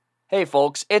Hey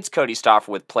folks, it's Cody Stoffer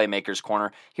with Playmakers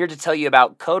Corner, here to tell you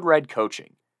about Code Red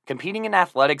Coaching. Competing in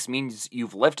athletics means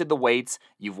you've lifted the weights,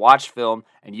 you've watched film,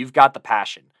 and you've got the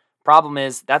passion. Problem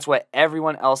is, that's what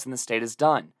everyone else in the state has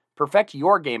done. Perfect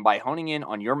your game by honing in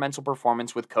on your mental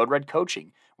performance with Code Red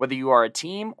Coaching. Whether you are a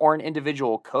team or an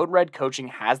individual, Code Red Coaching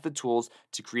has the tools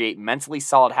to create mentally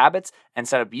solid habits and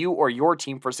set up you or your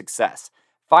team for success.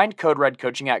 Find Code Red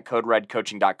Coaching at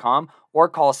coderedcoaching.com or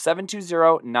call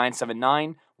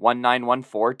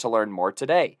 720-979-1914 to learn more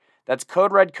today. That's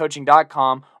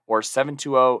coderedcoaching.com or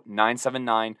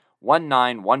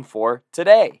 720-979-1914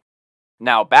 today.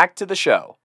 Now back to the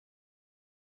show.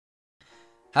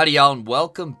 Howdy y'all, and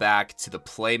welcome back to the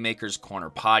Playmakers Corner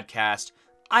podcast.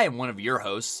 I am one of your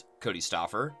hosts, Cody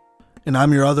Stoffer. And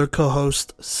I'm your other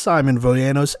co-host, Simon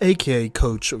Voyanos, aka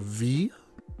Coach V.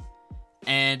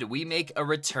 And we make a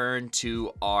return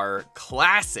to our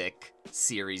classic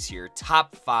series here,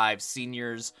 Top 5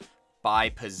 Seniors by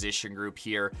Position Group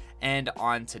here. And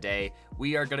on today,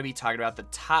 we are going to be talking about the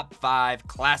top 5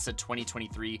 class of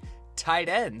 2023 tight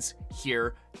ends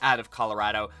here out of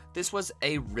Colorado. This was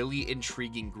a really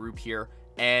intriguing group here.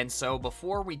 And so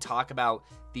before we talk about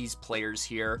these players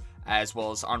here, as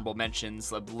well as honorable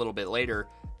mentions a little bit later,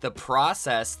 the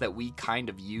process that we kind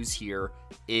of use here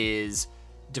is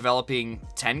developing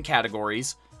 10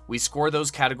 categories. We score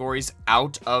those categories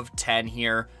out of 10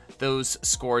 here. Those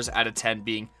scores out of 10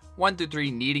 being 1 through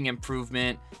 3, needing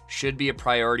improvement, should be a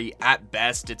priority. At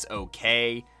best, it's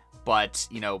okay. But,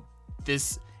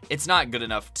 it's not good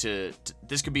enough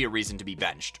this could be a reason to be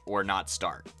benched or not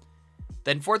start.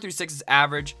 Then 4 through 6 is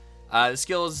average. The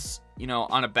skill is,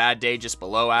 on a bad day, just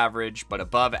below average, but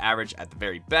above average at the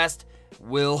very best.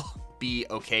 Will be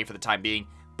okay for the time being,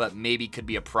 but maybe could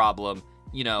be a problem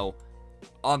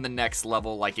on the next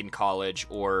level, like in college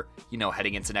or,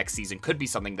 heading into next season, could be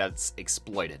something that's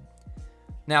exploited.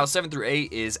 Now, 7 through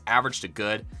 8 is average to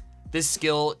good. This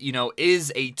skill,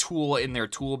 is a tool in their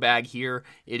tool bag here.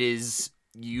 It is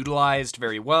utilized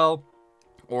very well,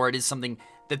 or it is something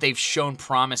that they've shown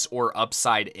promise or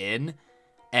upside in.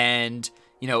 And,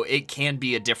 it can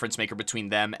be a difference maker between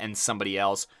them and somebody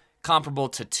else, comparable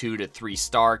to 2 to 3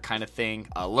 star kind of thing,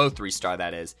 a low 3 star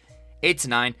that is. 8 to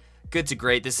 9. Good to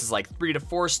great. This is like 3 to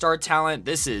 4 star talent.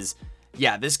 This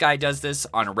guy does this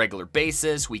on a regular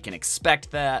basis. We can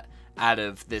expect that out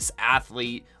of this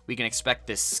athlete. We can expect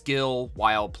this skill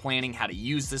while planning how to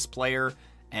use this player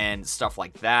and stuff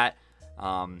like that.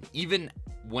 Even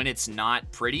when it's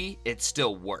not pretty, it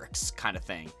still works kind of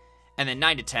thing. And then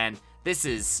 9 to 10, this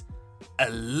is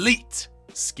elite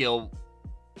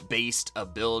skill-based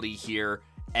ability here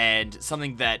and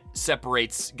something that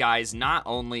separates guys not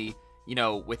only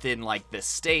within like the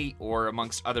state or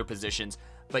amongst other positions,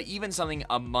 but even something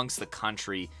amongst the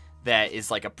country that is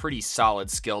like a pretty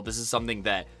solid skill. This is something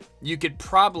that you could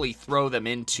probably throw them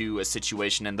into a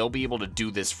situation and they'll be able to do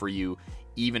this for you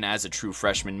even as a true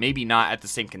freshman. Maybe not at the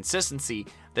same consistency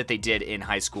that they did in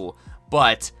high school,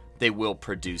 but they will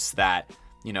produce that,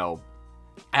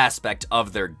 aspect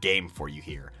of their game for you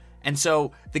here. And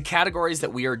so the categories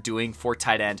that we are doing for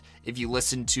tight end, if you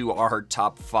listen to our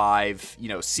top 5,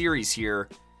 series here,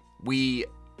 we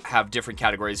have different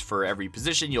categories for every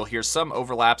position. You'll hear some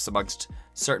overlaps amongst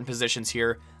certain positions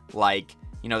here, like,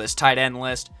 this tight end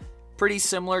list, pretty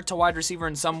similar to wide receiver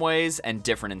in some ways and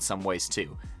different in some ways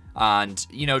too. And,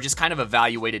 just kind of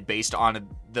evaluated based on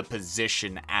the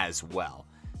position as well.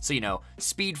 So,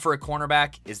 speed for a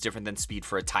cornerback is different than speed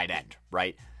for a tight end,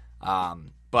 right?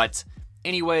 But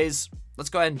anyways,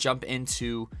 let's go ahead and jump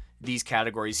into these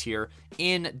categories here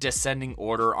in descending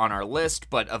order on our list,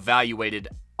 but evaluated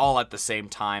all at the same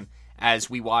time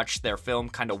as we watch their film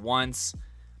kind of once,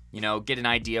 get an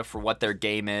idea for what their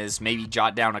game is, maybe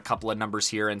jot down a couple of numbers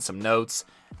here and some notes.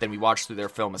 Then we watch through their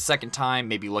film a second time,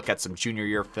 maybe look at some junior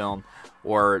year film,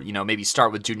 or, maybe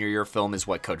start with junior year film is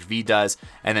what Coach V does,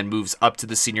 and then moves up to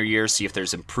the senior year, see if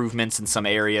there's improvements in some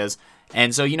areas.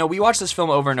 And so, we watch this film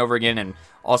over and over again and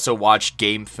also watch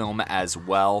game film as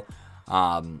well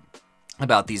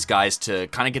about these guys to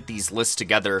kind of get these lists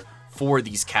together for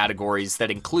these categories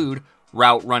that include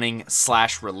route running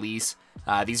 / release.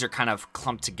 These are kind of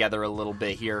clumped together a little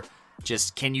bit here.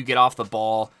 Just can you get off the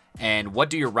ball and what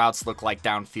do your routes look like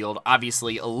downfield?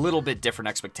 Obviously, a little bit different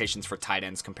expectations for tight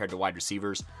ends compared to wide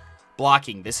receivers.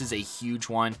 Blocking, this is a huge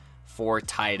one for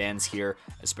tight ends here,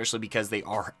 especially because they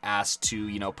are asked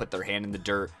to, put their hand in the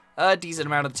dirt a decent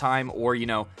amount of time or,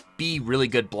 be really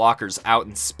good blockers out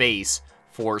in space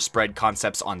for spread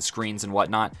concepts on screens and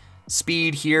whatnot.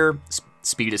 Speed here,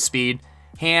 speed is speed.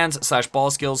 Hands /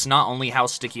 ball skills, not only how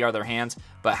sticky are their hands,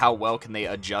 but how well can they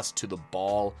adjust to the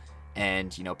ball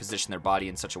and, position their body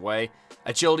in such a way.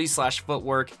 Agility /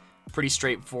 footwork, pretty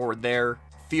straightforward there.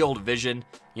 Field vision,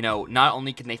 not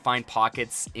only can they find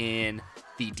pockets in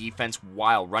the defense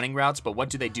while running routes, but what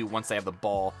do they do once they have the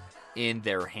ball in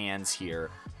their hands here?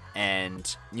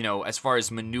 And, as far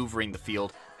as maneuvering the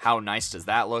field, how nice does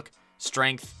that look?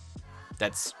 Strength,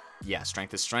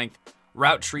 strength is strength.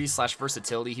 Route tree /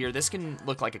 versatility here. This can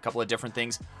look like a couple of different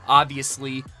things.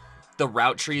 Obviously, the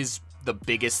route tree is the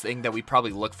biggest thing that we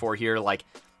probably look for here. Like,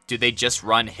 do they just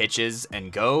run hitches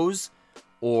and goes?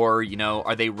 Or,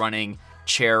 are they running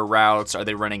chair routes? Are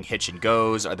they running hitch and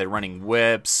goes? Are they running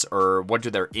whips? Or what do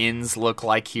their ins look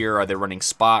like here? Are they running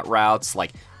spot routes?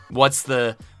 Like, what's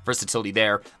the versatility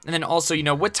there? And then also,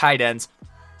 with tight ends,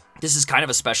 this is kind of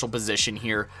a special position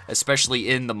here, especially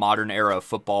in the modern era of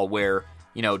football where,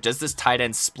 does this tight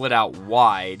end split out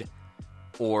wide,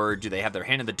 or do they have their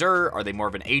hand in the dirt? Are they more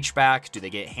of an H-back? Do they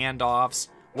get handoffs?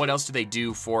 What else do they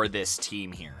do for this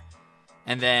team here?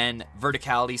 And then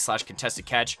verticality / contested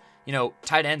catch.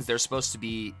 Tight ends, they're supposed to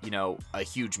be, a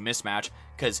huge mismatch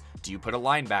because do you put a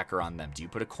linebacker on them? Do you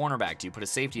put a cornerback? Do you put a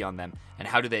safety on them? And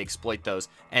how do they exploit those?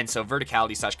 And so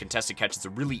verticality / contested catch is a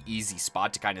really easy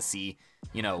spot to kind of see,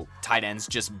 tight ends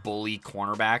just bully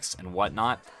cornerbacks and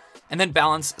whatnot. And then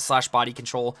balance / body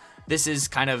control. This is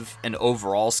kind of an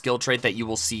overall skill trait that you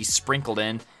will see sprinkled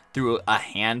in through a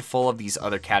handful of these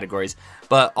other categories.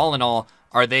 But all in all,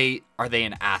 are they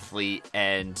an athlete?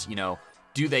 And,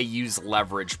 do they use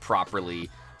leverage properly,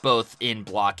 both in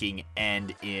blocking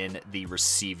and in the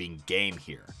receiving game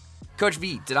here? Coach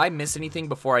V, did I miss anything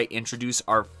before I introduce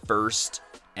our first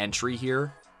entry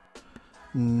here?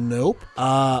 Nope.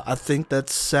 I think that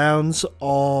sounds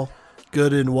all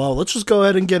good and well. Let's just go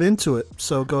ahead and get into it.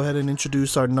 So go ahead and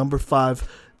introduce our number 5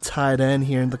 tight end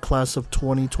here in the class of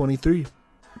 2023.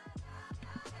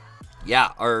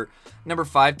 Yeah, our number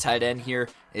 5 tight end here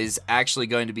is actually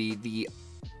going to be the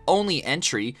only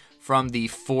entry from the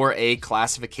 4A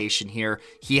classification here.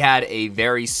 He had a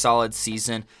very solid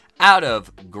season out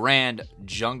of Grand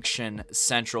Junction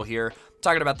Central here. I'm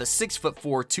talking about the 6'4",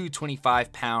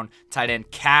 225-pound tight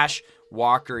end Cash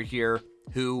Walker here,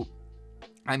 who,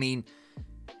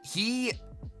 he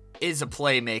is a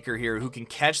playmaker here who can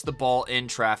catch the ball in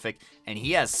traffic, and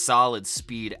he has solid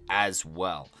speed as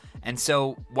well. And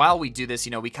so while we do this,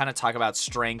 we kind of talk about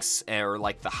strengths or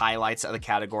like the highlights of the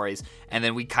categories, and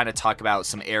then we kind of talk about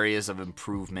some areas of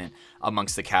improvement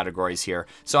amongst the categories here.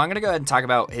 So I'm going to go ahead and talk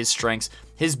about his strengths.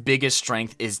 His biggest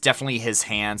strength is definitely his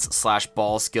hands /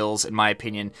 ball skills, in my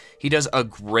opinion. He does a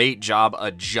great job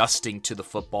adjusting to the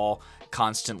football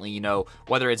constantly,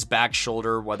 whether it's back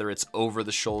shoulder, whether it's over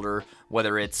the shoulder,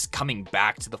 whether it's coming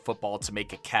back to the football to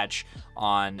make a catch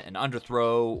on an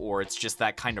underthrow, or it's just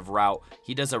that kind of route.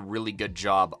 He does a really good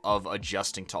job of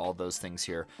adjusting to all those things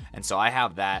here. And so I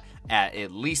have that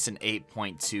at least an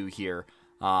 8.2 here.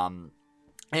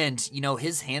 And,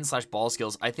 his hand / ball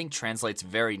skills, I think, translates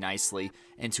very nicely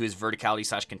into his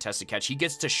verticality / contested catch. He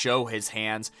gets to show his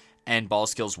hands and ball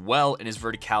skills well in his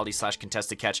verticality /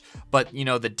 contested catch. But,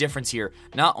 the difference here,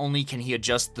 not only can he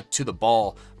adjust to the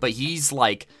ball, but he's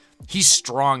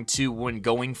strong too when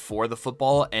going for the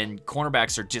football, and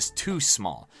cornerbacks are just too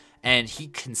small. And he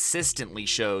consistently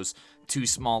shows too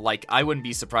small. Like, I wouldn't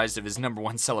be surprised if his number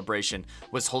 1 celebration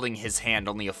was holding his hand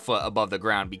only a foot above the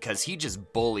ground, because he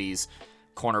just bullies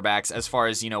cornerbacks as far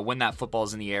as, when that football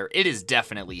is in the air. It is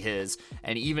definitely his.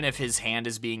 And even if his hand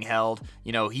is being held,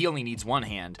 he only needs one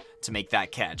hand to make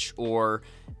that catch. Or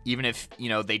even if,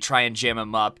 they try and jam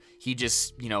him up, he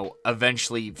just,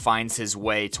 eventually finds his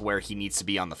way to where he needs to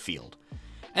be on the field.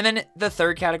 And then the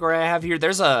third category I have here,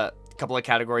 there's a couple of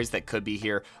categories that could be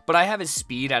here, but I have his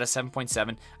speed at a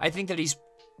 7.7. I think that he's,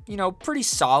 pretty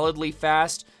solidly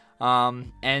fast.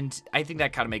 And I think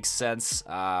that kind of makes sense,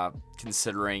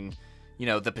 considering,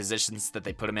 the positions that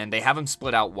they put him in. They have him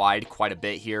split out wide quite a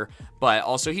bit here, but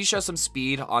also he shows some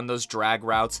speed on those drag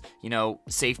routes.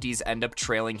 Safeties end up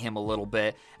trailing him a little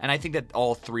bit, and I think that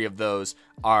all 3 of those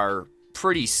are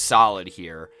pretty solid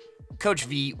here. Coach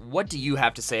V, what do you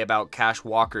have to say about Cash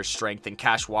Walker's strength and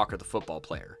Cash Walker, the football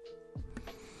player?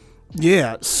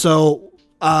 Yeah, so,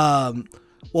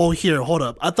 well, here, hold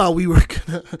up. I thought we were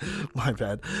gonna, my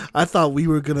bad. I thought we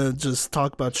were gonna just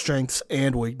talk about strengths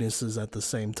and weaknesses at the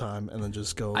same time and then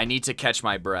just go. I need to catch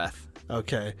my breath.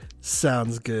 Okay,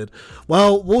 sounds good.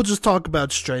 Well, we'll just talk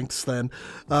about strengths then,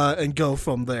 and go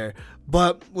from there.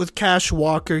 But with Cash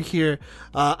Walker here,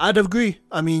 I'd agree.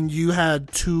 You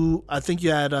had I think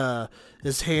you had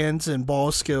his hands and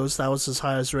ball skills. That was his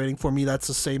highest rating. For me, that's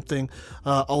the same thing.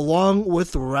 Along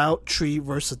with route tree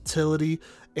versatility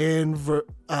and for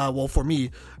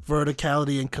me,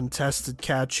 verticality and contested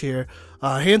catch here.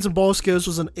 Hands and ball skills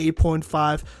was an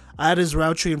 8.5. I had his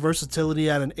route tree and versatility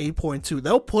at an 8.2.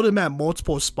 They'll put him at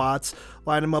multiple spots,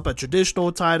 line him up at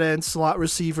traditional tight end, slot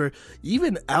receiver,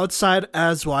 even outside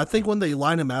as well. I think when they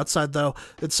line him outside, though,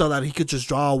 it's so that he could just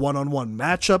draw a one-on-one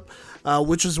matchup,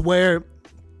 which is where,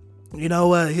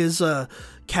 his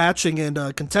catching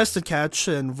and contested catch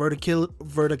and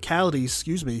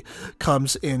verticality,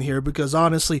 comes in here, because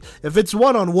honestly, if it's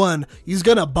one-on-one, he's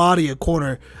gonna body a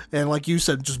corner and, like you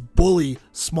said, just bully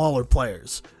smaller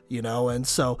players, and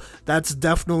so that's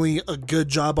definitely a good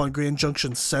job on Grand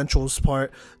Junction Central's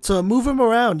part to move him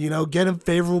around, get him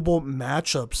favorable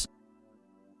matchups,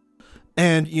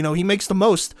 and he makes the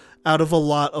most out of a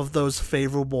lot of those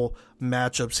favorable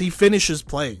matchups. He finishes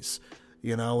plays,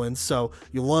 and so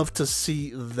you love to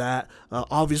see that.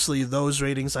 Obviously, those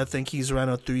ratings, I think he's around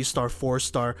a 3-star,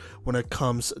 4-star when it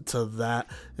comes to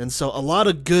that. And so a lot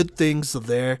of good things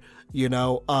there,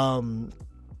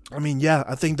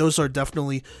 I think those are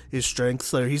definitely his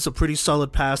strengths there. He's a pretty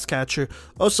solid pass catcher.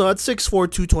 Also, at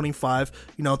 6'4", 225,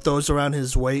 throws around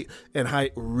his weight and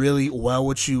height really well,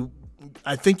 which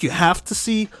I think you have to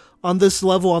see on this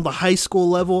level, on the high school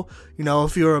level.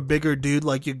 If you're a bigger dude,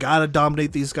 like, you gotta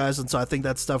dominate these guys, and so I think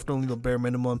that's definitely the bare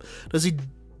minimum. Does he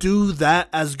do that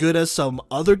as good as some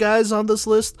other guys on this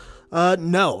list?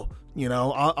 No.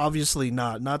 Obviously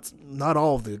not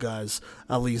all of the guys,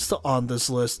 at least on this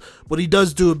list, but he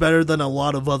does do it better than a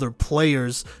lot of other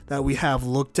players that we have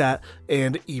looked at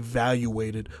and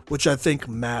evaluated, which I think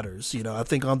matters. I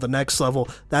think on the next level,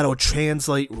 that'll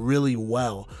translate really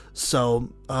well. So,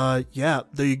 there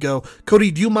you go.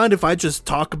 Cody, do you mind if I just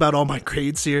talk about all my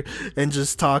grades here and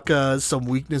just talk some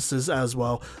weaknesses as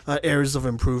well, areas of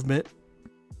improvement?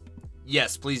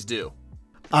 Yes, please do.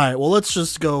 All right, well, let's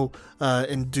just go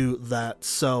and do that.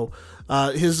 So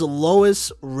his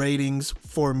lowest ratings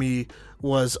for me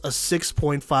was a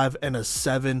 6.5 and a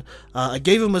 7. I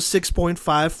gave him a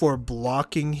 6.5 for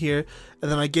blocking here, and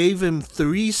then I gave him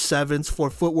 3 7s for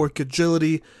footwork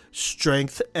agility,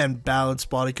 strength, and balanced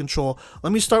body control.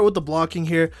 Let me start with the blocking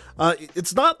here.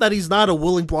 It's not that he's not a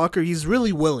willing blocker. He's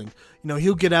really willing.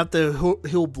 He'll get out there,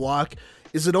 he'll block.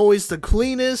 Is it always the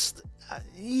cleanest?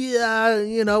 Yeah,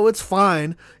 it's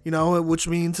fine, which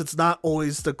means it's not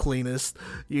always the cleanest,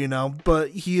 but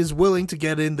he is willing to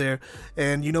get in there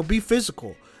and, be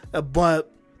physical. But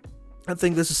I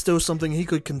think this is still something he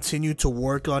could continue to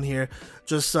work on here.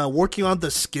 Just working on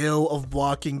the skill of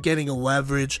blocking, getting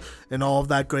leverage, and all of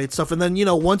that great stuff. And then,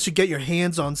 once you get your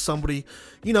hands on somebody,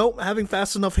 having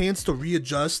fast enough hands to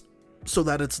readjust so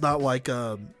that it's not like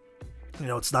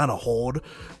it's not a hold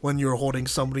when you're holding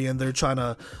somebody and they're trying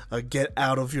to get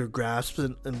out of your grasp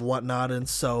and whatnot. And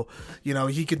so,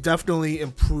 he could definitely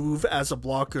improve as a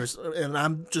blocker. And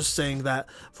I'm just saying that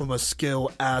from a skill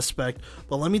aspect.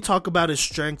 But let me talk about his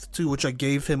strength too, which I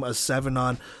gave him a 7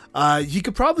 on. He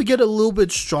could probably get a little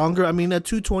bit stronger. I mean, at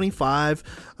 225,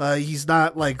 he's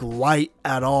not like light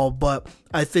at all, but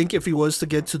I think if he was to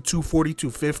get to 240,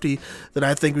 250, then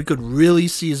I think we could really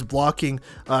see his blocking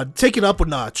take it up a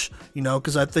notch,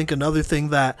 because I think another thing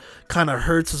that kind of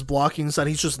hurts his blocking is that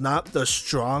he's just not the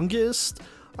strongest.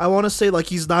 I want to say, like,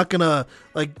 he's not gonna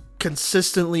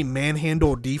consistently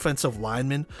manhandle defensive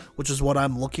linemen, which is what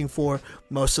I'm looking for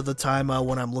most of the time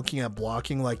when I'm looking at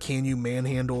blocking. Like, can you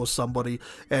manhandle somebody,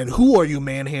 and who are you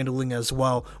manhandling as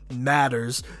well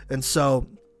matters. And so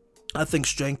I think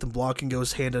strength and blocking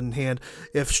goes hand in hand.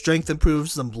 If strength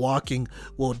improves, then blocking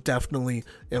will definitely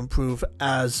improve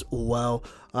as well.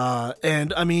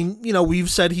 And I mean, we've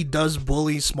said he does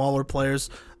bully smaller players.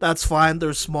 That's fine.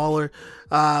 They're smaller,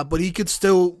 but he could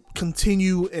still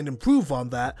continue and improve on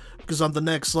that, because on the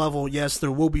next level, yes,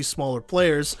 there will be smaller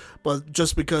players, but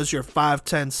just because you're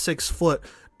 5'10", 6 foot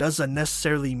doesn't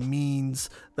necessarily means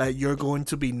that you're going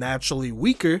to be naturally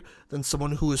weaker than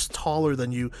someone who is taller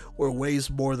than you or weighs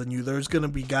more than you. There's going to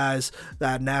be guys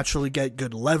that naturally get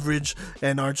good leverage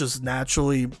and are just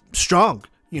naturally strong,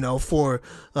 for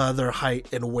their height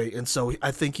and weight. And so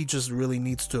I think he just really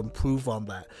needs to improve on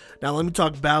that. Now, let me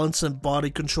talk balance and body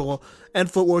control and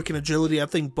footwork and agility. I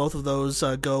think both of those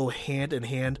go hand in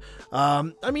hand.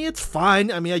 It's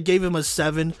fine. I gave him a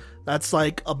 7. That's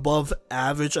like above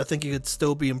average. I think he could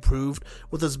still be improved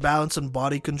with his balance and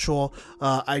body control.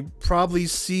 I probably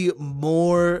see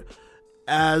more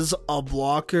as a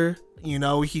blocker.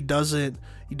 He doesn't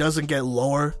get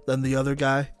lower than the other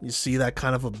guy. You see that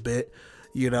kind of a bit.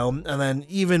 And then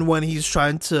even when he's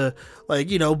trying to,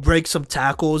 break some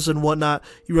tackles and whatnot,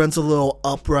 he runs a little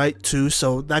upright too,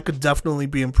 so that could definitely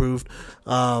be improved.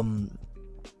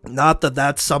 Not that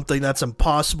that's something that's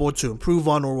impossible to improve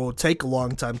on or will take a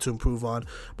long time to improve on,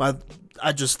 but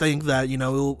I just think that,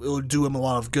 it'll do him a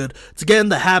lot of good to get in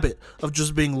the habit of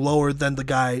just being lower than the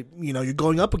guy, you're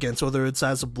going up against, whether it's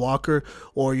as a blocker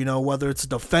or, whether it's a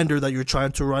defender that you're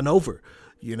trying to run over.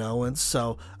 And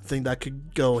so I think that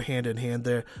could go hand in hand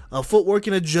there. Footwork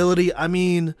and agility, I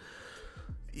mean,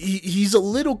 he's a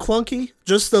little clunky,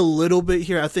 just a little bit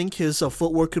here. I think his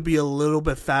footwork could be a little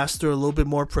bit faster, a little bit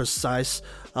more precise.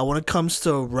 When it comes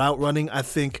to route running, I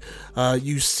think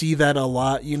you see that a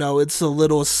lot. It's a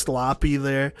little sloppy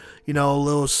there, a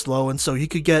little slow, and so he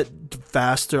could get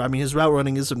faster. I mean, his route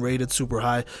running isn't rated super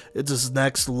high. It's his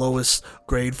next lowest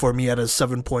grade for me at a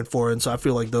 7.4, and so I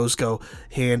feel like those go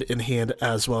hand in hand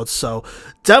as well. So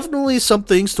definitely some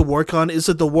things to work on. Is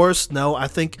it the worst? No, I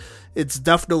think it's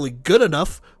definitely good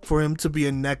enough for him to be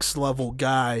a next level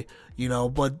guy,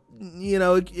 but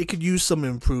it could use some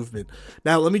improvement.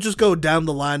 Now, let me just go down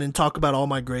the line and talk about all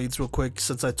my grades real quick,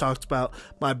 since I talked about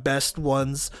my best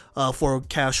ones for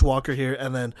Cash Walker here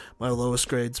and then my lowest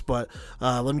grades. But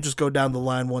let me just go down the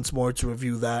line once more to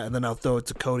review that, and then I'll throw it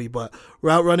to Cody. But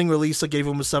route running release, I gave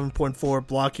him a 7.4.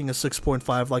 Blocking a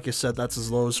 6.5. Like I said, that's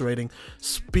his lowest rating.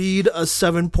 Speed, a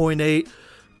 7.8.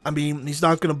 I mean, he's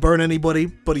not going to burn anybody,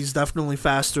 but he's definitely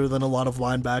faster than a lot of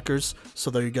linebackers.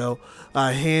 So there you go.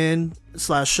 Hand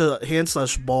slash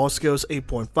ball skills,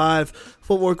 8.5.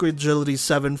 Footwork agility,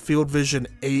 7. Field vision,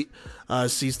 8.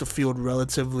 Sees the field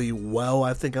relatively well,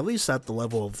 I think, at least at the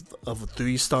level of a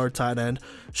 3-star tight end.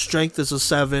 Strength is a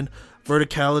 7.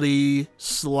 Verticality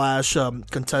slash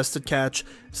contested catch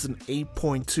is an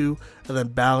 8.2. And then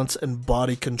balance and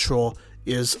body control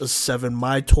is a 7.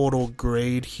 My total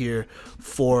grade here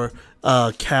for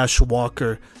Cash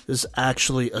Walker is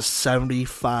actually a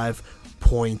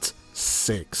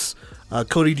 75.6.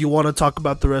 Cody, do you want to talk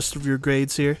about the rest of your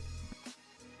grades here?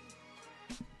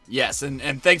 Yes,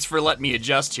 and thanks for letting me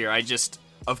adjust here. I just,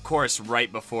 of course,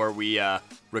 right before we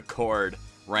record,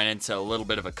 ran into a little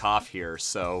bit of a cough here,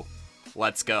 so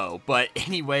let's go. But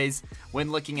anyways,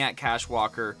 when looking at Cash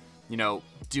Walker,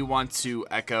 do want to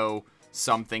echo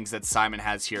some things that Simon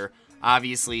has here.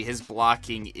 Obviously, his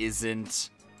blocking isn't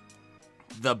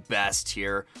the best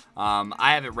here.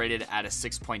 I have it rated at a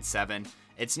 6.7.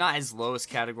 It's not his lowest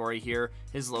category here.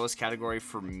 His lowest category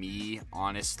for me,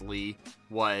 honestly,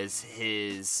 was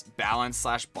his balance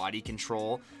slash body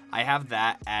control. I have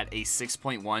that at a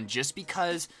 6.1 just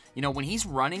because, when he's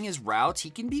running his routes,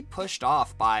 he can be pushed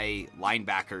off by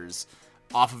linebackers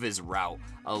off of his route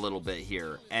a little bit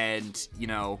here. And,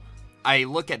 I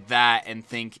look at that and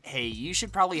think, hey, you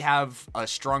should probably have a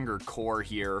stronger core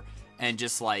here and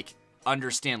just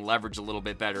understand leverage a little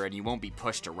bit better, and you won't be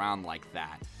pushed around like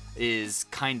that, is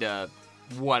kind of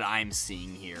what I'm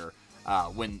seeing here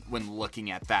when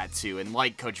looking at that too. And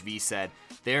like Coach V said,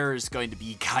 there's going to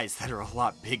be guys that are a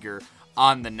lot bigger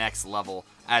on the next level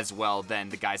as well than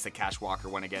the guys that Cash Walker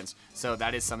went against. So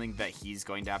that is something that he's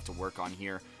going to have to work on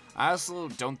here. I also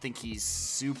don't think he's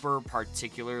super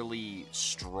particularly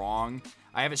strong.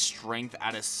 I have his strength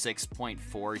at a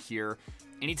 6.4 here.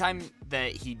 Anytime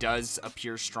that he does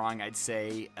appear strong, I'd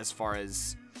say, as far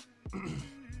as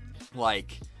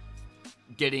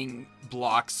getting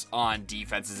blocks on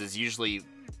defenses, is usually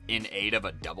in aid of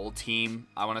a double team,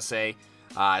 I want to say.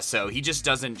 So he just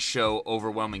doesn't show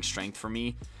overwhelming strength for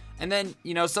me. And then,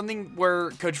 something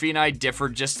where Coach V and I differ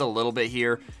just a little bit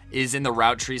here is in the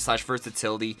route tree slash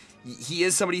versatility. He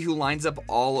is somebody who lines up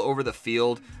all over the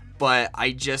field, but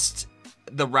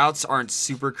the routes aren't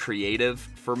super creative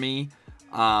for me.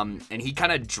 And he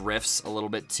kind of drifts a little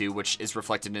bit too, which is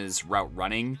reflected in his route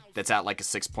running. That's at a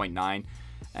 6.9.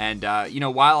 And,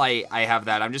 while I have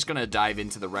that, I'm just going to dive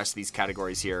into the rest of these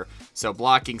categories here. So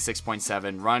blocking,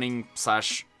 6.7, running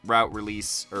slash route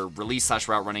release, or release slash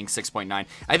route running, 6.9.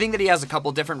 I think that he has a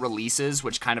couple different releases,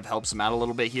 which kind of helps him out a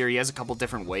little bit here. He has a couple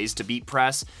different ways to beat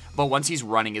press, but once he's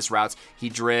running his routes, he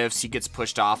drifts, he gets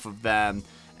pushed off of them.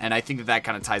 And I think that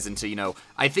kind of ties into,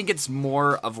 I think it's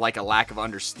more of a lack of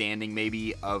understanding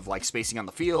maybe of spacing on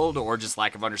the field, or just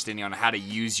lack of understanding on how to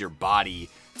use your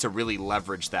body to really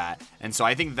leverage that. And so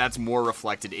I think that's more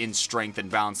reflected in strength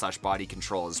and balance slash body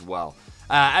control as well.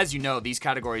 As you know, these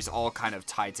categories all kind of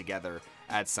tie together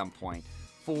at some point.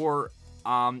 For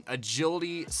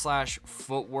agility slash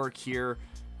footwork here,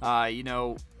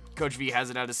 Coach V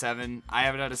has it at a 7. I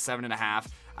have it at a 7.5.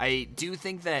 I do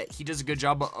think that he does a good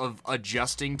job of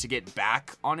adjusting to get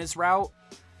back on his route.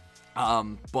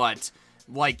 But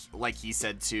like he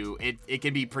said too, it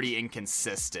can be pretty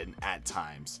inconsistent at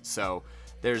times. So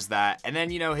there's that. And then,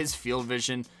 his field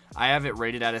vision, I have it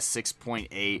rated at a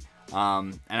 6.8.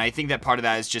 And I think that part of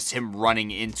that is just him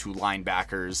running into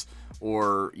linebackers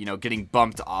or, getting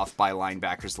bumped off by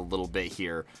linebackers a little bit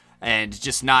here, and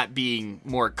just not being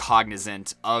more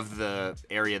cognizant of the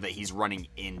area that he's running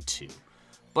into.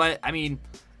 But, I mean,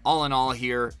 all in all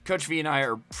here, Coach V and I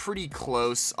are pretty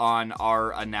close on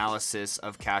our analysis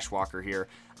of Cash Walker here.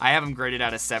 I have him graded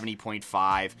at a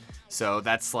 70.5, so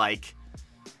that's like,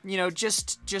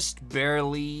 just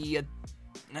barely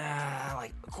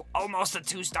like almost a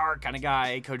 2-star kind of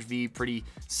guy. Coach V, pretty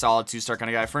solid 2-star kind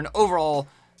of guy for an overall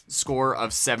score of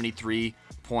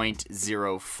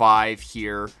 73.05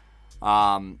 here.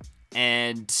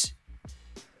 And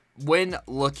when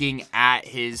looking at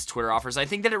his Twitter offers, I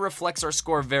think that it reflects our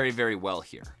score very, very well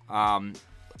here.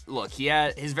 Look,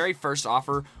 his very first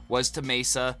offer was to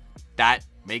Mesa. That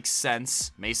makes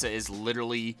sense. Mesa is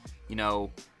literally,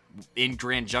 in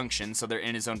Grand Junction, so they're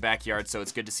in his own backyard, so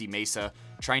it's good to see Mesa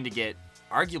trying to get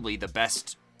arguably the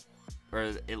best, or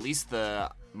at least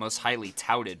the most highly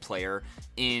touted player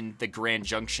in the Grand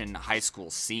Junction high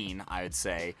school scene, I would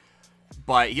say.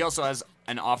 But he also has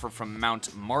an offer from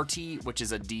Mount Marty, which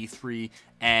is a D3,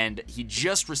 and he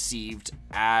just received,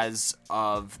 as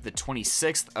of the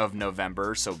 26th of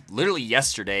November, so literally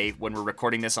yesterday, when we're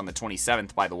recording this on the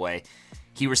 27th, by the way,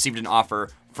 he received an offer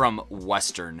from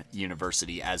Western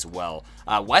University as well.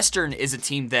 Western is a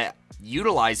team that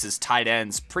utilizes tight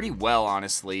ends pretty well,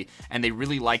 honestly, and they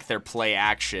really like their play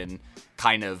action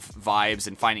kind of vibes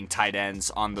and finding tight ends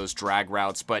on those drag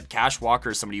routes. But Cash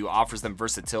Walker is somebody who offers them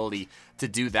versatility to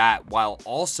do that while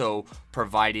also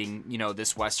providing,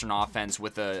 this Western offense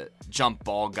with a jump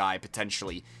ball guy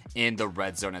potentially in the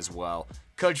red zone as well.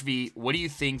 Coach V, what do you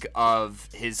think of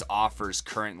his offers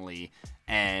currently,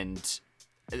 and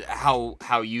how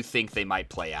you think they might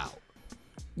play out?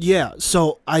 Yeah,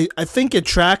 so I think it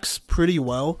tracks pretty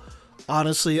well.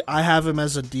 Honestly, I have him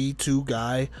as a D2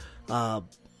 guy, all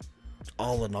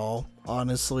in all,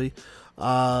 honestly.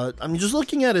 I'm just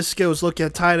looking at his skills. Look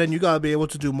at tight end, you got to be able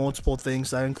to do multiple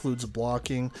things. That includes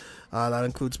blocking. That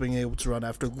includes being able to run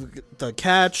after the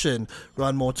catch and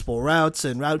run multiple routes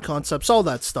and route concepts, all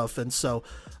that stuff. And so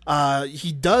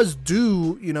he does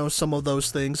do, some of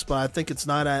those things, but I think it's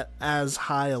not at as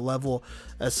high a level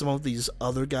as some of these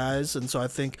other guys. And so I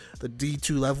think the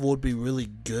D2 level would be really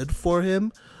good for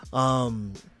him.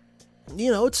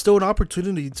 It's still an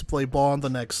opportunity to play ball on the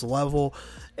next level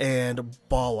and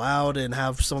ball out and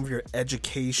have some of your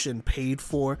education paid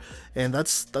for, and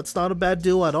that's not a bad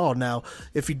deal at all. Now,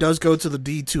 if he does go to the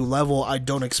D2 level, I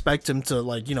don't expect him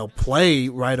to play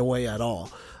right away at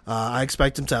all. I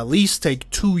expect him to at least take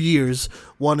 2 years.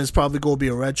 One is probably going to be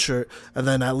a red shirt, and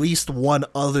then at least one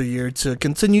other year to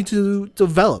continue to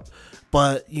develop.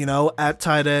 But, at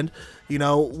tight end,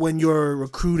 when you're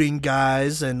recruiting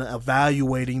guys and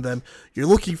evaluating them, you're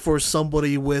looking for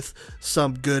somebody with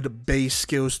some good base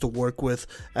skills to work with,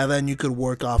 and then you could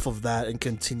work off of that and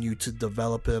continue to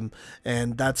develop him.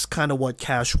 And that's kind of what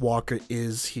Cash Walker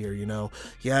is here,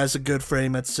 He has a good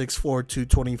frame at 6'4",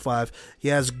 225. He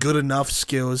has good enough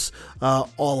skills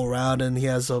all around, and he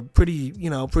has a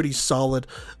pretty solid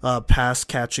pass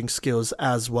catching skills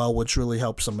as well, which really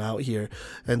helps him out here.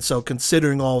 And so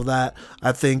considering all of that,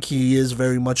 I think he is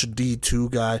very much a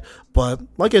D2 guy. But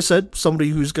like I said,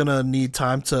 somebody who's going to need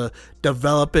time to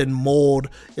develop and mold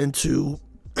into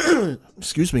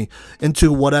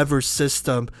into whatever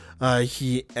system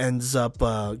he ends up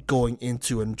going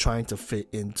into and trying to fit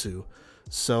into.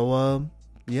 So,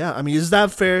 yeah, I mean, is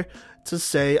that fair to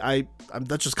say?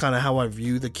 That's just kind of how I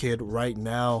view the kid right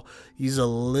now. He's a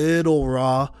little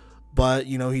raw, but,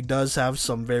 he does have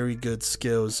some very good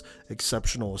skills,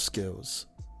 exceptional skills.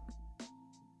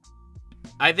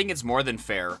 I think it's more than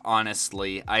fair,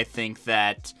 honestly. I think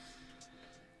that,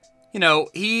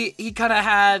 he kind of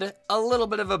had a little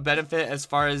bit of a benefit as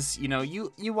far as,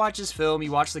 you watch his film,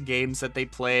 you watch the games that they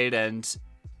played, and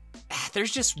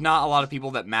there's just not a lot of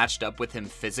people that matched up with him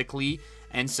physically.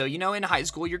 And so, in high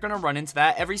school, you're going to run into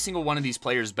that. Every single one of these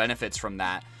players benefits from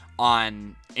that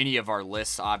on any of our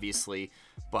lists, obviously.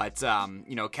 But,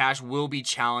 Cash will be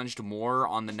challenged more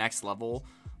on the next level.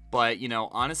 But,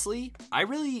 honestly, I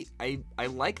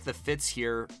like the fits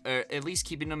here, at least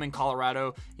keeping them in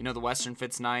Colorado. The Western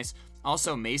fit's nice.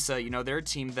 Also, Mesa, they're a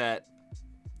team that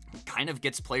kind of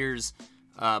gets players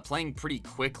playing pretty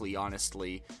quickly,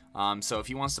 honestly. So if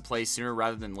he wants to play sooner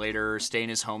rather than later, stay in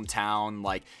his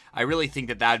hometown, I really think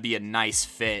that that'd be a nice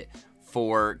fit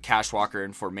for Cash Walker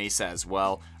and for Mesa as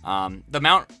well. The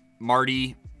Mount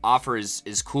Marty offer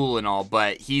is cool and all,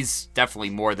 but he's definitely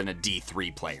more than a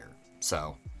D3 player.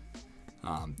 So...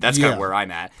 that's kind of where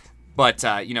I'm at. But,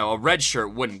 a red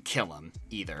shirt wouldn't kill him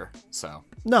either. So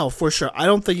no, for sure. I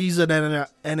don't think he's an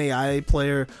NAIA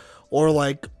player or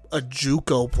a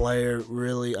JUCO player,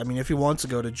 really. I mean, if he wants to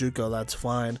go to JUCO, that's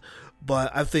fine.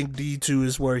 But I think D2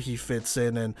 is where he fits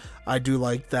in, and I do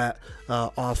like that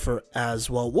offer as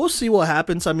well. We'll see what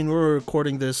happens. I mean, we're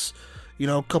recording this,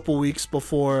 a couple weeks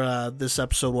before this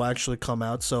episode will actually come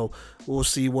out, so we'll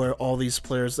see where all these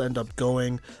players end up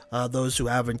going, those who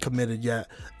haven't committed yet,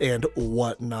 and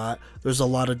whatnot. There's a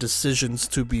lot of decisions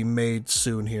to be made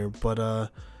soon here, but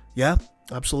yeah,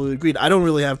 absolutely agreed. I don't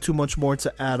really have too much more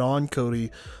to add on, Cody.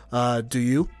 Do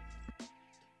you?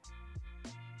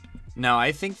 No,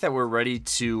 I think that we're ready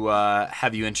to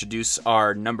have you introduce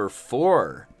our number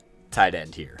 4 tight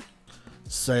end here.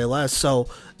 Say less. So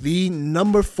the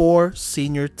number 4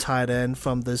 senior tight end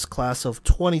from this class of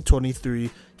 2023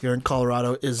 here in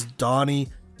Colorado is Donnie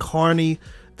Carney,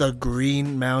 the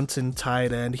Green Mountain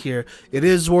tight end here. It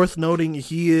is worth noting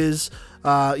he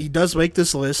does make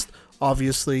this list,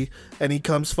 obviously, and he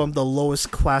comes from the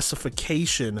lowest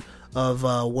classification of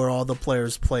where all the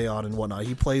players play on and whatnot.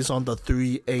 He plays on the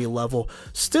 3A level.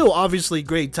 Still, obviously,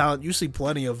 great talent. You see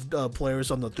plenty of players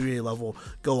on the 3A level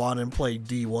go on and play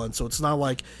D1, so it's not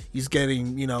like he's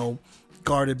getting,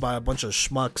 guarded by a bunch of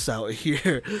schmucks out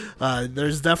here.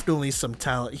 There's definitely some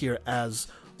talent here as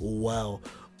well.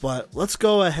 But let's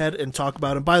go ahead and talk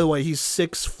about him. By the way, he's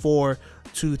 6'4",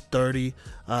 230.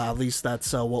 At least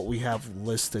that's what we have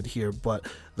listed here. But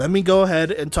let me go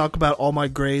ahead and talk about all my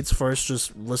grades first,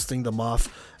 just listing them off.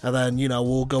 And then,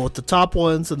 we'll go with the top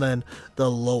ones and then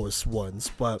the lowest ones.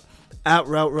 But at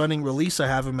route running release, I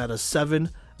have him at a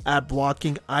 7. At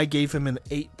blocking, I gave him an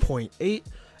 8.8.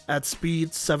 At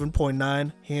speed,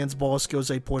 7.9. Hands, ball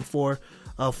skills,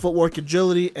 8.4. Footwork,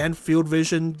 agility, and field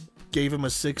vision, gave him a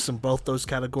 6 in both those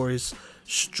categories.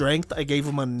 Strength, I gave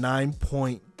him a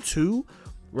 9.2.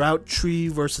 Route tree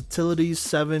versatility,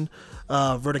 7.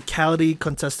 Verticality,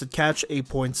 contested catch,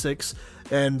 8.6.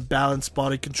 And balanced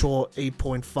body control,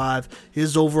 8.5.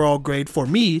 His overall grade for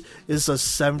me is a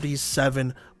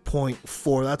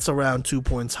 77.4. That's around 2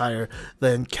 points higher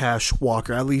than Cash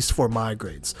Walker, at least for my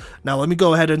grades. Now let me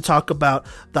go ahead and talk about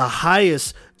the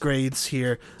highest grades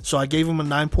here. So I gave him a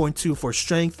 9.2 for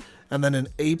strength, and then an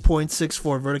 8.6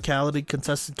 for verticality,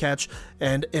 contested catch,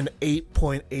 and an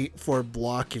 8.8 for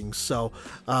blocking. So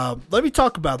let me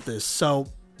talk about this. So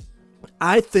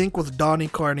I think with Donnie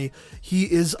Carney, he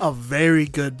is a very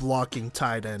good blocking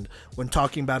tight end. When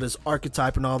talking about his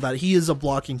archetype and all that, he is a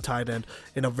blocking tight end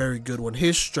and a very good one.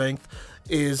 His strength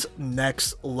is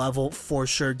next level for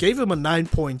sure. Gave him a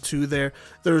 9.2 there.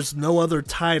 There's no other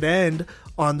tight end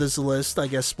on this list, I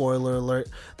guess, spoiler alert,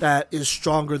 that is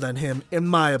stronger than him, in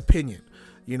my opinion.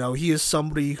 He is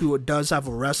somebody who does have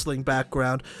a wrestling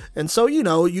background. And so,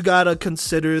 you got to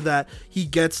consider that he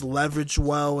gets leverage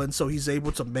well. And so he's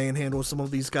able to manhandle some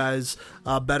of these guys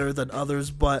better than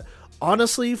others. But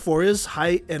honestly, for his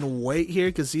height and weight here,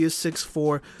 because he is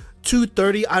 6'4",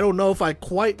 230, I don't know if I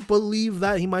quite believe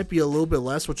that. He might be a little bit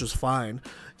less, which is fine,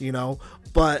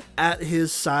 But at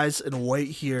his size and weight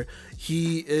here,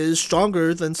 he is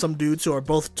stronger than some dudes who are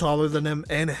both taller than him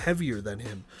and heavier than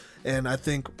him. And I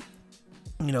think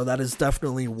that is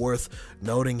definitely worth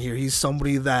noting here. He's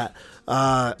somebody that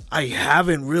I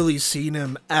haven't really seen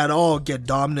him at all get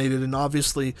dominated, and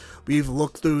obviously we've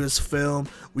looked through his film.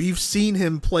 We've seen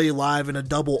him play live in a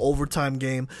double overtime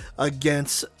game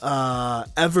against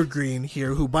Evergreen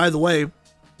here, who, by the way,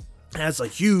 has a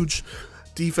huge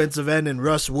defensive end in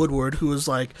Russ Woodward, who is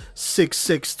like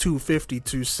 6'6", 250,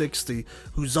 260,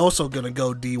 who's also going to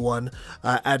go D1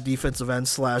 at defensive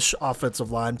end / offensive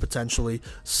line potentially.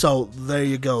 So there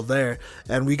you go there.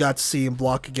 And we got to see him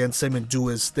block against him and do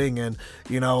his thing. And,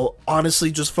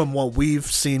 honestly, just from what we've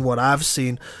seen, what I've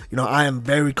seen, I am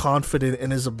very confident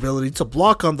in his ability to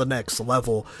block on the next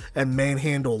level and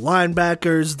manhandle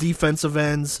linebackers, defensive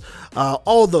ends,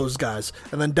 all those guys,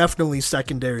 and then definitely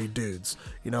secondary dudes.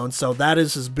 And so that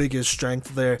is his biggest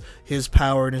strength there, his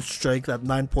power and his strength at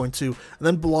 9.2, and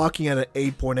then blocking at an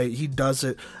 8.8. He does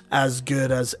it as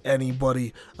good as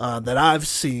anybody that I've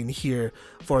seen here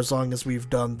for as long as we've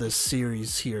done this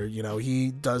series here.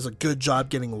 He does a good job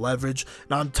getting leverage,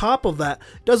 and on top of that,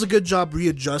 does a good job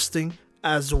readjusting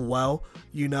as well.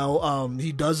 He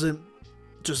doesn't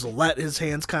just let his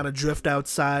hands kind of drift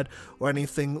outside or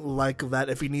anything like that.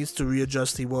 If he needs to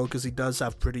readjust, he will, because he does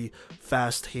have pretty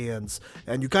fast hands.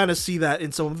 And you kind of see that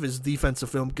in some of his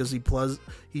defensive film, because he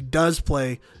does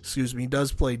play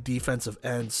defensive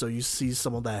end, so you see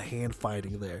some of that hand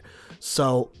fighting there.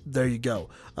 So there you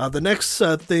go. The next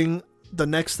thing the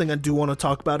next thing I do want to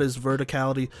talk about is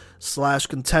verticality /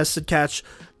 contested catch.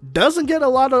 Doesn't get a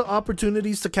lot of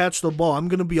opportunities to catch the ball. I'm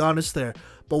going to be honest there.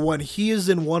 But when he is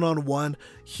in one-on-one,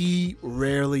 he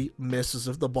rarely misses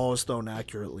if the ball is thrown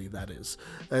accurately, that is.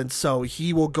 And so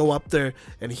he will go up there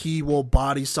and he will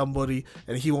body somebody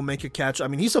and he will make a catch. I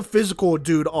mean, he's a physical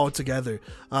dude altogether.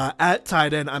 At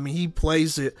tight end, I mean, he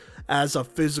plays it as a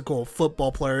physical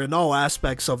football player in all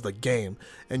aspects of the game.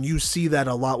 And you see that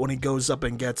a lot when he goes up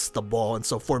and gets the ball. And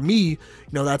so for me,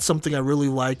 that's something I really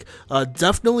like.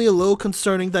 Definitely a little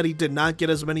concerning that he did not get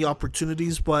as many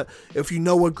opportunities. But if you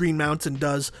know what Green Mountain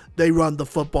does, they run the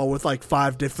football with like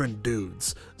 5 different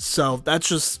dudes. So that's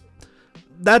just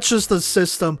the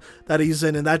system that he's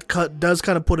in, and that does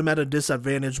kind of put him at a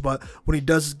disadvantage, but when he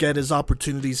does get his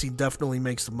opportunities, he definitely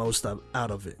makes the most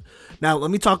out of it. Now,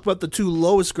 let me talk about the 2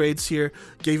 lowest grades here.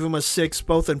 Gave him a 6,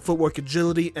 both in footwork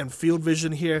agility and field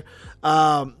vision here.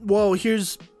 Well,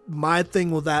 here's my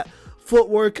thing with that.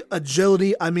 Footwork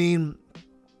agility, I mean,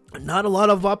 not a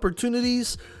lot of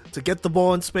opportunities to get the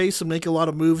ball in space and make a lot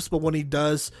of moves, but when he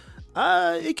does,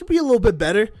 it could be a little bit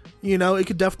better. It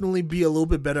could definitely be a little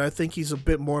bit better. I think he's a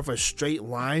bit more of a straight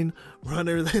line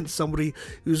runner than somebody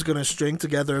who's going to string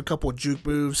together a couple of juke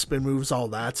moves, spin moves, all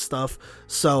that stuff.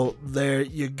 So there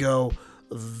you go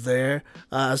there.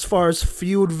 As far as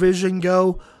field vision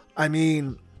go, I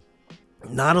mean,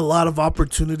 not a lot of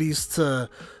opportunities to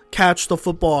catch the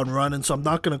football and run, and so I'm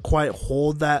not going to quite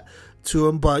hold that to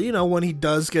him, but when he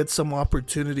does get some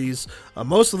opportunities,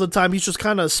 most of the time he's just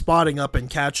kind of spotting up and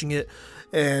catching it,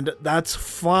 and that's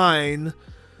fine,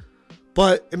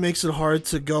 but it makes it hard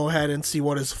to go ahead and see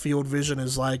what his field vision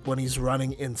is like when he's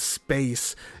running in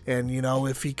space. And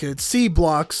if he could see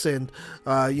blocks and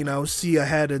see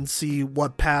ahead and see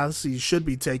what paths he should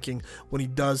be taking when he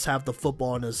does have the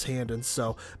football in his hand. And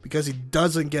so because he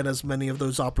doesn't get as many of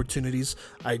those opportunities,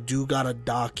 I do gotta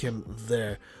dock him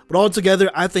there. But altogether,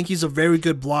 I think he's a very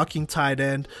good blocking tight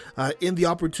end. In the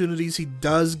opportunities he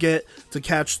does get to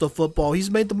catch the football, he's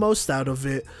made the most out of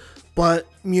it. But,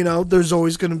 there's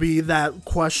always going to be that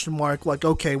question mark, like,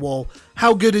 okay, well,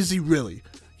 how good is he really?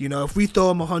 If we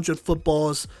throw him 100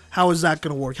 footballs, how is that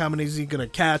going to work? How many is he going to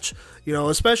catch?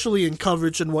 Especially in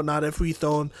coverage and whatnot, if we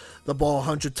throw him the ball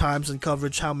 100 times in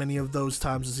coverage, how many of those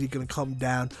times is he going to come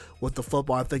down with the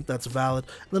football? I think that's valid.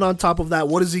 And then on top of that,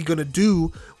 what is he going to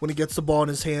do when he gets the ball in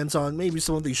his hands on maybe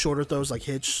some of these shorter throws like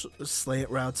hitch, slant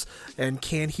routes? And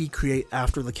can he create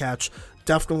after the catch?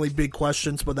 Definitely big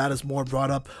questions, but that is more brought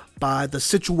up by the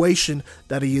situation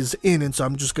that he is in, and so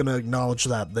I'm just going to acknowledge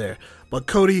that there. But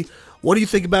Cody, what do you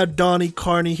think about Donnie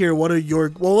Carney here? What are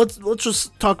your... Well, let's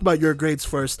just talk about your grades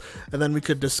first, and then we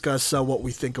could discuss what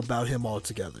we think about him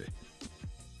altogether.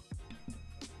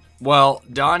 Well,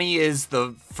 Donnie is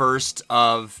the first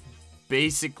of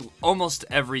basically almost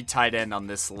every tight end on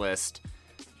this list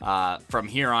from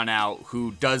here on out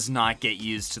who does not get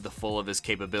used to the full of his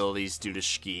capabilities due to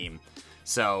scheme.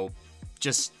 So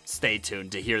just stay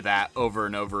tuned to hear that over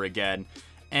and over again.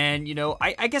 And,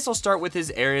 I guess I'll start with his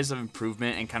areas of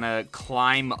improvement and kind of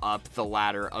climb up the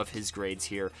ladder of his grades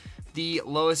here. The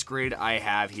lowest grade I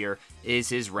have here is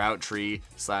his route tree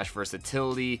 /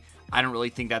 versatility. I don't really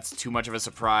think that's too much of a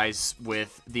surprise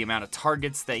with the amount of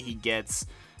targets that he gets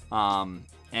and,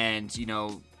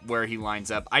 where he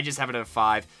lines up. I just have it at a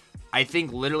 5. I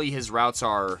think literally his routes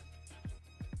are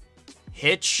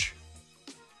hitch,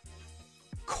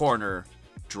 corner,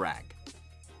 drag.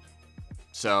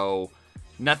 So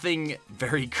nothing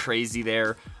very crazy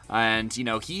there. And,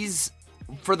 he's,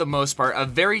 for the most part, a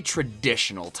very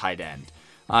traditional tight end.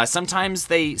 Sometimes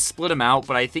they split him out,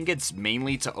 but I think it's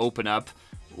mainly to open up,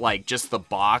 like, just the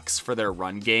box for their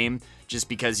run game. Just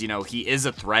because, he is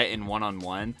a threat in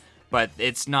one-on-one. But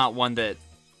it's not one that,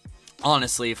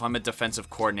 honestly, if I'm a defensive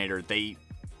coordinator,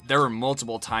 there were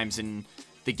multiple times in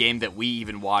the game that we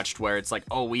even watched where it's like,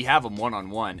 oh, we have him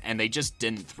one-on-one, and they just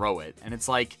didn't throw it. And it's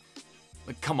like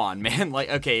come on, man. Like,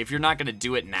 okay, if you're not going to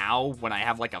do it now when I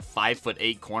have like a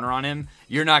 5'8" corner on him,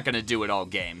 you're not going to do it all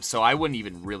game. So I wouldn't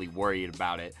even really worry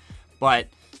about it. But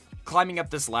climbing up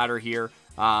this ladder here,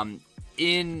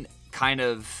 in kind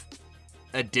of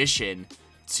addition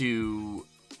to,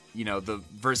 the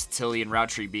versatility and route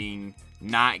tree being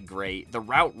not great, the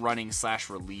route running /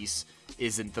 release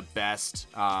isn't the best.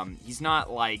 He's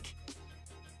not like,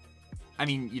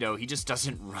 he just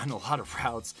doesn't run a lot of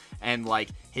routes, and like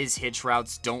his hitch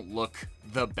routes don't look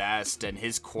the best, and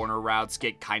his corner routes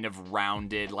get kind of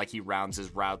rounded, like he rounds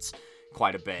his routes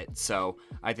quite a bit. So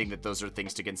I think that those are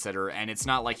things to consider, and it's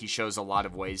not like he shows a lot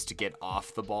of ways to get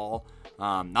off the ball.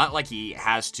 Not like he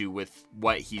has to with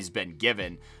what he's been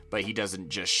given, but he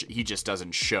just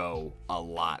doesn't show a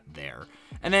lot there.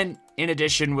 And then in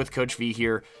addition with Coach V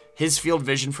here, his field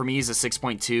vision for me is a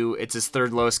 6.2. It's his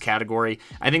third lowest category.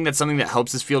 I think that's something that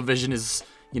helps his field vision is,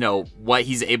 what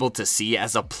he's able to see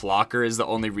as a blocker is the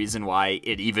only reason why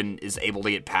it even is able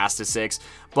to get past a 6.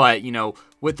 But,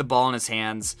 with the ball in his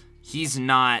hands, he's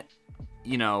not,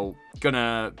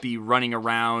 gonna be running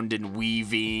around and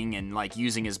weaving and like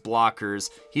using his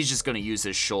blockers. He's just gonna use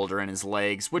his shoulder and his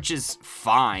legs, which is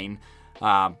fine.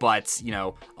 But,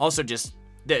 also just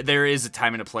there is a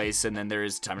time and a place, and then there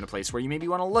is a time and a place where you maybe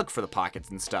want to look for the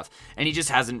pockets and stuff. And he just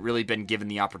hasn't really been given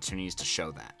the opportunities to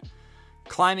show that.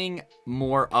 Climbing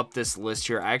more up this list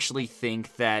here, I actually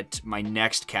think that my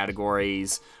next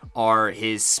categories are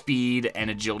his speed and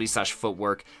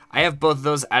agility/footwork. I have both of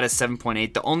those at a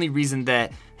 7.8. The only reason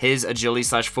that his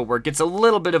agility/footwork gets a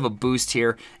little bit of a boost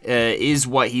here is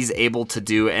what he's able to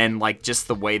do, and like just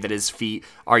the way that his feet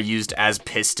are used as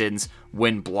pistons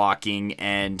when blocking.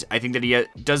 And I think that he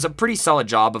does a pretty solid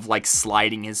job of like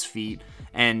sliding his feet.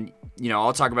 And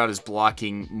I'll talk about his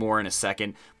blocking more in a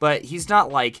second, but he's not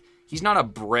a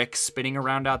brick spinning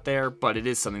around out there, but it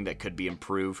is something that could be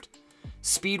improved.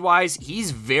 Speed-wise,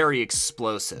 he's very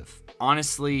explosive.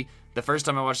 Honestly, the first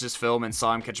time I watched this film and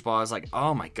saw him catch a ball, I was like,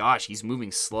 oh my gosh, he's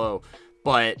moving slow.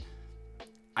 But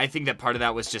I think that part of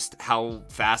that was just how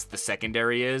fast the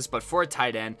secondary is. But for a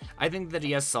tight end, I think that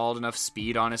he has solid enough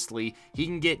speed, honestly. He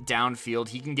can get downfield.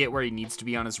 He can get where he needs to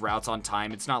be on his routes on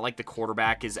time. It's not like the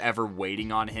quarterback is ever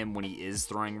waiting on him when he is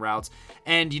throwing routes.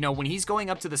 And, when he's going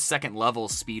up to the second level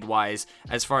speed-wise,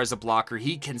 as far as a blocker,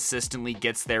 he consistently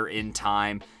gets there in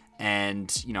time.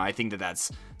 And, I think that that's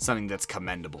something that's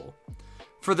commendable.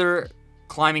 Further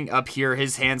climbing up here,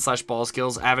 his hand/ball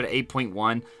skills, I have it at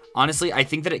 8.1. Honestly, I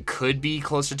think that it could be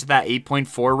closer to that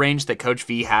 8.4 range that Coach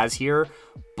V has here,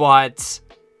 but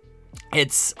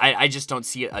I just don't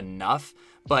see it enough.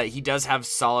 But he does have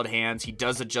solid hands. He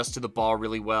does adjust to the ball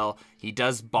really well. He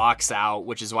does box out,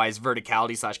 which is why his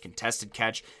verticality/contested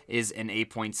catch is an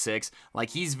 8.6. Like,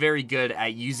 he's very good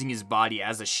at using his body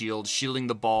as a shield, shielding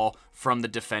the ball from the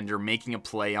defender, making a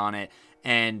play on it,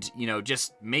 and,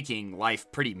 just making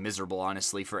life pretty miserable,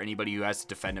 honestly, for anybody who has to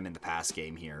defend him in the pass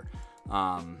game here.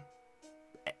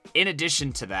 In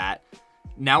addition to that,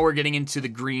 now we're getting into the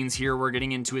greens here. We're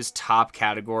getting into his top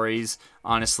categories,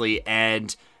 honestly,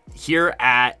 and here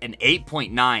at an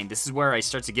 8.9, this is where I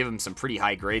start to give him some pretty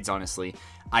high grades, honestly.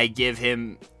 I give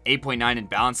him 8.9 in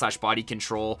balance/body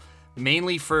control,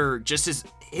 mainly for just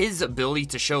his ability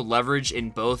to show leverage in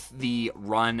both the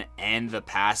run and the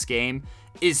pass game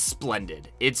is splendid.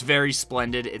 It's very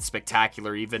splendid. It's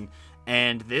spectacular even.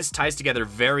 And this ties together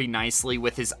very nicely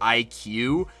with his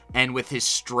IQ and with his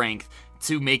strength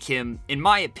to make him, in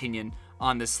my opinion,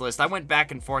 on this list. I went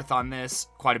back and forth on this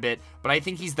quite a bit, but I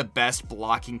think he's the best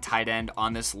blocking tight end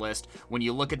on this list. When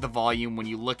you look at the volume, when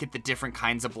you look at the different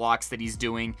kinds of blocks that he's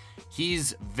doing,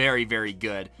 he's very, very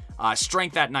good.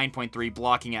 Strength at 9.3,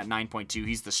 blocking at 9.2.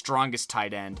 He's the strongest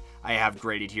tight end I have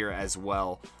graded here as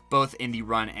well, both in the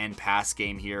run and pass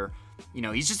game here.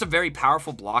 He's just a very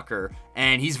powerful blocker,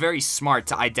 and he's very smart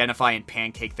to identify and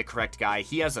pancake the correct guy.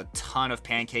 He has a ton of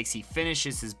pancakes. He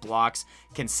finishes his blocks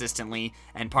consistently,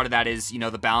 and part of that is,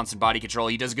 the balance and body control.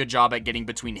 He does a good job at getting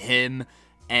between him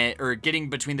or getting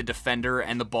between the defender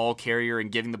and the ball carrier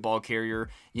and giving the ball carrier,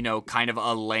 kind of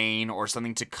a lane or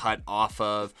something to cut off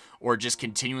of, or just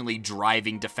continually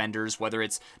driving defenders, whether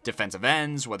it's defensive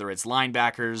ends, whether it's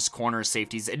linebackers, corners,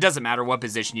 safeties. It doesn't matter what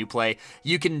position you play.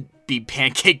 You can be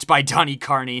pancaked by Donnie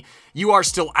Carney. You are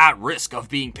still at risk of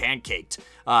being pancaked,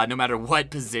 no matter what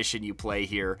position you play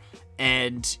here.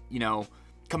 And,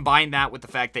 combine that with the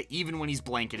fact that even when he's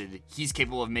blanketed, he's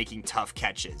capable of making tough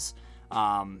catches.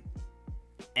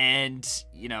 And,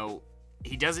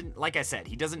 he doesn't, like I said,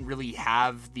 he doesn't really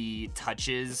have the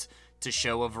touches to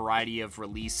show a variety of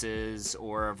releases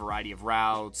or a variety of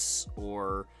routes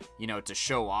or, to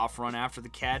show off run after the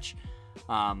catch.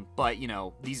 But,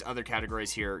 these other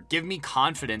categories here give me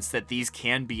confidence that these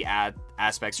can be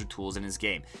aspects or tools in his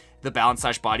game. The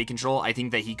balance/body control, I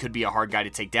think that he could be a hard guy to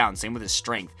take down. Same with his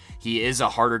strength. He is a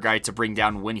harder guy to bring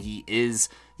down when he is,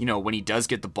 when he does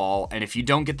get the ball. And if you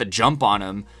don't get the jump on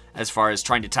him, as far as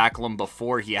trying to tackle him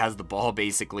before he has the ball,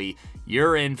 basically,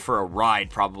 you're in for a ride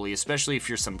probably, especially if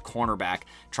you're some cornerback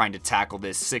trying to tackle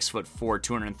this 6'4",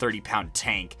 230-pound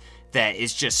tank that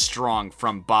is just strong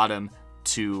from bottom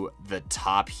to the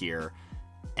top here.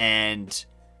 And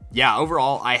yeah,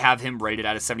 overall, I have him rated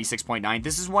at a 76.9.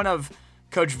 This is one of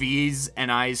Coach V's and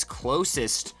I's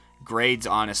closest grades,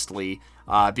 honestly,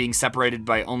 being separated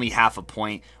by only half a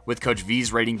point, with Coach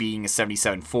V's rating being a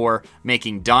 77.4,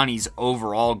 making Donnie's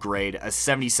overall grade a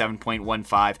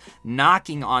 77.15,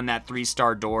 knocking on that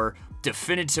 3-star door,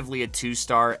 definitively a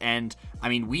 2-star, and I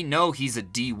mean, we know he's a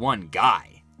D1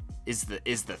 guy is the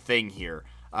thing here,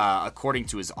 according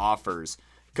to his offers.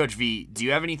 Coach V, do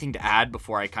you have anything to add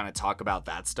before I kind of talk about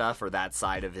that stuff or that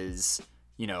side of his,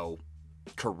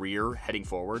 career heading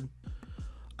forward?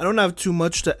 I don't have too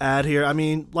much to add here. I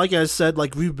mean, like I said,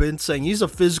 like we've been saying, he's a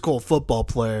physical football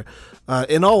player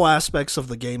in all aspects of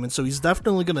the game, and so he's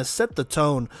definitely going to set the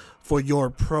tone for your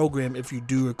program if you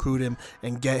do recruit him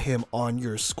and get him on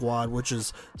your squad, which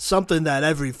is something that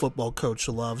every football coach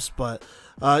loves. But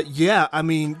yeah, I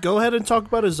mean, go ahead and talk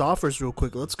about his offers real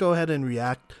quick. Let's go ahead and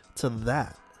react to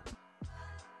that.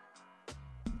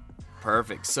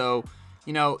 Perfect. So,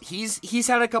 he's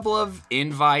had a couple of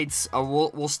invites.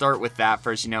 We'll start with that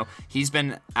first. He's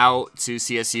been out to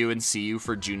CSU and CU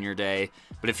for Junior Day,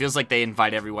 but it feels like they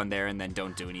invite everyone there and then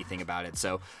don't do anything about it.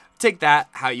 So take that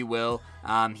how you will.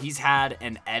 He's had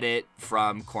an edit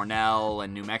from Cornell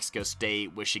and New Mexico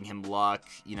State wishing him luck,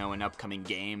 in upcoming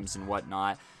games and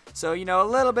whatnot. So, a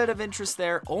little bit of interest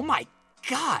there. Oh my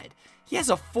God. He has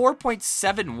a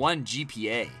 4.71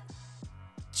 GPA.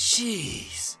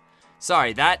 Jeez.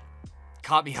 Sorry, that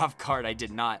caught me off guard. I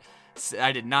did not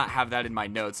have that in my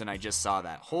notes, and I just saw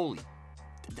that. Holy.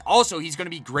 Also, he's going to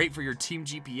be great for your team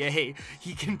GPA.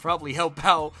 He can probably help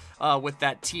out with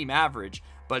that team average.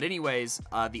 But anyways,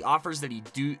 the offers that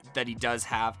he does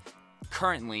have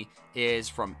currently is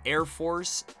from Air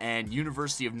Force and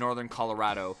University of Northern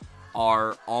Colorado,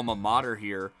 our alma mater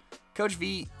here. Coach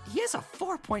V, he has a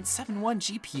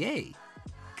 4.71 GPA.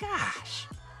 Gosh,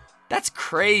 that's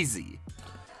crazy.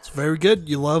 It's very good.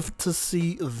 You love to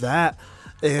see that.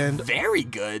 And very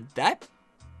good.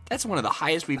 That's one of the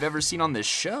highest we've ever seen on this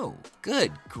show.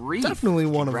 Good grief. Definitely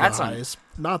one of the highest.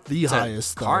 Not the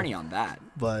highest, though. Carney on that.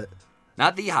 But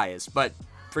not the highest, but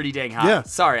pretty dang high. Yeah.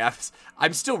 Sorry,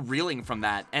 I'm still reeling from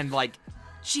that. And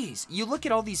geez, you look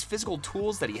at all these physical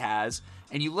tools that he has,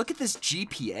 and you look at this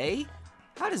GPA.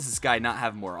 How does this guy not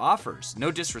have more offers?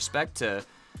 No disrespect to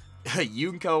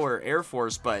UNCO or Air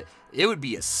Force, but it would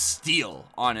be a steal,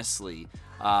 honestly,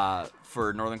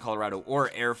 for Northern Colorado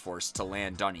or Air Force to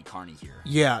land Donnie Carney here.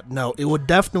 Yeah, no, it would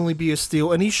definitely be a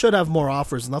steal, and he should have more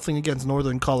offers. Nothing against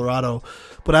Northern Colorado,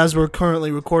 but as we're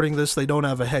currently recording this, they don't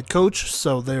have a head coach,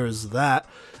 so there is that.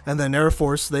 And then Air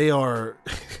Force, they are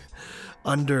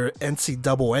under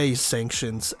NCAA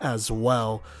sanctions as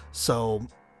well, so,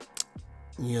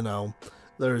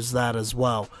 there's that as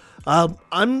well.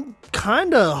 I'm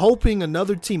kind of hoping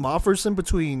another team offers him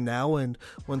between now and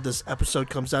when this episode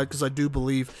comes out, because I do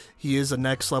believe he is a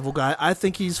next level guy. I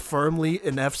think he's firmly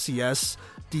an FCS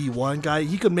D1 guy.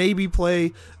 He could maybe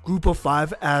play group of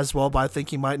 5 as well, but I think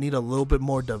he might need a little bit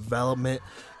more development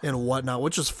and whatnot,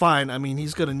 which is fine. I mean,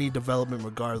 he's going to need development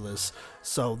regardless.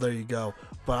 So there you go.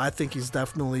 But I think he's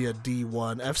definitely a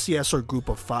D1, FCS or group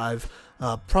of 5.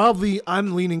 Probably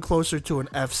I'm leaning closer to an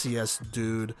FCS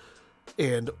dude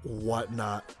and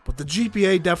whatnot. But the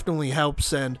GPA definitely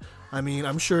helps, and I mean,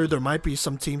 I'm sure there might be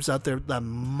some teams out there that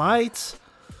might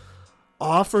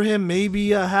offer him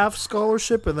maybe a half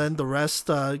scholarship, and then the rest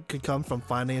could come from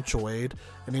financial aid,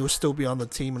 and he will still be on the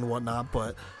team and whatnot,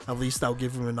 but at least that'll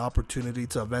give him an opportunity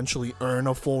to eventually earn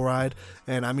a full ride.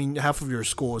 And I mean, half of your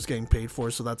school is getting paid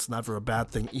for, so that's never a bad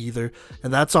thing either,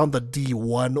 and that's on the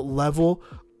D1 level.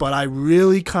 But I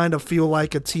really kind of feel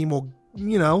like a team will,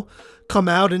 come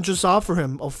out and just offer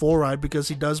him a full ride, because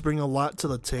he does bring a lot to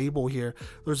the table here.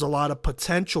 There's a lot of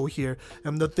potential here,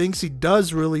 and the things he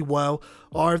does really well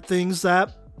are things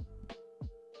that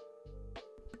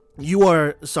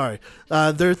they're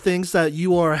things that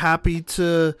you are happy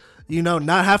to,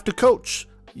 not have to coach,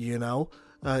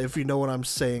 if you know what I'm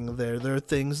saying there. There are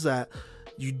things that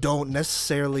you don't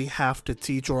necessarily have to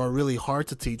teach, or are really hard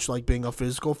to teach, like being a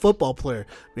physical football player,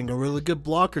 being a really good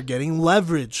blocker, getting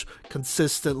leverage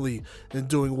consistently, and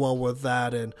doing well with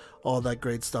that, and all that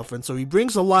great stuff. And so he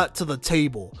brings a lot to the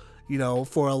table,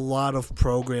 for a lot of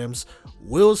programs.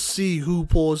 We'll see who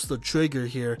pulls the trigger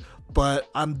here, but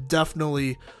I'm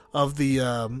definitely of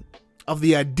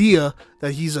the idea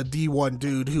that he's a D1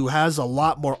 dude who has a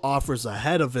lot more offers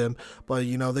ahead of him. But,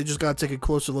 they just got to take a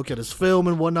closer look at his film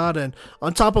and whatnot. And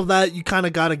on top of that, you kind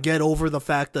of got to get over the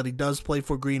fact that he does play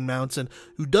for Green Mountain,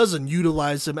 who doesn't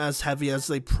utilize him as heavy as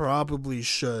they probably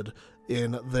should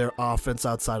in their offense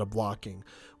outside of blocking,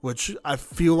 which I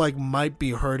feel like might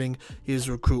be hurting his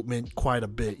recruitment quite a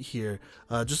bit here,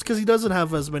 just because he doesn't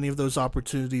have as many of those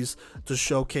opportunities to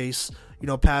showcase,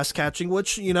 pass catching,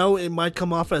 which, it might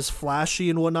come off as flashy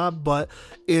and whatnot, but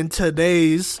in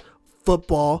today's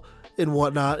football and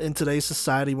whatnot, in today's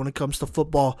society, when it comes to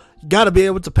football, you got to be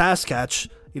able to pass catch.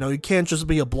 You can't just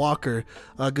be a blocker,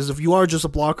 because if you are just a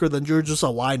blocker, then you're just a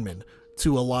lineman,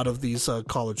 to a lot of these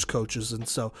college coaches. And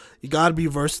so you got to be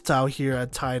versatile here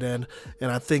at tight end.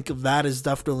 And I think that is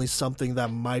definitely something that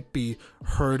might be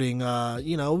hurting,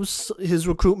 his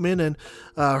recruitment and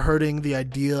hurting the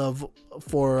idea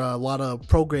for a lot of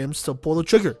programs to pull the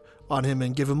trigger on him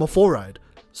and give him a full ride.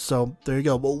 So there you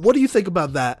go. But what do you think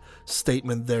about that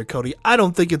statement there, Cody? I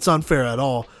don't think it's unfair at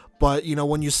all. But,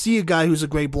 when you see a guy who's a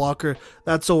great blocker,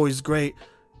 that's always great.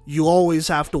 You always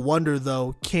have to wonder,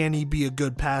 though, can he be a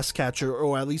good pass catcher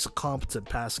or at least a competent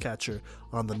pass catcher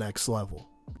on the next level?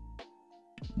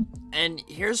 And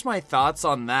here's my thoughts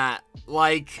on that.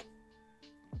 Like,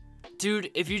 dude,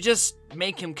 if you just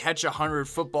make him catch 100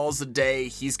 footballs a day,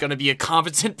 he's going to be a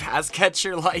competent pass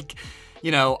catcher. Like,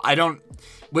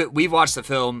 we've watched the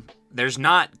film. There's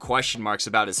not question marks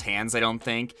about his hands, I don't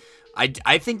think.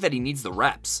 I think that he needs the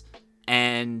reps.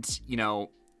 And,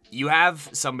 you have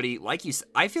somebody, like you said,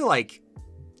 I feel like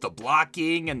the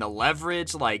blocking and the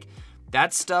leverage, like,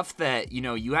 that's stuff that,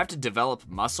 you have to develop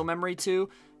muscle memory to,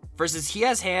 versus he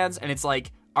has hands, and it's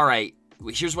like, all right,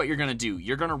 here's what you're going to do.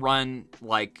 You're going to run,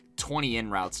 like, 20 in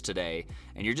routes today,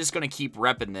 and you're just going to keep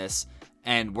repping this,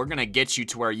 and we're going to get you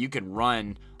to where you can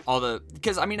run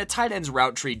because, a tight end's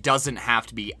route tree doesn't have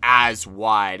to be as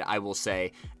wide, I will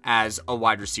say, as a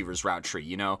wide receiver's route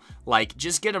tree, Like,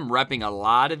 just get him repping a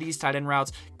lot of these tight end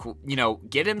routes,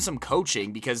 get him some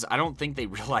coaching, because I don't think they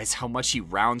realize how much he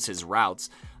rounds his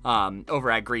routes over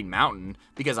at Green Mountain,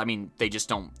 because, they just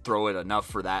don't throw it enough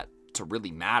for that to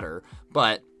really matter,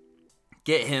 but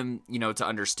get him, to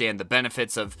understand the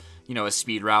benefits of, a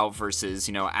speed route versus,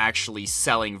 actually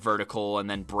selling vertical and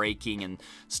then breaking and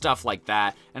stuff like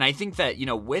that. And I think that,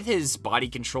 with his body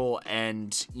control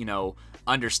and,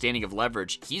 understanding of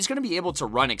leverage, he's going to be able to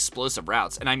run explosive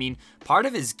routes. And part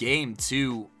of his game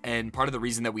too, and part of the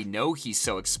reason that we know he's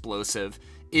so explosive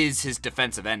is his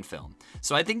defensive end film.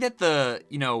 So I think that the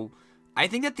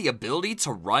ability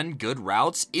to run good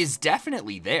routes is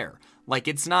definitely there. Like,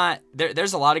 it's not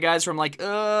there's a lot of guys where I'm like,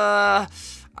 I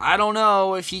don't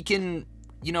know if he can,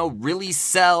 really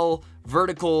sell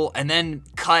vertical and then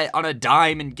cut on a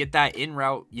dime and get that in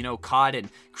route, caught and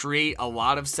create a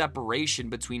lot of separation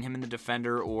between him and the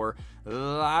defender. Or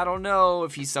I don't know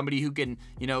if he's somebody who can,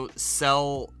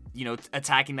 sell,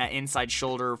 attacking that inside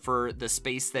shoulder for the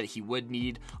space that he would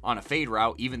need on a fade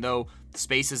route, even though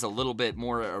space is a little bit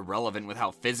more irrelevant with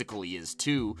how physical he is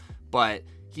too. But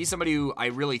he's somebody who I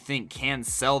really think can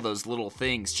sell those little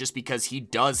things, just because he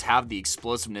does have the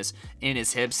explosiveness in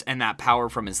his hips and that power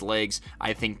from his legs,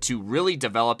 I think, to really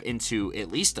develop into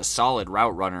at least a solid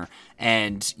route runner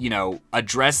and,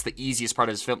 address the easiest part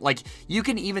of his film. Like, you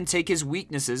can even take his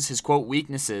weaknesses, his quote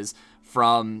weaknesses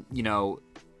from,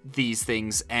 these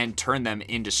things and turn them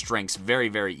into strengths very,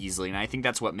 very easily. And I think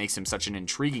that's what makes him such an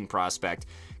intriguing prospect.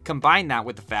 Combine that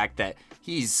with the fact that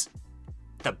he's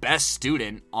the best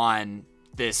student on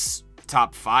this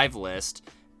top 5 list,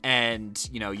 and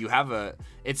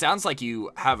it sounds like you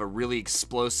have a really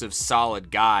explosive, solid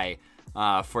guy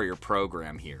for your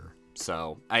program here.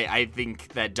 So I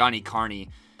think that Donnie Carney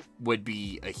would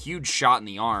be a huge shot in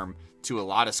the arm to a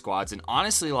lot of squads. And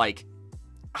honestly, like,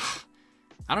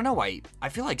 I don't know why, I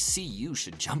feel like CU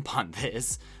should jump on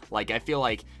this. Like, I feel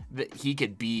like that he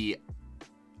could be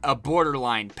a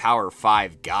borderline Power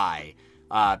 5 guy.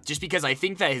 Just because I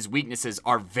think that his weaknesses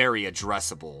are very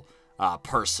addressable,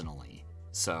 personally.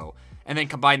 So, and then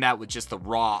combine that with just the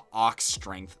raw ox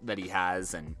strength that he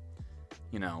has, and,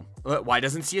 why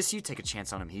doesn't CSU take a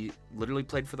chance on him? He literally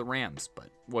played for the Rams, but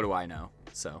what do I know?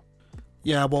 So.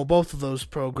 Yeah, well, both of those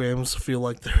programs feel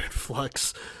like they're in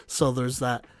flux, so there's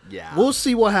that. Yeah. We'll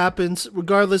see what happens.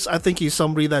 Regardless, I think he's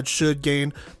somebody that should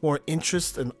gain more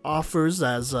interest and offers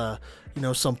as,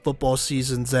 some football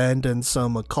seasons end and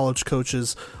some college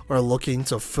coaches are looking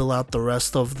to fill out the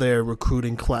rest of their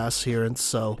recruiting class here. And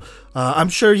so I'm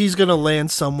sure he's going to land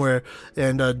somewhere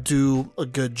and do a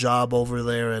good job over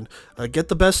there and get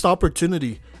the best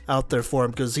opportunity out there for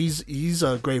him, because he's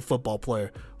a great football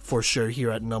player for sure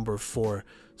here at number 4.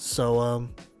 So,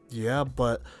 yeah,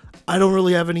 but I don't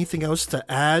really have anything else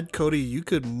to add. Cody, you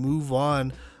could move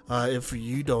on if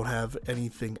you don't have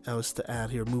anything else to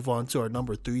add here. Move on to our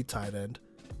number 3 tight end.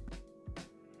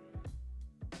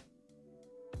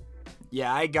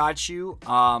 Yeah, I got you.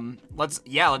 Let's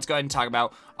go ahead and talk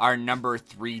about our number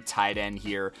 3 tight end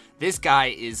here. This guy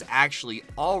is actually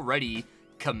already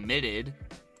committed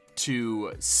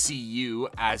to CU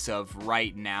as of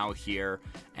right now here.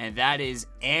 and that is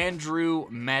Andrew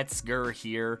Metzger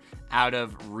here out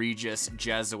of Regis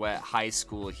Jesuit High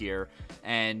School here.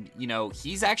 And,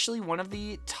 he's actually one of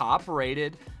the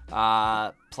top-rated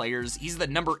players. He's the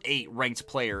number 8 ranked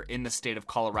player in the state of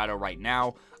Colorado right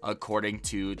now, according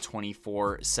to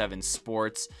 24/7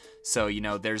 Sports. So,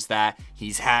 there's that.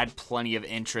 He's had plenty of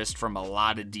interest from a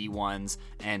lot of D1s.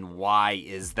 And why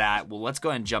is that? Well, let's go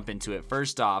ahead and jump into it.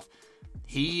 First off,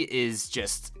 he is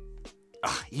just...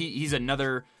 he's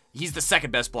the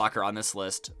second best blocker on this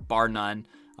list, bar none.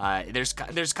 There's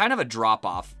kind of a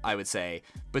drop-off, I would say,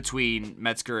 between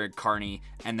Metzger and Carney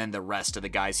and then the rest of the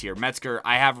guys here. Metzger,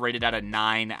 I have rated at a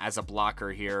 9 as a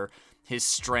blocker here. His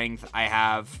strength, I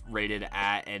have rated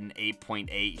at an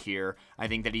 8.8 here. I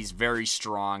think that he's very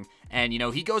strong. And,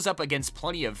 he goes up against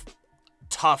plenty of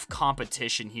tough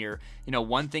competition here.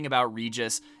 One thing about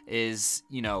Regis is,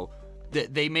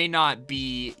 they may not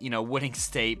be, winning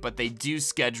state, but they do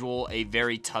schedule a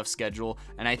very tough schedule,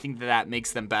 and I think that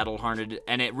makes them battle-hardened,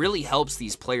 and it really helps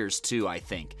these players too, I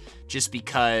think, just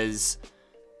because,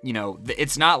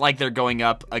 it's not like they're going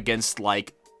up against,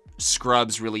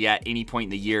 scrubs really at any point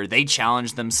in the year. They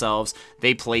challenge themselves.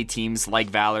 They play teams like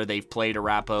Valor. They've played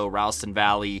Arapahoe, Ralston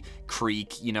Valley,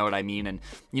 Creek, you know what I mean? And,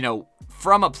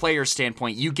 from a player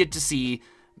standpoint, you get to see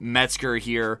Metzger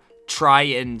here try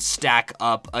and stack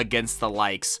up against the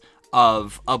likes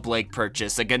of a Blake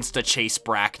Purchase, against a Chase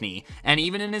Brackney. And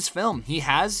even in his film, he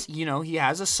has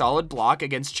a solid block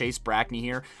against Chase Brackney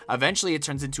here. Eventually it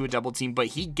turns into a double team, but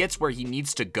he gets where he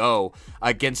needs to go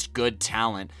against good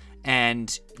talent.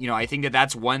 And, I think that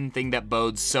that's one thing that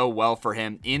bodes so well for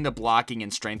him in the blocking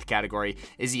and strength category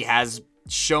is he has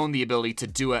shown the ability to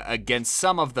do it against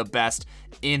some of the best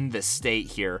in the state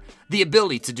here. The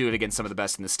ability to do it against some of the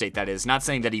best in the state, that is. Not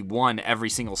saying that he won every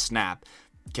single snap,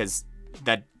 because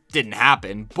that didn't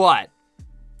happen, but,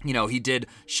 he did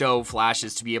show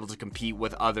flashes to be able to compete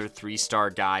with other 3-star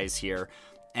guys here.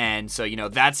 And so,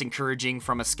 that's encouraging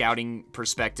from a scouting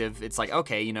perspective. It's like,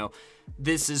 okay,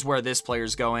 this is where this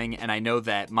player's going, and I know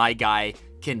that my guy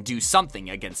can do something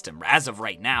against him as of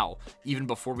right now, even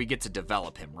before we get to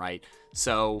develop him, right?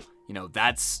 So,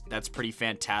 that's pretty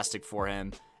fantastic for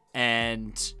him.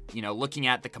 And, looking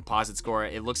at the composite score,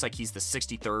 it looks like he's the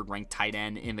 63rd ranked tight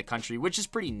end in the country, which is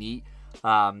pretty neat.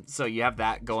 So you have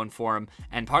that going for him.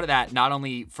 And part of that, not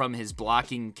only from his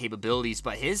blocking capabilities,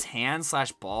 but his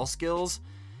hand/ball skills.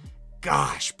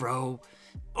 Gosh, bro.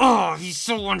 Oh, he's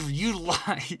so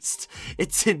underutilized.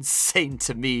 It's insane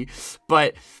to me.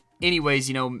 But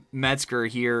anyways, Metzger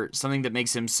here, something that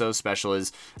makes him so special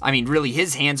is, really,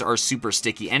 his hands are super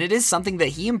sticky. And it is something that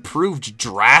he improved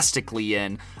drastically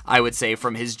in, I would say,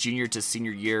 from his junior to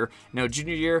senior year.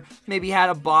 Junior year maybe had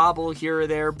a bobble here or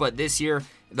there, but this year,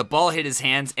 the ball hit his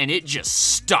hands and it just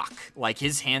stuck.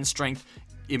 His hand strength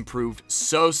improved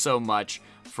so much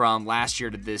from last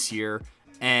year to this year.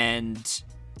 And,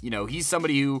 he's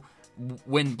somebody who,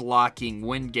 when blocking,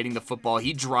 when getting the football,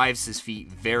 he drives his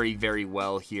feet very, very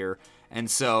well here. And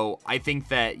so I think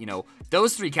that,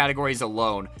 those 3 categories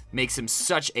alone makes him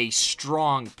such a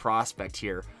strong prospect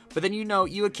here. But then,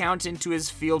 you account into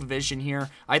his field vision here.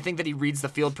 I think that he reads the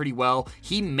field pretty well.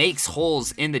 He makes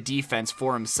holes in the defense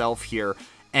for himself here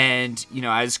and,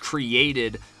 has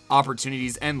created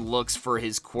opportunities and looks for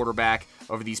his quarterback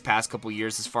over these past couple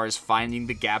years as far as finding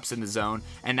the gaps in the zone,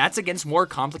 and that's against more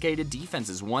complicated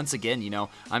defenses. Once again,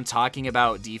 I'm talking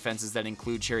about defenses that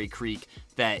include Cherry Creek,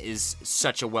 that is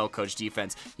such a well-coached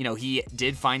defense. He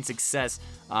did find success,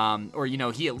 or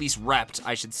he at least repped,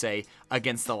 I should say,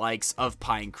 against the likes of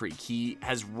Pine Creek. He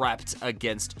has repped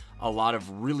against a lot of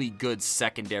really good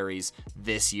secondaries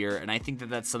this year, and I think that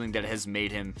that's something that has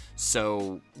made him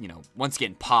so, once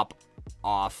again, pop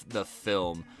off the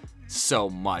film so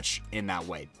much in that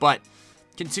way. But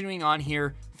continuing on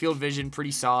here, field vision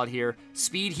pretty solid here.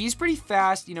 Speed, he's pretty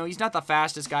fast. He's not the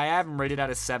fastest guy. I have him rated at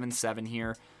a 7.7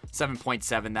 here.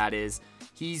 7.7, that is.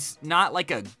 He's not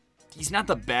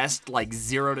the best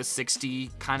 0 to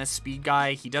 60 kind of speed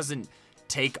guy. He doesn't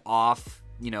take off,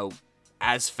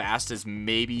 as fast as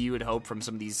maybe you would hope from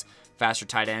some of these faster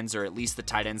tight ends, or at least the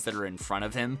tight ends that are in front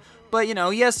of him. But,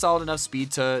 he has solid enough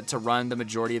speed to run the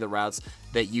majority of the routes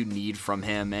that you need from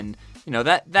him. And,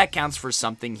 that counts for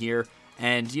something here.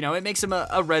 And, it makes him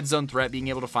a red zone threat, being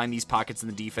able to find these pockets in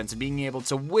the defense and being able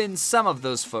to win some of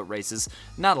those foot races.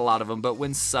 Not a lot of them, but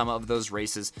win some of those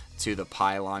races to the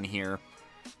pylon here.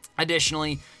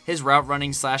 Additionally, his route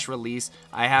running / release,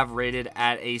 I have rated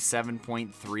at a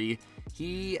 7.3.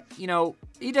 He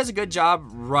does a good job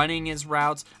running his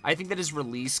routes. I think that his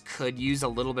release could use a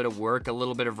little bit of work, a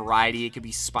little bit of variety. It could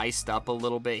be spiced up a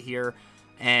little bit here.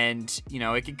 And,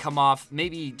 it could come off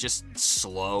maybe just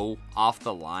slow off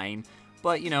the line.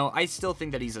 But, I still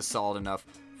think that he's a solid enough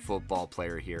football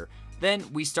player here. Then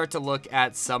we start to look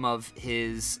at some of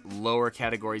his lower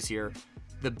categories here.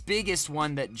 The biggest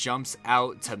one that jumps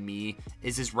out to me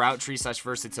is his route tree /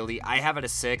 versatility. I have it a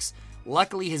 6.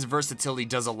 Luckily, his versatility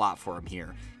does a lot for him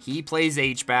here. He plays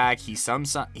H-back. He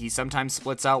sometimes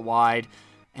splits out wide.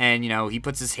 And, he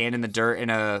puts his hand in the dirt in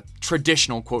a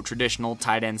traditional, quote, traditional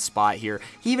tight end spot here.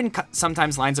 He even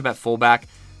sometimes lines up at fullback.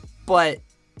 But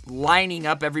lining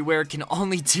up everywhere can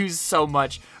only do so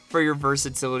much for your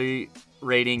versatility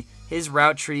rating. His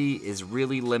route tree is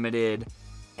really limited.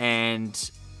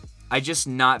 And just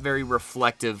not very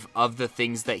reflective of the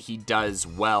things that he does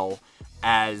well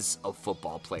as a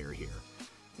football player here.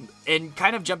 And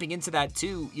kind of jumping into that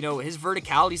too, his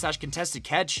verticality / contested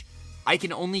catch, I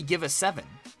can only give a 7.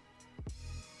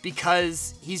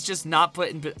 Because he's just not put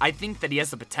in, I think that he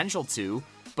has the potential to,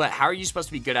 but how are you supposed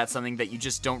to be good at something that you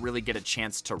just don't really get a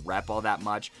chance to rep all that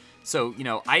much? So,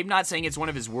 I'm not saying it's one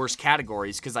of his worst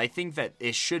categories, because I think that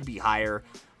it should be higher,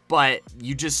 but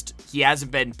he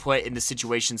hasn't been put in the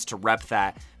situations to rep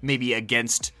that, maybe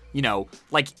against,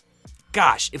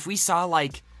 if we saw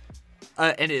an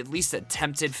at least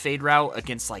attempted fade route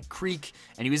against Creek,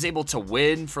 and he was able to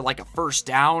win for a first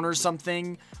down or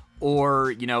something, or,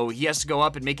 he has to go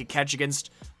up and make a catch against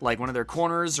one of their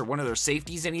corners or one of their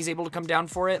safeties and he's able to come down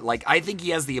for it. I think he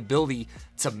has the ability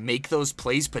to make those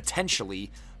plays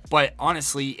potentially, but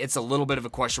honestly, it's a little bit of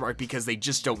a question mark because they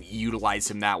just don't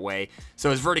utilize him that way. So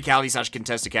his verticality /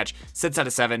 contested catch sits at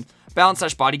a 7.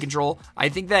 Balance / body control, I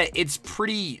think that it's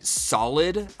pretty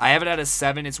solid. I have it at a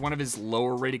 7. It's one of his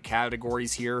lower rated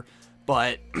categories here,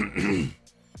 but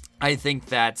I think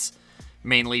that's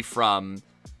mainly from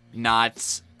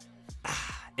not...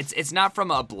 It's not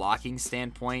from a blocking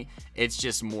standpoint. It's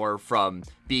just more from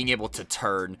being able to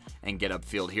turn and get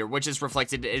upfield here, which is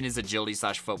reflected in his agility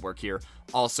 / footwork here.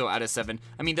 Also at a 7.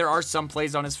 I mean, there are some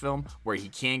plays on his film where he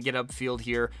can get upfield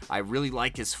here. I really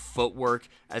like his footwork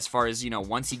as far as,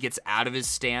 once he gets out of his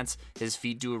stance, his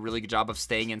feet do a really good job of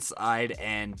staying inside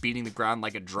and beating the ground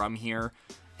like a drum here.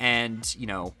 And,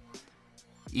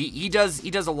 he does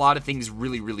a lot of things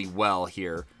really, really well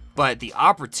here. But the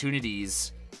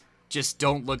opportunities just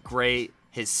don't look great.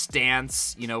 His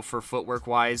stance, for footwork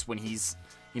wise, when he's,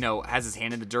 has his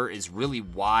hand in the dirt is really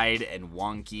wide and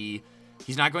wonky.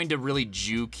 He's not going to really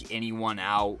juke anyone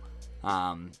out.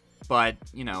 But,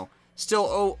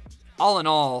 still, all in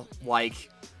all,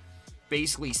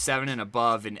 basically 7 and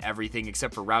above in everything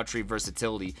except for route tree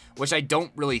versatility, which I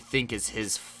don't really think is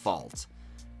his fault.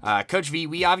 Coach V,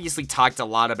 we obviously talked a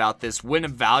lot about this when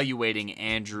evaluating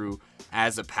Andrew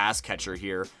as a pass catcher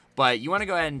here. But you want to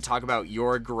go ahead and talk about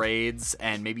your grades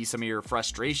and maybe some of your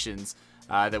frustrations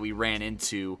that we ran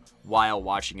into while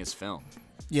watching his film.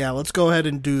 Yeah, let's go ahead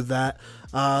and do that.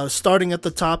 Starting at the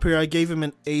top here, I gave him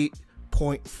an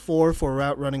 8.4 for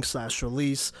route running /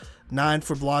 release, 9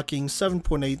 for blocking,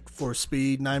 7.8 for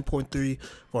speed, 9.3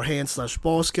 for hand /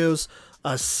 ball skills,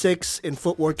 a 6 in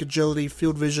footwork agility.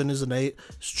 Field vision is an 8.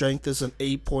 Strength is an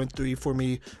 8.3 for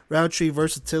me. Route tree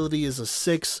versatility is a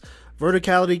 6.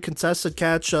 Verticality, contested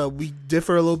catch, we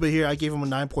differ a little bit here. I gave him a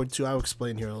 9.2. I'll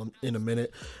explain here in a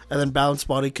minute. And then balanced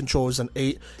body control is an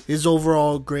 8. His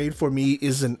overall grade for me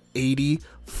is an 80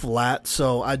 flat,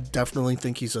 so I definitely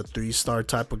think he's a 3-star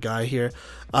type of guy here.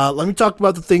 Let me talk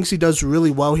about the things he does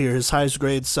really well here, his highest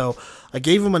grade. So I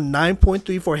gave him a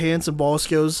 9.3 for hands and ball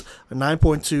skills, a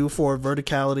 9.2 for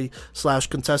verticality /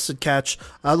 contested catch.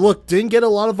 Look, didn't get a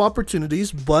lot of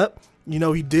opportunities, but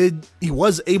he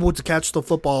was able to catch the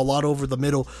football a lot over the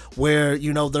middle where,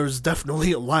 there's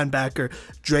definitely a linebacker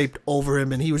draped over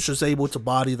him and he was just able to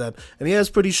body them. And he has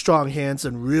pretty strong hands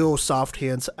and real soft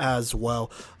hands as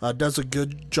well. Does a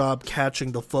good job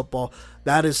catching the football.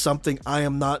 That is something I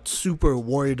am not super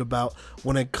worried about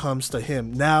when it comes to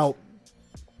him. Now,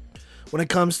 when it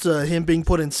comes to him being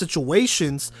put in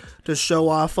situations to show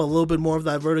off a little bit more of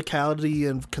that verticality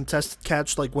and contested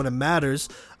catch, when it matters,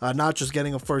 not just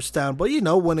getting a first down, but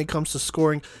when it comes to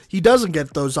scoring, he doesn't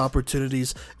get those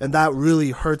opportunities, and that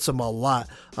really hurts him a lot.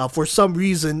 For some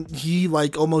reason, he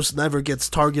almost never gets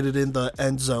targeted in the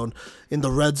end zone, in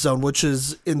the red zone, which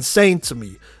is insane to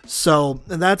me. So,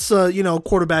 and that's a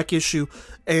quarterback issue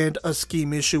and a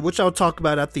scheme issue, which I'll talk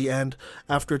about at the end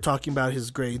after talking about his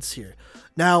grades here.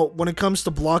 Now, when it comes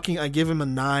to blocking, I give him a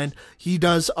 9. He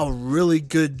does a really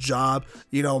good job,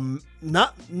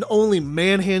 not only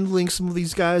manhandling some of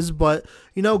these guys, but,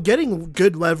 getting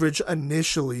good leverage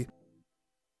initially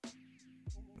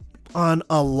on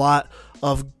a lot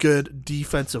of good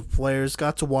defensive players.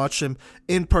 Got to watch him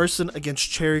in person against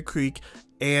Cherry Creek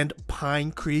and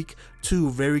Pine Creek, two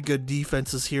very good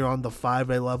defenses here on the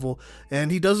 5A level,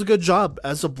 and he does a good job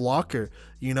as a blocker.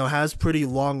 Has pretty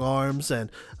long arms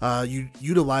and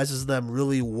utilizes them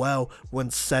really well when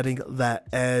setting that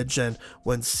edge and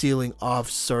when sealing off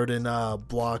certain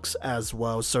blocks as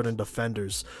well, certain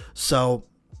defenders. So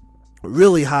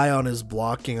really high on his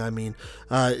blocking.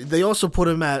 They also put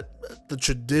him at the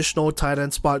traditional tight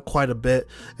end spot quite a bit,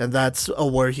 and that's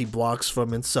where he blocks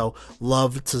from, and so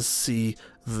love to see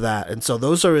that. And so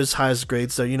those are his highest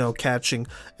grades, so catching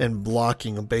and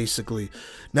blocking basically.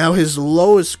 Now his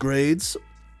lowest grades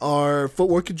are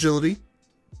footwork agility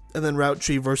and then route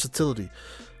tree versatility.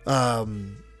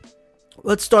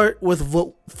 Let's start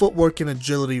with footwork and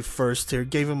agility first here.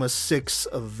 Gave him a 6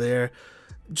 there.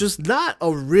 Just not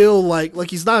a real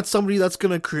like he's not somebody that's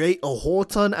gonna create a whole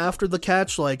ton after the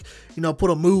catch, put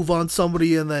a move on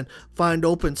somebody and then find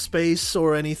open space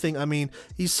or anything.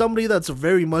 He's somebody that's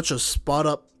very much a spot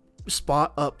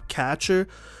up catcher,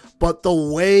 but the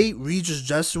way Regis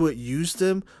Jesuit used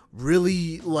him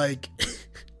really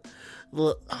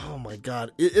oh my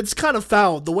god, it's kind of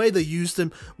foul. The way they used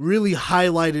him really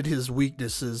highlighted his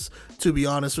weaknesses, to be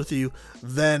honest with you,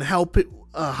 then help it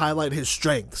highlight his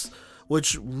strengths,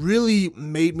 which really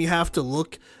made me have to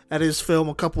look at his film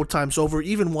a couple times over.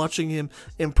 Even watching him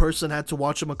in person, had to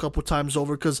watch him a couple times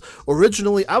over, because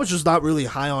originally I was just not really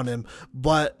high on him,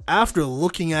 but after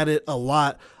looking at it a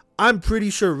lot, I'm pretty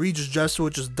sure Regis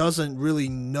Jesuit just doesn't really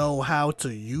know how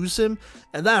to use him,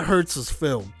 and that hurts his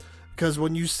film. Because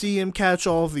when you see him catch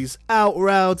all of these out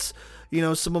routes,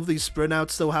 some of these sprint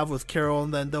outs they'll have with Carroll,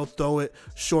 and then they'll throw it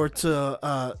short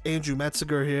to Andrew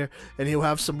Metziger here, and he'll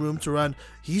have some room to run.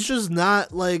 He's just not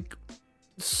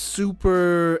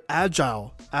super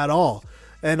agile at all.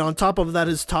 And on top of that,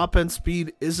 his top end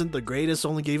speed isn't the greatest,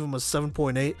 only gave him a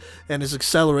 7.8, and his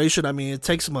acceleration, it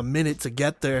takes him a minute to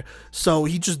get there, so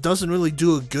he just doesn't really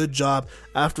do a good job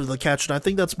after the catch, and I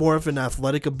think that's more of an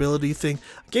athletic ability thing.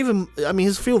 I gave him,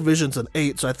 his field vision's an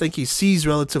 8, so I think he sees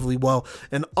relatively well,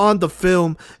 and on the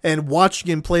film and watching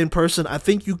him play in person, I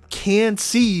think you can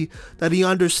see that he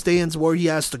understands where he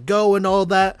has to go and all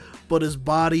that, but his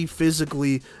body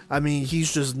physically,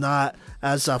 he's just not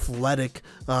as athletic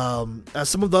as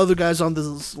some of the other guys on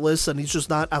this list, and he's just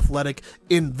not athletic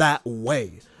in that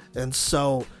way. And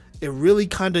so it really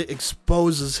kind of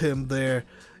exposes him there,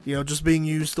 just being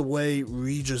used the way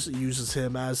Regis uses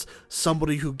him, as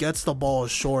somebody who gets the ball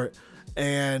short,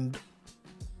 and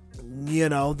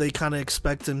they kind of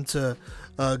expect him to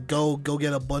go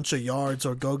get a bunch of yards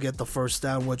or go get the first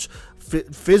down, which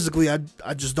physically I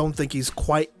just don't think he's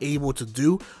quite able to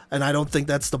do, and I don't think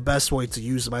that's the best way to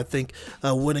use him. I think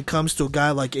when it comes to a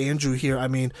guy like Andrew here,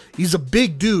 he's a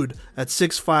big dude at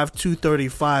 6'5",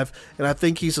 235, and I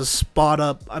think he's a spot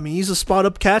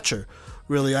up catcher,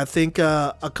 really. I think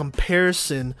a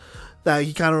comparison that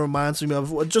he kind of reminds me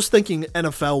of, just thinking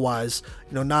NFL wise,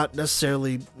 not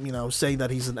necessarily, saying that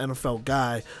he's an NFL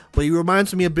guy, but he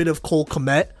reminds me a bit of Cole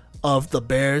Kmet of the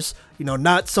Bears.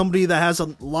 Not somebody that has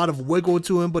a lot of wiggle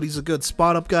to him, but he's a good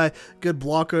spot up guy, good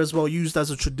blocker as well, used as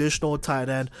a traditional tight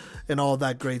end and all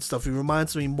that great stuff. He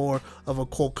reminds me more of a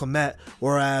Cole Kmet,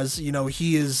 whereas,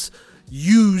 he is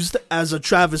used as a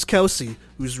Travis Kelce,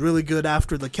 who's really good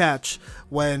after the catch,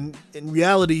 when in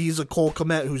reality he's a Cole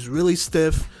Kmet who's really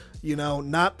stiff,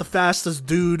 not the fastest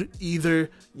dude either,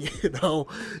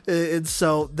 and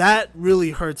so that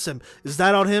really hurts him. Is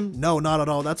that on him? No, not at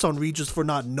all. That's on Regis for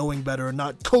not knowing better and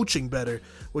not coaching better,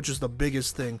 which is the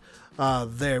biggest thing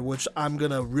there, which I'm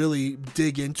going to really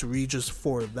dig into Regis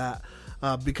for that,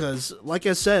 because like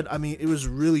I said, it was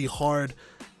really hard,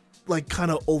 kind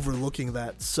of overlooking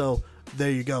that. So there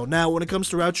you go. Now, when it comes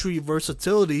to route tree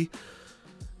versatility,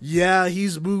 yeah,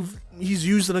 he's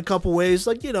used in a couple ways,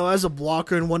 as a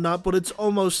blocker and whatnot, but it's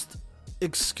almost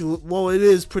it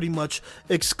is pretty much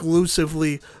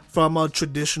exclusively from a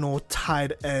traditional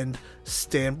tight end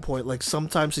standpoint.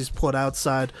 Sometimes he's put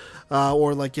outside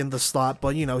or in the slot,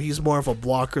 but he's more of a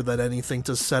blocker than anything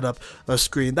to set up a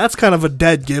screen. That's kind of a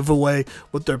dead giveaway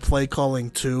with their play calling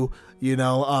too.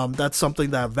 That's something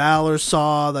that Valor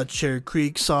saw, that Cherry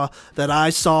Creek saw, that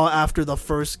I saw after the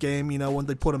first game, when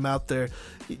they put him out there.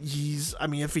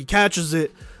 If he catches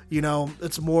it,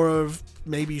 it's more of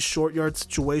maybe short yard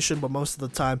situation, but most of the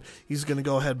time he's going to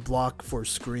go ahead and block for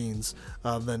screens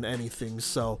than anything.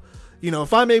 So,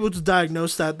 if I'm able to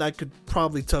diagnose that could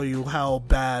probably tell you how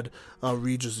bad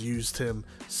Regis used him.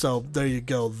 So there you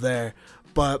go there.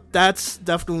 But that's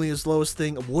definitely his lowest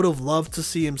thing. Would have loved to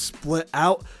see him split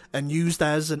out and used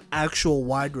as an actual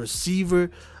wide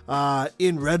receiver.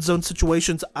 in red zone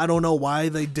situations. I don't know why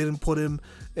they didn't put him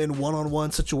in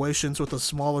one-on-one situations with a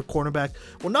smaller cornerback.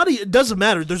 Well, it doesn't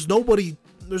matter. There's no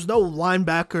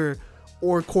linebacker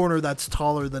or corner that's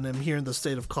taller than him here in the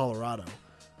state of Colorado.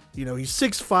 He's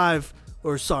 6'5",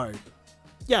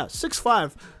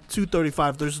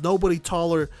 235. There's nobody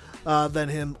taller than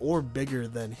him or bigger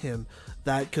than him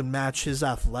that can match his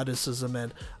athleticism.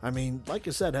 And I mean, like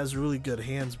I said, has really good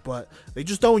hands, but they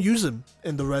just don't use him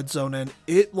in the red zone. And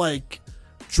it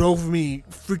drove me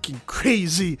freaking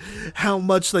crazy how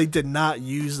much they did not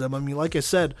use them. I mean, like I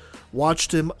said,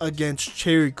 watched him against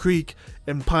Cherry Creek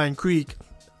and Pine Creek,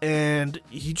 and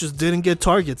he just didn't get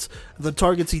targets. The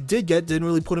targets he did get didn't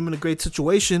really put him in a great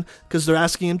situation because they're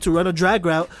asking him to run a drag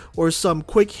route or some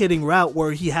quick hitting route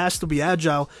where he has to be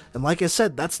agile. And like I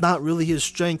said, that's not really his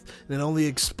strength, and it only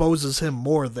exposes him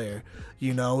more there.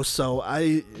 So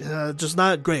just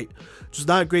not great. Just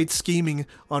not great scheming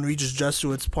on Regis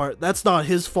Jesuit's part. That's not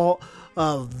his fault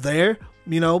there.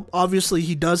 Obviously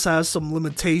he does have some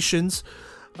limitations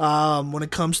when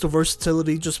it comes to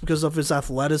versatility just because of his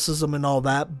athleticism and all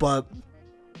that. But,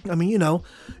 I mean,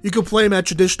 you could play him at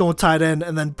traditional tight end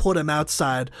and then put him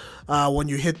outside when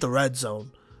you hit the red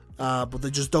zone. But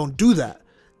they just don't do that.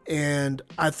 And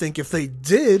I think if they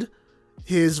did,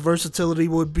 his versatility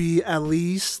would be at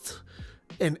least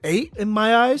an 8 in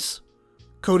my eyes.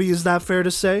 Cody, is that fair to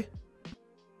say?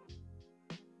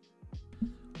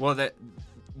 Well,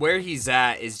 where he's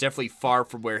at is definitely far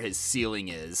from where his ceiling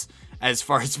is as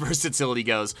far as versatility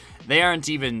goes. They aren't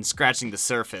even scratching the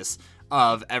surface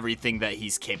of everything that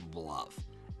he's capable of.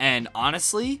 And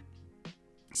honestly,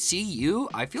 CU,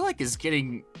 I feel like is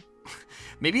getting...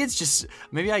 maybe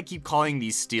I keep calling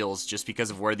these steals just because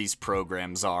of where these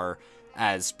programs are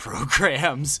as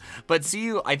programs. But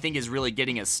CU, I think, is really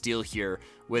getting a steal here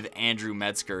with Andrew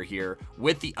Metzger here,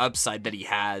 with the upside that he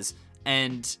has.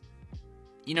 And,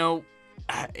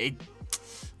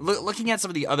 looking at some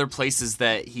of the other places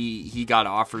that he got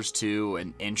offers to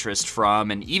and interest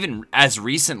from, and even as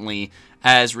recently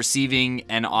as receiving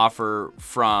an offer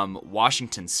from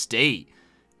Washington State,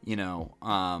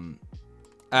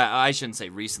 I shouldn't say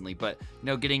recently, but,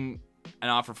 getting an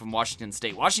offer from Washington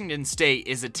State. Washington State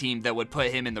is a team that would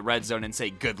put him in the red zone and say,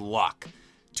 good luck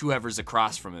to whoever's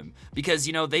across from him. Because,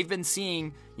 they've been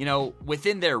seeing,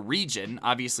 within their region,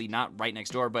 obviously not right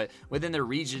next door, but within their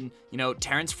region,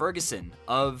 Terrence Ferguson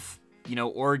of,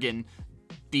 Oregon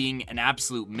being an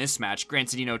absolute mismatch.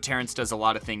 Granted, Terrence does a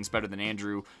lot of things better than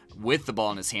Andrew with the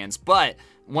ball in his hands, but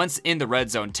once in the red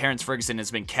zone, Terrence Ferguson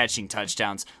has been catching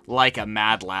touchdowns like a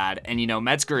mad lad. And,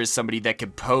 Metzger is somebody that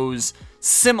could pose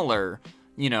similar,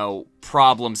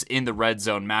 problems in the red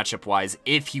zone matchup-wise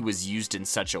if he was used in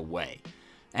such a way.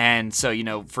 And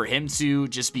so, for him to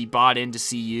just be bought into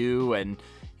CU and,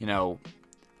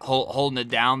 holding it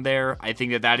down there, I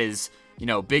think that is,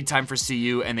 big time for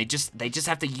CU, and they just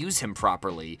have to use him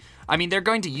properly. I mean, they're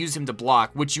going to use him to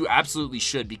block, which you absolutely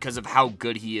should because of how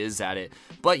good he is at it.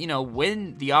 But,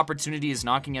 when the opportunity is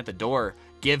knocking at the door,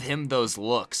 give him those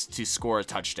looks to score a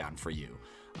touchdown for you.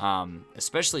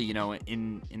 Especially,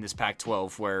 in this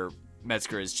Pac-12 where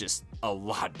Metzger is just a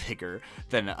lot bigger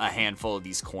than a handful of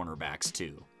these cornerbacks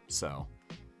too. So,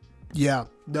 yeah,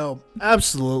 no,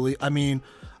 absolutely. I mean,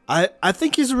 I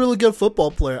think he's a really good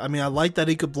football player. I mean, I like that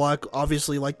he could block,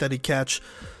 obviously like that he catch.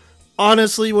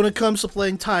 Honestly, when it comes to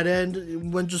playing tight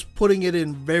end, when just putting it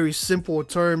in very simple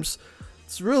terms,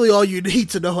 it's really all you need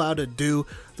to know how to do.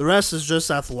 The rest is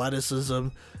just athleticism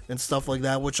and stuff like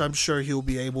that, which I'm sure he'll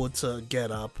be able to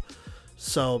get up.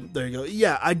 So, there you go.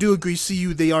 Yeah, I do agree,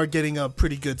 CU, they are getting a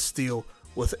pretty good steal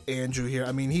with Andrew here.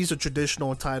 I mean, he's a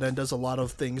traditional tight end, does a lot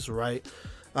of things right.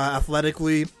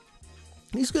 Athletically,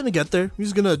 he's going to get there.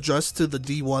 He's going to adjust to the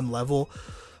D1 level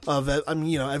of it. I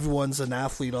mean, everyone's an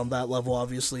athlete on that level,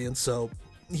 obviously, and so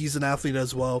he's an athlete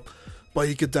as well. But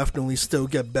he could definitely still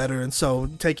get better. And so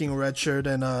taking a red shirt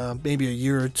and maybe a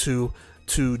year or two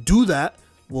to do that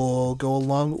will go a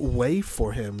long way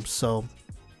for him. So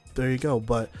there you go.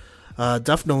 But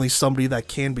definitely somebody that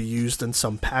can be used in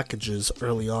some packages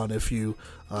early on if you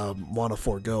want to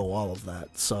forego all of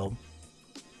that. So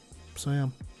yeah.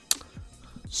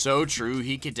 So true.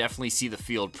 He could definitely see the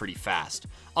field pretty fast.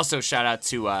 Also, shout out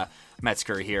to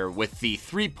Metzger here with the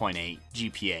 3.8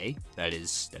 GPA. That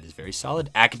is very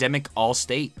solid. Academic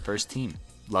All-State first team.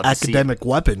 Love to see it. Academic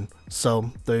weapon.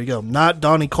 So there you go. Not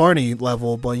Donnie Carney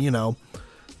level, but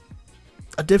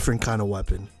a different kind of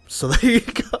weapon. So there you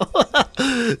go.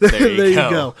 there you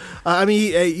go. I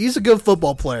mean, he's a good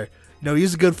football player.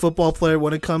 He's a good football player.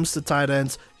 When it comes to tight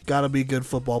ends, you got to be a good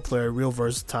football player, real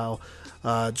versatile.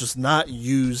 Just not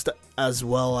used as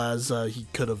well as he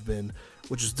could have been,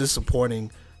 which is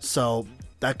disappointing So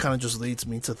that kind of just leads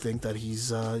me to think that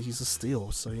he's a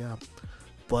steal. So yeah,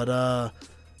 but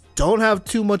don't have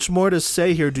too much more to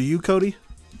say here. Do you, Cody?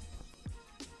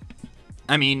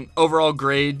 I mean, overall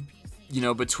grade,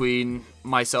 between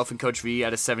myself and Coach V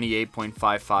at a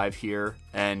 78.55 here,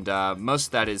 and most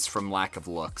of that is from lack of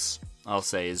looks, I'll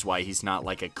say, is why he's not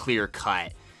like a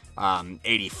clear-cut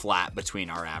 80 flat between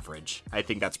our average. I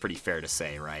think that's pretty fair to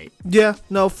say, right? Yeah,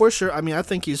 no, for sure. I mean, I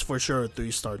think he's for sure a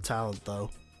 3-star talent, though.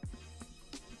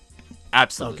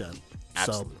 Absolutely. Okay.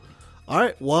 Absolutely. So, all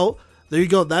right, well, there you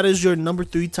go. That is your number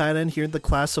 3 tight end here in the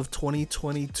class of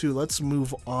 2022. Let's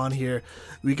move on here.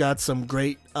 We got some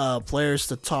great players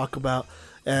to talk about.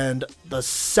 And the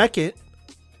second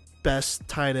best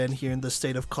tight end here in the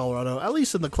state of Colorado, at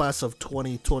least in the class of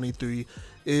 2023,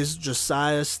 is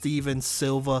Josiah Steven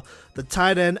Silva, the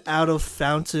tight end out of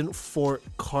Fountain Fort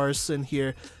Carson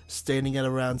here, standing at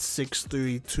around 6'3",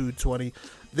 220.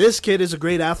 This kid is a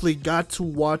great athlete. Got to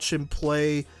watch him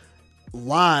play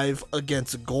live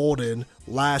against Golden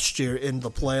last year in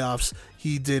the playoffs.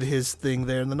 He did his thing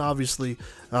there, and then obviously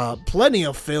plenty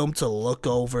of film to look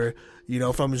over,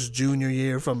 from his junior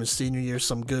year, from his senior year,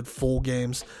 some good full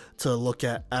games to look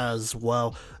at as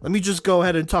well. Let me just go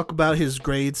ahead and talk about his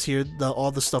grades here,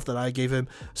 all the stuff that I gave him.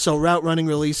 So route running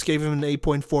release gave him an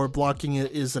 8.4, blocking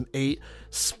it is an 8,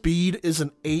 speed is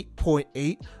an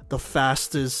 8.8, the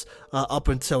fastest up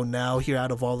until now here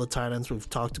out of all the tight ends we've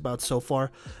talked about so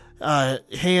far.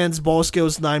 Hands, ball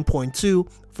skills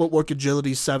 9.2, footwork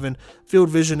agility 7, field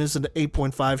vision is an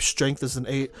 8.5, strength is an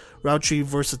 8, route tree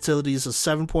versatility is a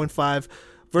 7.5,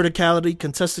 verticality,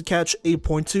 contested catch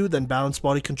 8.2, then balanced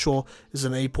body control is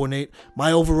an 8.8.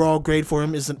 My overall grade for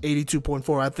him is an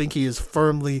 82.4. I think he is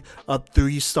firmly a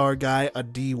 3-star guy, a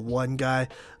D1 guy.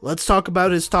 Let's talk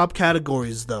about his top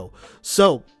categories though.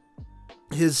 So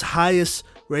his highest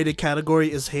rated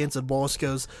category is hands and ball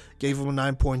skills, gave him a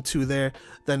 9.2 there.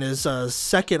 Then his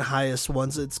second highest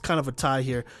ones, it's kind of a tie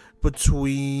here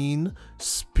between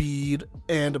speed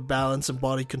and balance and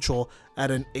body control at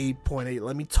an 8.8.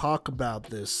 Let me talk about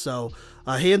this. So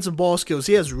hands and ball skills,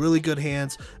 he has really good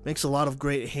hands, makes a lot of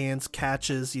great hands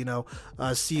catches,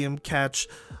 see him catch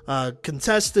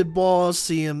contested balls,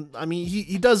 see him,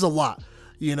 he does a lot.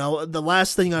 The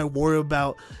last thing I worry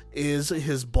about is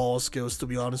his ball skills, to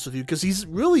be honest with you, because he's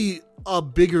really a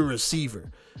bigger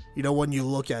receiver. When you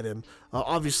look at him,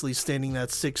 obviously standing at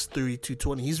 6'3",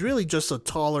 220, he's really just a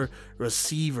taller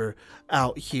receiver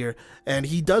out here, and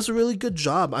he does a really good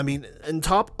job. On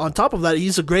top of that,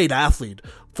 he's a great athlete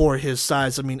for his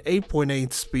size.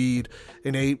 8.8 speed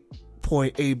and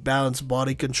 8.8 balanced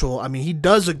body control. He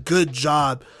does a good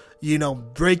job,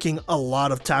 breaking a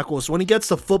lot of tackles. When he gets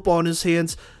the football in his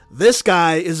hands, this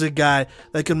guy is a guy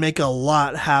that can make a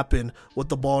lot happen with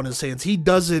the ball in his hands. He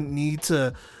doesn't need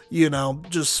to,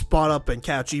 just spot up and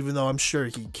catch, even though I'm sure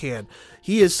he can.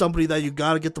 He is somebody that you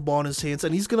got to get the ball in his hands,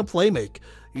 and he's going to play make.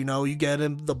 You get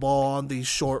him the ball on these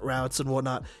short routes and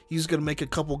whatnot, he's going to make a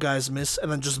couple guys miss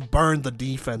and then just burn the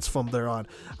defense from there on.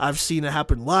 I've seen it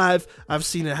happen live. I've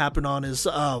seen it happen on his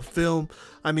film.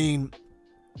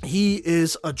 He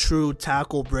is a true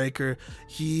tackle breaker.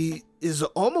 He is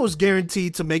almost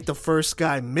guaranteed to make the first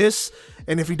guy miss,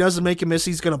 and if he doesn't make him miss,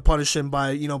 he's going to punish him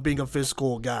by, being a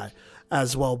physical guy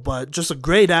as well. But just a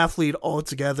great athlete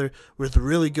altogether with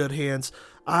really good hands.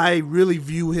 I really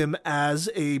view him as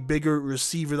a bigger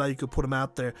receiver that you could put him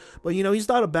out there. But, he's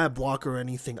not a bad blocker or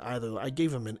anything either. I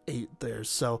gave him an 8 there.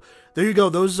 So there you go.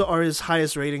 Those are his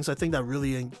highest ratings. I think that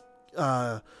really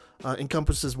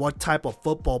encompasses what type of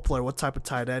football player, what type of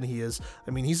tight end he is.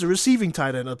 He's a receiving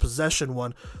tight end, a possession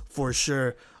one for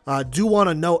sure. Do want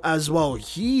to note as well,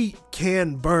 he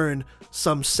can burn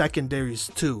some secondaries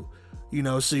too.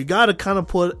 So you got to kind of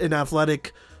put an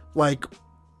athletic,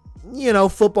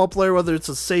 football player, whether it's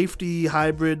a safety,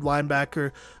 hybrid,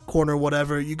 linebacker, corner,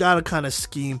 whatever, you got to kind of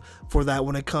scheme for that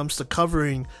when it comes to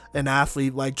covering an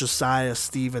athlete like Josiah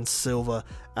Steven Silva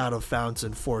out of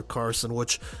Fountain Fort Carson,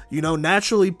 which,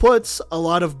 naturally puts a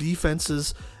lot of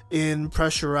defenses in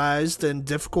pressurized and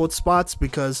difficult spots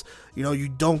because, you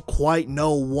don't quite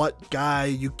know what guy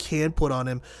you can put on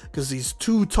him because he's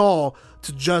too tall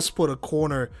to just put a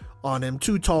corner on him,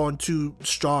 too tall and too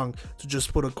strong to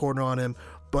just put a corner on him,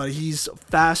 but he's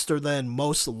faster than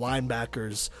most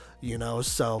linebackers,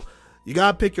 so you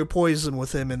gotta pick your poison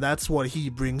with him, and that's what he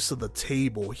brings to the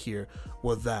table here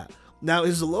with that. Now,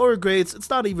 his lower grades, it's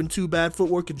not even too bad.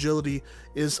 Footwork agility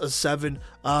is a 7.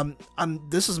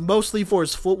 This is mostly for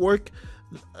his footwork.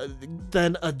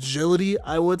 Then agility,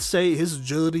 I would say his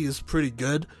agility is pretty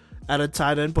good at a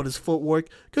tight end, but his footwork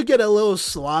could get a little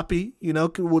sloppy.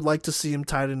 Would like to see him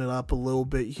tighten it up a little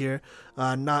bit here.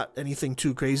 Not anything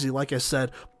too crazy. Like I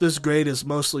said, this grade is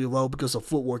mostly low because of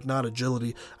footwork, not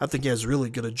agility. I think he has really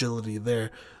good agility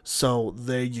there. So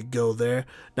there you go there.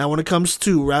 Now, when it comes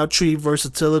to route tree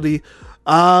versatility,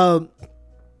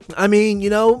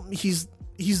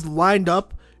 he's lined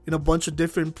up in a bunch of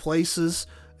different places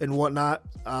and whatnot.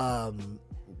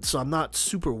 So I'm not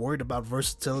super worried about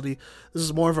versatility. This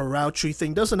is more of a route tree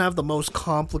thing. Doesn't have the most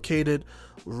complicated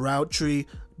route tree.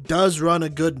 Does run a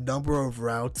good number of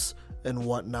routes and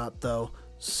whatnot though.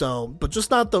 So, but just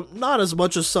not as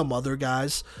much as some other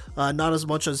guys. Not as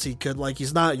much as he could. Like,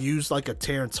 he's not used like a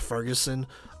Terrence Ferguson,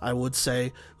 I would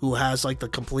say, who has like the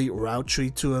complete route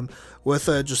tree to him. With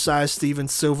Josiah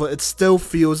Stephen-Silva, it still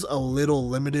feels a little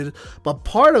limited. But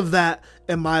part of that,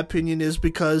 in my opinion, is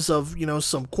because of,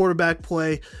 some quarterback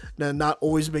play and not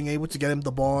always being able to get him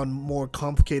the ball on more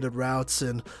complicated routes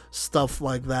and stuff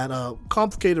like that.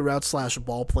 Complicated routes /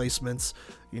 ball placements,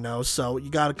 so you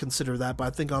got to consider that. But I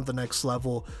think on the next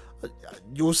level,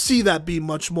 you'll see that be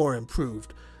much more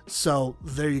improved. So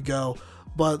there you go.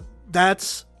 But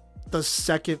that's the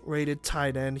second rated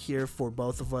tight end here for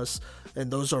both of us, and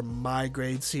those are my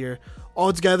grades here.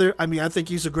 Altogether, I think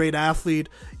he's a great athlete.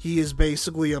 He is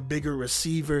basically a bigger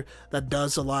receiver that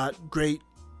does a lot. Great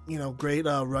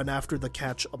run after the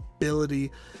catch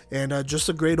ability, and just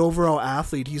a great overall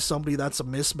athlete. He's somebody that's a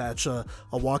mismatch,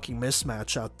 a walking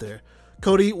mismatch out there.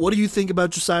 Cody, what do you think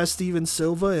about Josiah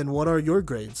Stephen-Silva, and what are your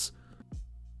grades?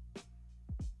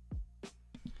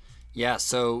 Yeah,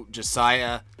 so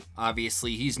Josiah,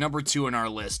 obviously, he's number 2 in our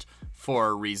list for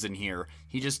a reason here.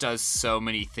 He just does so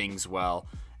many things well.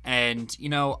 And,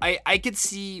 I could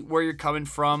see where you're coming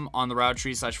from on the route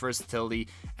tree / versatility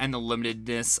and the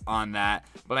limitedness on that.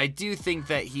 But I do think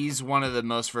that he's one of the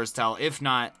most versatile, if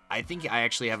not, I think I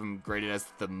actually have him graded as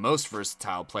the most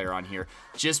versatile player on here.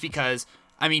 Just because,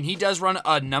 he does run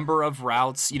a number of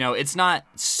routes. It's not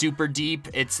super deep.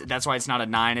 That's why it's not a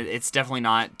 9. It's definitely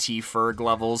not T. Ferg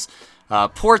levels.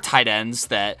 Poor tight ends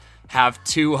that have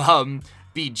to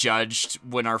be judged.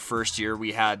 When our first year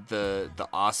we had the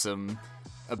awesome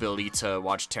ability to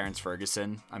watch Terrence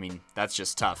Ferguson. That's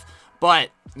just tough. But,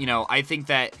 I think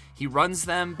that he runs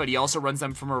them, but he also runs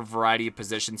them from a variety of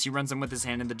positions. He runs them with his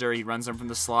hand in the dirt. He runs them from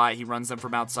the slot. He runs them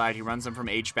from outside. He runs them from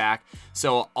H-back.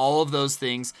 So all of those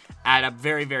things add up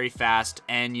very, very fast.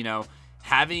 And,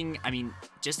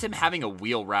 just him having a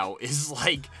wheel route is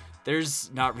like,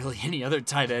 there's not really any other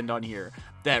tight end on here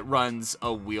that runs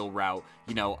a wheel route,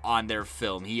 on their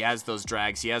film. He has those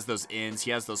drags, he has those ins,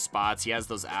 he has those spots, he has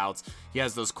those outs, he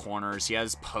has those corners, he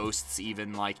has posts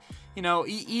even.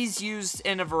 He's used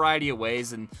in a variety of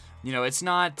ways, and, it's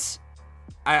not,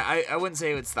 I wouldn't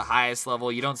say it's the highest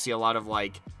level. You don't see a lot of,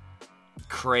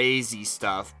 crazy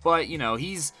stuff, but,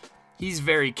 he's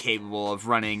very capable of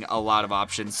running a lot of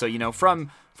options. So,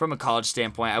 from a college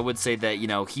standpoint, I would say that,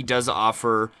 he does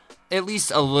offer at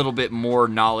least a little bit more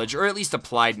knowledge, or at least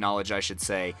applied knowledge, I should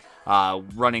say,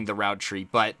 running the route tree.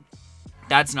 But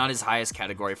that's not his highest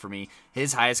category for me.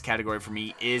 His highest category for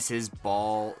me is his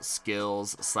ball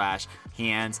skills /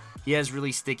 hands. He has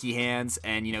really sticky hands,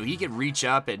 and, he can reach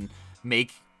up and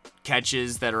make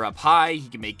catches that are up high. He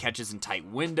can make catches in tight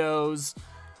windows,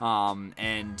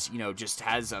 and, just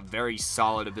has a very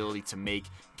solid ability to make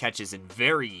catches in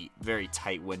very, very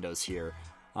tight windows here.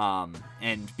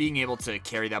 And being able to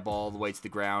carry that ball all the way to the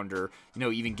ground, or,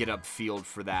 even get upfield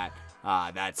for that,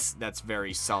 that's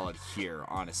very solid here,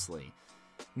 honestly.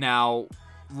 Now,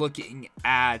 looking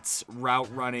at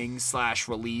route running /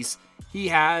 release, he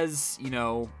has,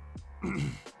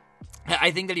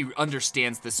 I think that he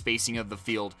understands the spacing of the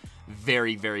field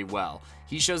very, very well.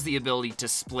 He shows the ability to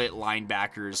split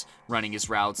linebackers running his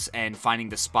routes and finding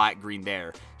the spot green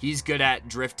there. He's good at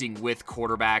drifting with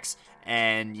quarterbacks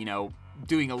and,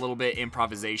 doing a little bit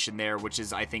improvisation there, which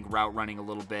is, I think, route running a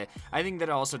little bit. I think that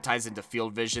it also ties into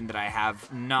field vision that I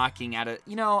have knocking at it.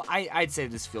 I'd say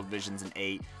this field vision's an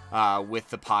 8 with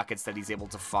the pockets that he's able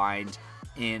to find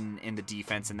in the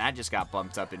defense, and that just got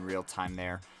bumped up in real time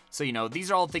there. So, these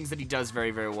are all things that he does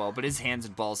very, very well, but his hands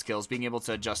and ball skills, being able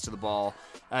to adjust to the ball,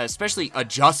 especially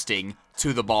adjusting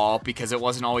to the ball because it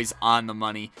wasn't always on the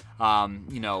money,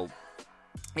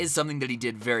 is something that he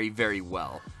did very, very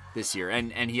well this year.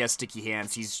 And he has sticky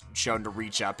hands. He's shown to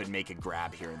reach up and make a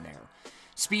grab here and there.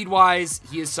 Speed-wise,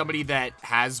 he is somebody that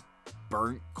has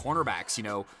burnt cornerbacks.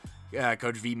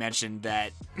 Coach V mentioned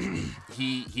that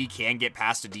he can get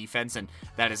past a defense, and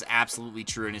that is absolutely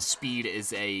true. And his speed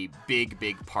is a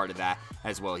big part of that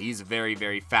as well. He's a very,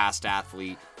 very fast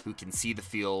athlete who can see the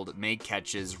field, make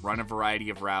catches, run a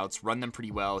variety of routes, run them pretty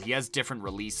well. He has different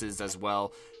releases as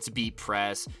well to beat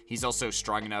press. He's also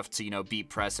strong enough to, beat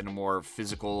press in a more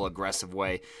physical, aggressive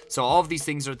way. So all of these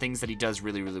things are things that he does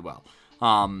really, really well.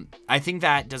 I think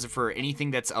that does it for anything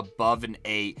that's above an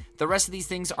 8. The rest of these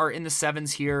things are in the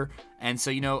 7s here. And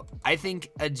so, I think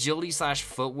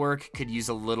agility/footwork could use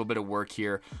a little bit of work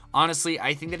here. Honestly,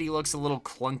 I think that he looks a little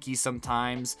clunky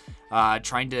sometimes,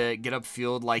 trying to get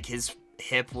upfield. Like his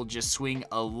hip will just swing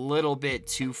a little bit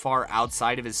too far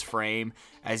outside of his frame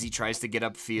as he tries to get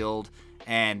upfield.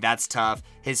 And that's tough.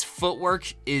 His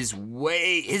footwork his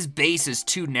base is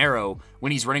too narrow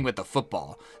when he's running with the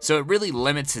football. So it really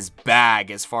limits his bag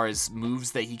as far as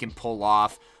moves that he can pull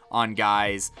off on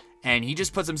guys. And he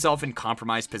just puts himself in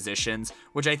compromised positions,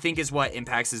 which I think is what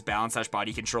impacts his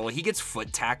balance/body control. He gets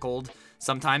foot tackled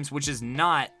sometimes, which is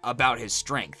not about his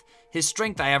strength. His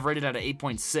strength I have rated at an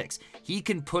 8.6. He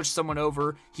can push someone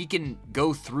over. He can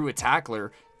go through a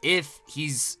tackler if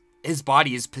his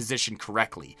body is positioned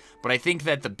correctly. But I think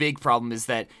that the big problem is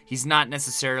that he's not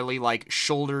necessarily like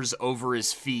shoulders over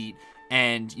his feet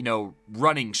and,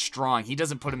 running strong. He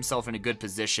doesn't put himself in a good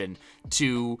position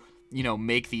to,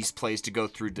 make these plays to go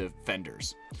through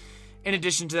defenders. In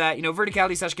addition to that,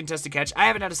 verticality/contested catch, I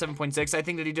have it at a 7.6. I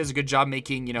think that he does a good job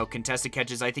making, contested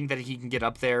catches. I think that he can get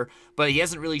up there, but he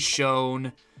hasn't really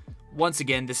shown. Once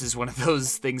again, this is one of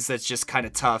those things that's just kind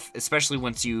of tough, especially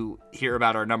once you hear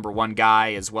about our number 1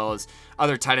 guy as well as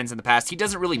other tight ends in the past. He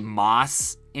doesn't really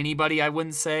moss anybody, I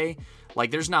wouldn't say.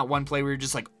 Like, there's not one play where you're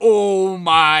just like, oh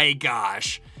my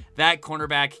gosh, that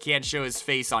cornerback can't show his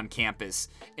face on campus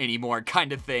anymore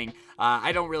kind of thing.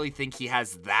 I don't really think he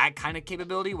has that kind of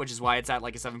capability, which is why it's at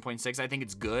like a 7.6. I think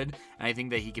it's good, and I think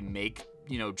that he can make,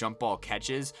 jump ball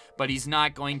catches, but he's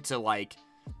not going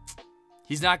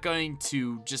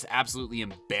to just absolutely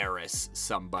embarrass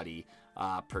somebody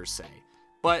per se.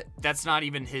 But that's not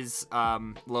even his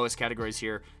lowest categories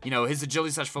here. His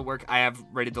agility/footwork, I have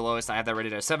rated the lowest. I have that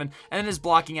rated at a 7. And then his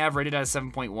blocking, I have rated at a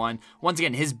 7.1. Once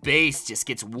again, his base just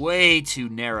gets way too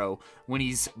narrow when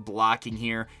he's blocking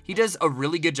here. He does a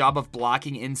really good job of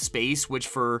blocking in space, which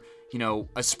for,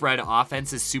 a spread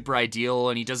offense is super ideal.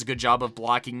 And he does a good job of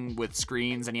blocking with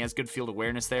screens, and he has good field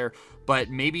awareness there. But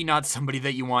maybe not somebody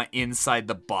that you want inside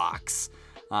the box.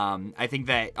 I think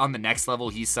that on the next level,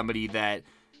 he's somebody that,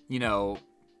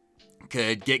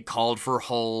 could get called for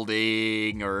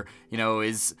holding, or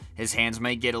his hands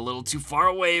might get a little too far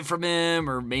away from him,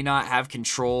 or may not have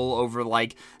control over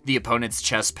like the opponent's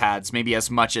chest pads maybe as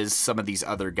much as some of these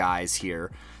other guys here.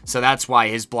 So that's why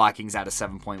his blocking's at a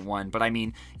 7.1. But I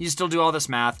mean, you still do all this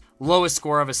math, lowest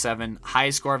score of a 7,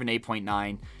 highest score of an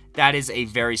 8.9. That is a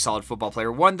very solid football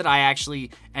player, one that I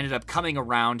actually ended up coming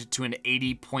around to an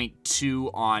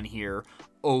 80.2 on here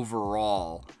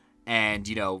overall. And,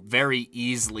 very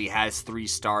easily has 3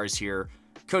 stars here.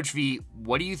 Coach V,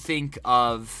 what do you think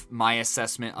of my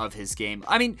assessment of his game?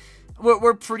 I mean,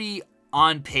 we're pretty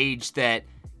on page that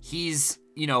he's,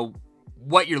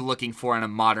 what you're looking for in a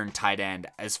modern tight end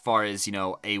as far as,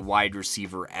 a wide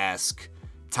receiver-esque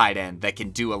tight end that can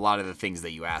do a lot of the things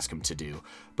that you ask him to do.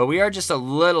 But we are just a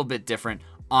little bit different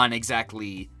on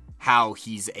exactly how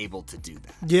he's able to do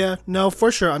that. Yeah, no,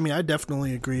 for sure. I mean, I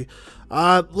definitely agree.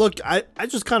 Look, I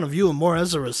just kind of view him more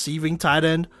as a receiving tight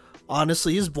end.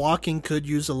 Honestly, his blocking could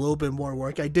use a little bit more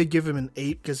work. I did give him an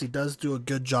 8 because he does do a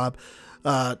good job.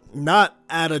 Not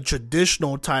at a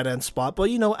traditional tight end spot, but,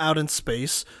 out in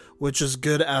space, which is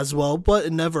good as well. But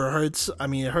it never hurts. I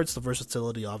mean, it hurts the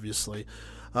versatility, obviously.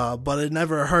 But it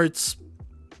never hurts,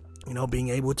 being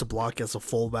able to block as a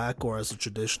fullback or as a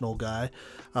traditional guy,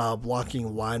 blocking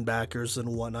linebackers and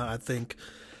whatnot. I think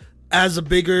as a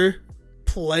bigger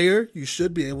player, you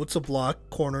should be able to block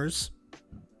corners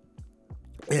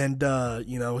and,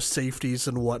 safeties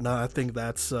and whatnot. I think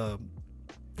that's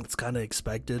kind of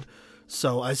expected.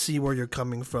 So I see where you're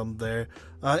coming from there.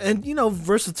 And,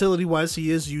 versatility-wise,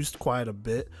 he is used quite a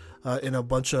bit in a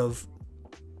bunch of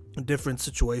different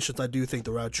situations. I do think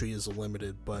the route tree is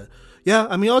limited, but yeah,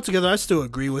 I mean, altogether, I still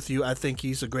agree with you. I think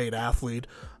he's a great athlete.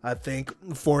 I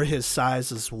think for his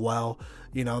size as well,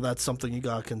 that's something you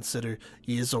gotta consider.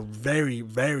 He is a very,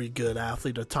 very good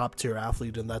athlete, a top tier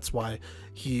athlete, and that's why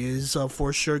he is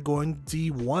for sure going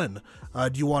D1.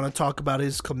 Do you want to talk about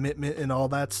his commitment and all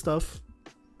that stuff?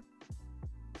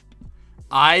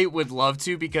 I would love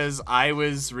to, because I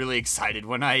was really excited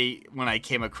when I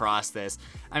came across this.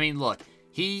 I mean, look,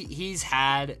 he's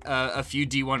had a few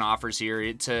D1 offers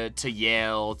here to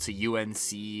Yale, to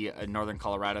UNC, Northern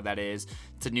Colorado, that is,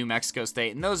 to New Mexico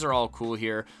State, and those are all cool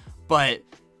here. But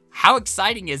how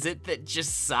exciting is it that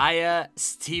Josiah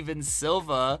Steven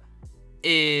Silva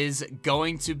is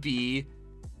going to be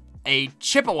a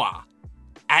Chippewa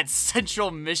at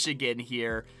Central Michigan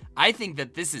here? I think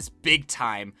that this is big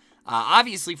time,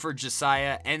 obviously for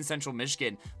Josiah and Central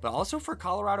Michigan, but also for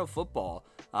Colorado football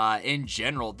in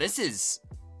general. This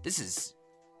is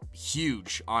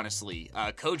huge, honestly.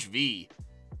 Coach V,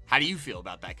 how do you feel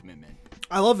about that commitment?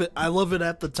 I love it. I love it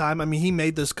at the time. I mean, he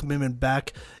made this commitment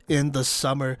back in the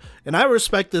summer, and I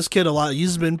respect this kid a lot.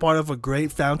 He's been part of a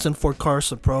great Fountain Fort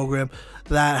Carson program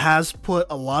that has put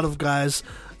a lot of guys,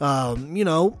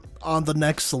 on the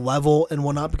next level and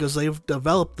whatnot, because they've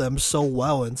developed them so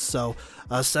well. And so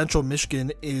Central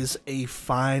Michigan is a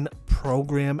fine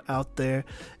program out there,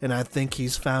 and I think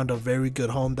he's found a very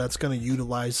good home that's going to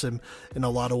utilize him in a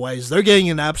lot of ways. They're getting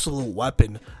an absolute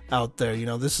weapon out there.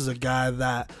 This is a guy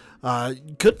that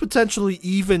could potentially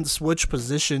even switch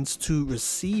positions to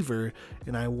receiver,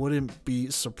 and I wouldn't be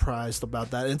surprised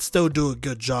about that, and still do a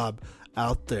good job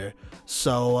out there.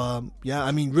 So,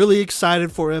 really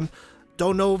excited for him.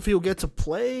 Don't know if he'll get to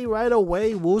play right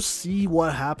away. We'll see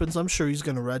what happens. I'm sure he's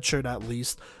going to redshirt at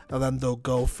least, and then they'll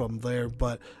go from there.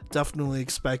 But definitely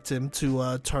expect him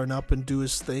to turn up and do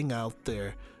his thing out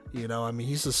there.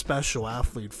 He's a special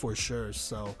athlete for sure.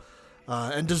 So,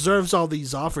 and deserves all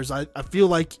these offers. I feel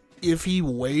like if he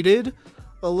waited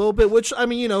a little bit, which,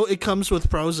 it comes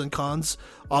with pros and cons,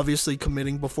 obviously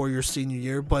committing before your senior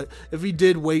year. But if he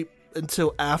did wait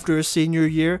until after his senior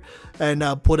year and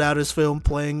put out his film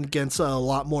playing against a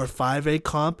lot more 5A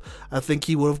comp, I think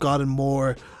he would have gotten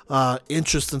more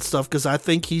interest and stuff, because I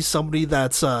think he's somebody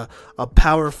that's a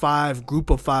Power 5, Group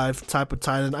of 5 type of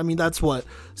tight end. That's what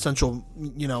Central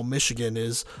Michigan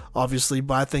is, obviously,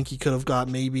 but I think he could have got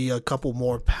maybe a couple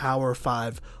more Power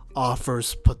 5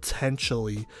 offers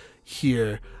potentially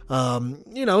here,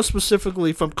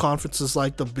 specifically from conferences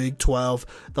like the Big 12,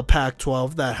 the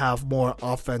Pac-12, that have more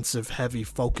offensive heavy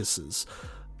focuses.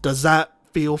 Does that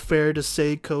feel fair to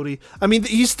say, Cody?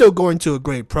 He's still going to a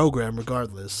great program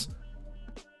regardless.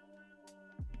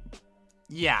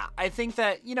 Yeah, I think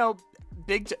that,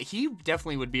 he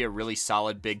definitely would be a really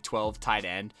solid Big 12 tight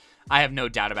end. I have no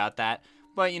doubt about that.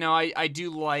 But, I do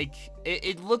like,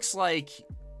 it looks like,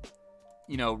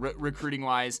 recruiting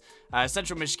wise,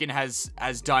 Central Michigan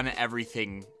has done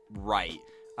everything right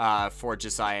for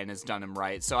Josiah and has done him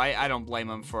right. So I don't blame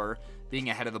him for being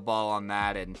ahead of the ball on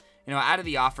that. And, out of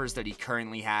the offers that he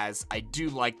currently has, I do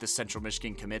like the Central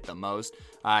Michigan commit the most.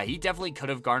 He definitely could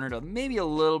have garnered maybe a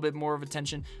little bit more of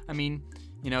attention.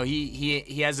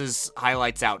 He has his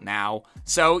highlights out now.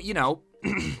 So,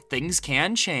 things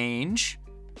can change,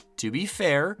 to be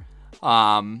fair.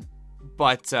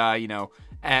 But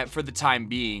for the time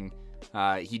being,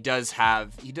 he does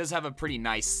have a pretty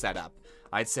nice setup.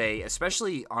 I'd say,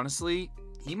 especially, honestly,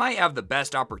 he might have the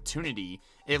best opportunity,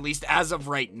 at least as of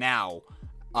right now,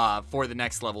 for the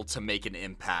next level to make an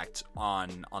impact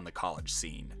on the college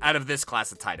scene. Out of this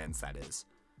class of tight ends, that is.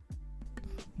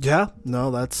 Yeah,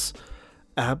 no, that's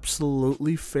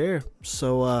absolutely fair.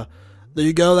 So, there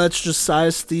you go. That's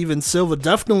Josiah Steven Silva.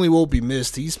 Definitely will be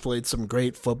missed. He's played some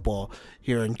great football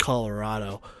here in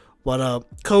Colorado. But,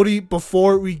 Cody,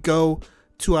 before we go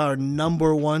to our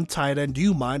number one tight end, do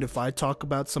you mind if I talk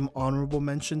about some honorable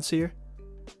mentions here?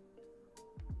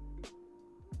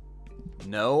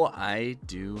 No, I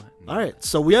do not. All right,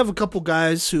 so we have a couple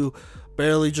guys who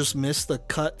barely just missed the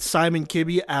cut. Simon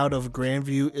Kibbe out of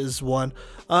Grandview is one.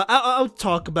 I'll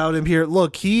talk about him here.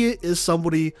 Look, he is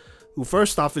somebody who,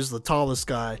 first off, is the tallest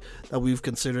guy that we've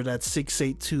considered at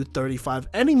 6'8", 235,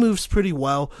 and he moves pretty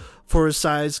well for his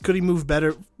size. Could he move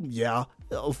better? Yeah,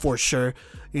 for sure.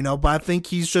 But I think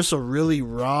he's just a really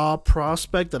raw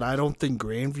prospect that I don't think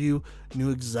Grandview knew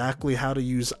exactly how to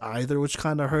use either, which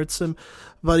kind of hurts him.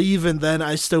 But even then,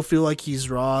 I still feel like he's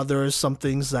raw. There are some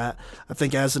things that I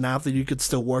think as an athlete you could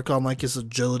still work on, like his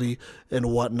agility and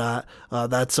whatnot.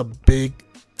 That's a big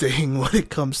thing when it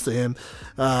comes to him,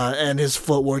 and his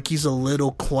footwork. He's a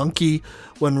little clunky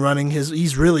when running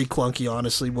he's really clunky,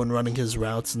 honestly, when running his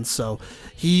routes, and so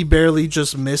he barely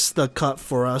just missed the cut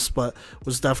for us, but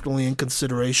was definitely in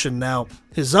consideration. Now,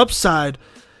 his upside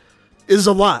is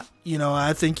a lot.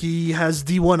 I think he has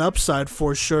D1 upside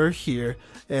for sure here,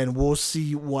 and we'll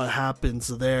see what happens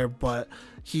there, but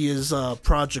he is a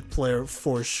project player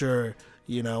for sure.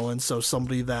 And so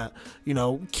somebody that,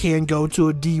 can go to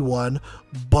a D1,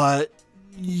 but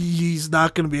he's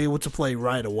not going to be able to play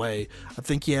right away. I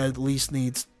think he at least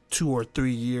needs 2 or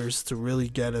 3 years to really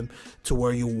get him to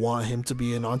where you want him to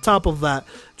be. And on top of that,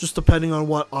 just depending on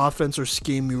what offense or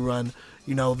scheme you run,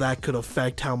 that could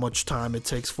affect how much time it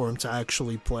takes for him to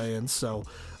actually play. And so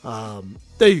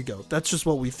there you go. That's just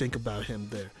what we think about him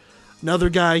there. Another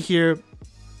guy here,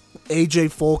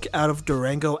 AJ Folk out of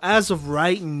Durango. As of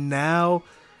right now,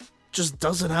 just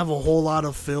doesn't have a whole lot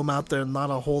of film out there, not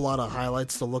a whole lot of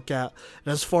highlights to look at.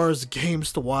 And as far as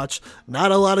games to watch,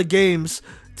 not a lot of games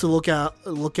to look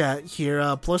at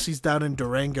here. Plus, he's down in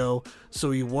Durango, so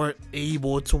we weren't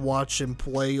able to watch him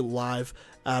play live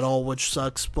at all, which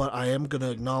sucks. But I am going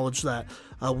to acknowledge that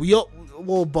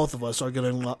both of us are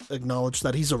going to acknowledge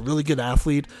that he's a really good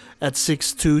athlete at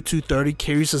 6'2", 230,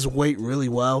 carries his weight really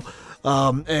well.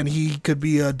 And he could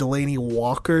be a Delaney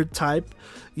Walker type,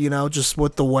 just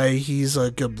with the way he's a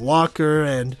good blocker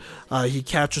and he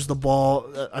catches the ball.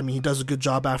 He does a good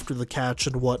job after the catch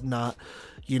and whatnot,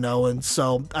 and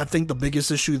so I think the biggest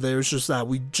issue there is just that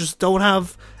we just don't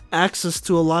have access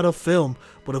to a lot of film.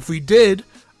 But if we did,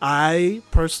 I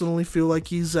personally feel like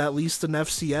he's at least an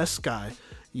FCS guy.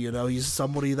 He's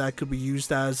somebody that could be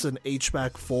used as an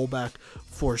H-back, fullback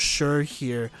for sure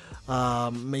here.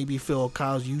 Maybe fill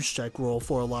Kyle Juszczyk role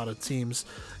for a lot of teams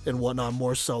and whatnot,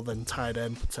 more so than tight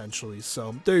end potentially.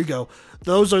 So there you go.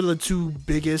 Those are the two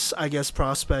biggest,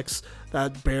 prospects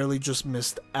that barely just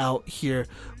missed out here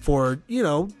for,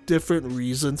 different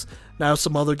reasons. Now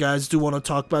some other guys do want to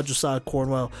talk about Josiah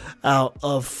Cornwell out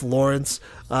of Florence,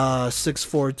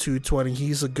 6'4", 220.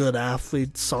 He's a good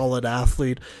athlete, solid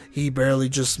athlete. He barely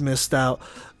just missed out.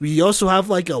 We also have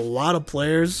a lot of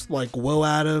players like Will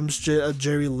Adams,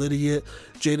 Jerry Lydiot,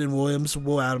 Jaden Williams.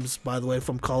 Will Adams, by the way,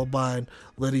 from Columbine,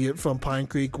 Lydiot from Pine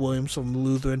Creek, Williams from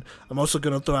Lutheran. I'm also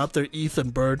going to throw out there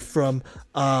Ethan Bird from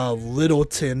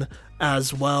Littleton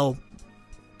as well.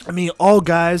 All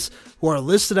guys who are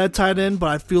listed at tight end, but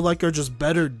I feel like are just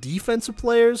better defensive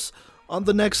players on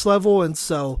the next level, and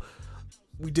so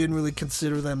we didn't really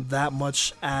consider them that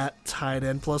much at tight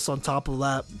end. Plus, on top of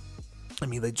that,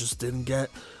 they just didn't get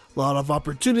a lot of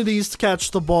opportunities to catch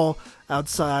the ball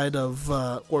outside of,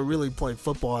 or really play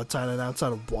football at tight end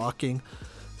outside of blocking.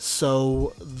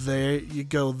 So there you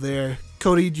go there.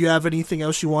 Cody, do you have anything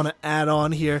else you want to add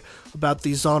on here about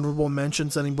these honorable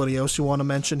mentions? Anybody else you want to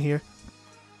mention here?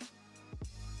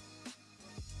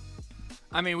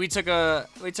 We took a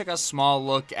small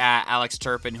look at Alex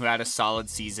Turpin, who had a solid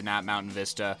season at Mountain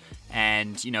Vista,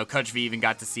 and Coach V even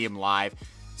got to see him live.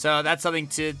 So that's something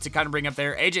to kind of bring up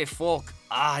there. AJ Folk,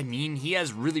 he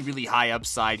has really, really high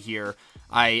upside here.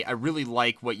 I really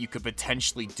like what you could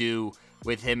potentially do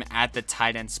with him at the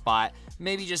tight end spot.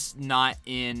 Maybe just not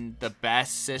in the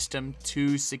best system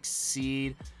to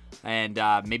succeed, and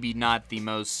maybe not the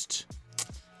most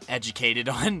educated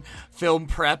on film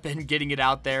prep and getting it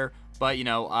out there. But,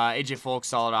 AJ Folk,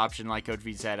 solid option, like Coach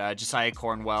V said. Josiah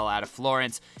Cornwell out of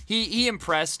Florence. He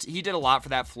impressed. He did a lot for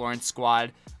that Florence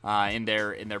squad in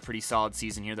their pretty solid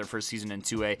season here, their first season in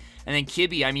 2A. And then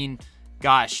Kibbe,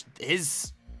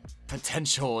 his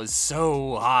potential is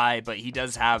so high, but he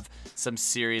does have some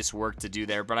serious work to do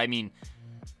there. But,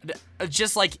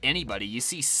 just like anybody, you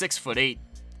see 6'8",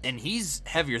 and he's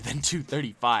heavier than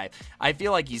 235. I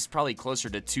feel like he's probably closer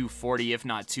to 240, if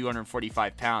not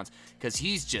 245 pounds, because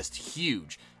he's just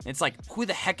huge. It's like, who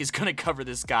the heck is going to cover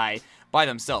this guy by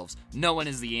themselves? No one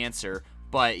is the answer,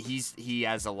 but he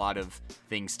has a lot of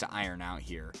things to iron out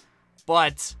here.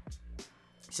 But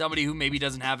somebody who maybe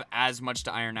doesn't have as much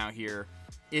to iron out here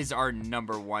is our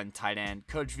number one tight end.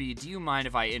 Coach V, do you mind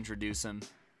if I introduce him?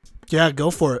 Yeah, go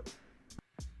for it.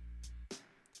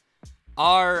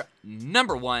 Our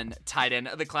number one tight end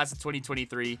of the class of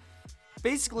 2023,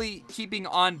 basically keeping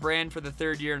on brand for the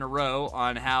third year in a row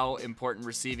on how important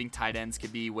receiving tight ends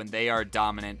can be when they are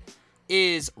dominant,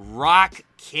 is Rock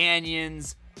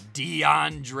Canyon's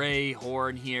DeAndre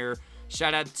Horn here.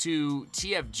 Shout out to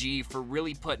TFG for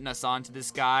really putting us onto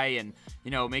this guy and,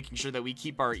 making sure that we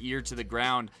keep our ear to the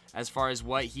ground as far as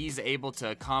what he's able to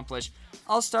accomplish.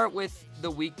 I'll start with the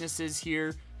weaknesses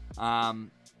here.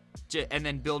 And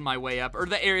then build my way up, or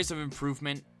the areas of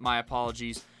improvement, my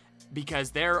apologies,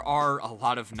 because there are a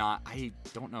lot of I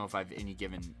don't know if I've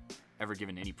ever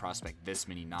given any prospect this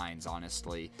many 9s,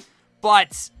 honestly,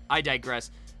 but I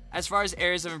digress. As far as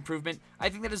areas of improvement, I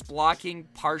think that his blocking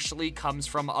partially comes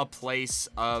from a place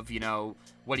of,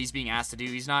 what he's being asked to do.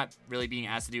 He's not really being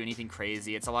asked to do anything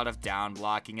crazy. It's a lot of down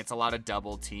blocking. It's a lot of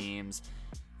double teams.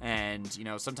 And,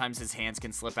 sometimes his hands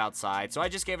can slip outside. So I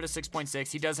just gave it a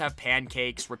 6.6. He does have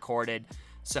pancakes recorded.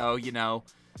 So,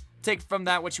 take from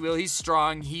that what you will. He's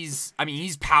strong. He's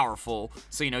powerful.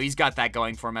 So, he's got that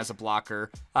going for him as a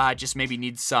blocker. Just maybe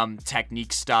needs some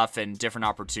technique stuff and different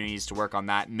opportunities to work on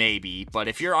that, maybe. But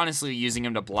if you're honestly using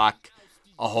him to block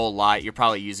a whole lot, you're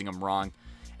probably using him wrong.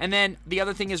 And then the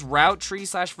other thing is route tree /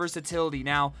 versatility.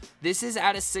 Now, this is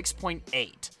at a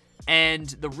 6.8. And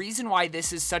the reason why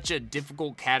this is such a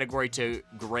difficult category to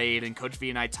grade, and Coach V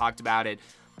and I talked about it,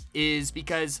 is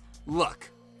because,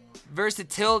 look,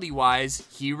 versatility-wise,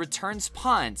 he returns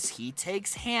punts, he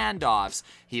takes handoffs,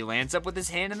 he lands up with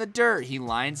his hand in the dirt, he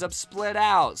lines up split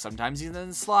out, sometimes he's in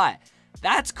the slot.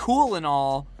 That's cool and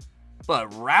all,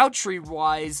 but route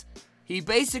tree-wise, he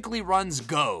basically runs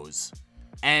goes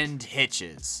and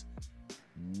hitches.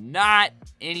 Not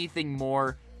anything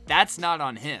more. That's not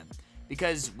on him.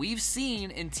 Because we've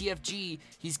seen in TFG,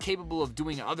 he's capable of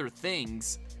doing other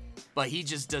things, but he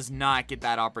just does not get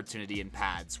that opportunity in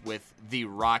pads with the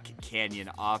Rock Canyon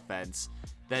offense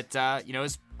that,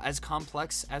 is as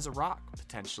complex as a rock,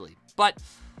 potentially. But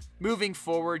moving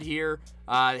forward here,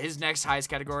 his next highest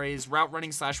category is route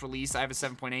running / release. I have a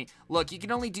 7.8. Look, you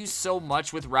can only do so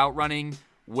much with route running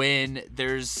when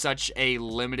there's such a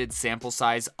limited sample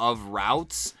size of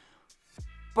routes,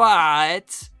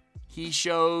 but he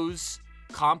shows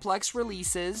complex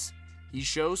releases, he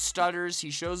shows stutters,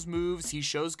 he shows moves, he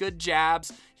shows good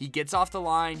jabs, he gets off the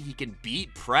line, he can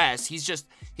beat press.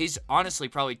 He's honestly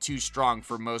probably too strong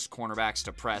for most cornerbacks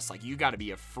to press. Like, you got to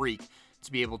be a freak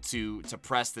to be able to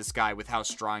press this guy with how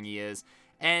strong he is.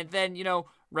 And then,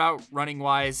 route running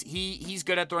wise, he's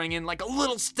good at throwing in like a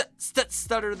little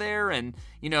stutter there and,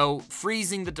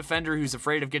 freezing the defender who's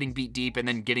afraid of getting beat deep and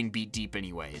then getting beat deep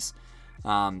anyways.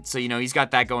 So, he's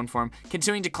got that going for him.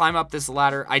 Continuing to climb up this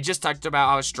ladder. I just talked about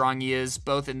how strong he is,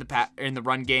 both in the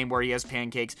run game where he has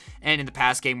pancakes and in the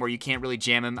pass game where you can't really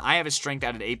jam him. I have his strength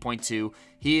at an 8.2.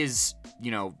 He is,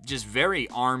 just very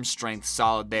arm strength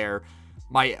solid there.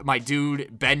 My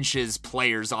dude benches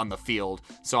players on the field,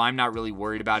 so I'm not really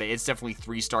worried about it. It's definitely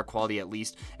 3-star quality at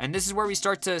least. And this is where we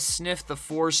start to sniff the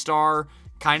 4-star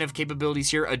kind of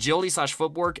capabilities here. Agility /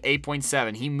 footwork,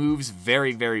 8.7. He moves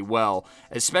very, very well,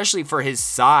 especially for his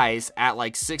size at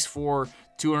like 6'4",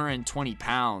 220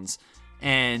 pounds.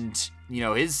 And,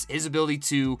 his ability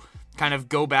to kind of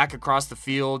go back across the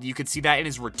field, you could see that in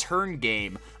his return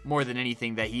game more than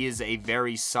anything, that he is a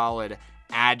very solid,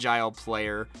 agile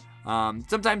player.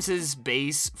 Sometimes his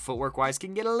base, footwork-wise,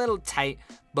 can get a little tight,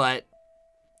 but,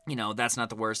 that's not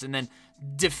the worst. And then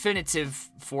definitive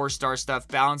 4-star stuff,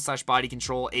 balance / body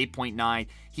control, 8.9.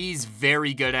 He's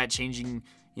very good at changing,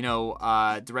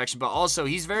 direction, but also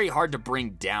he's very hard to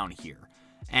bring down here.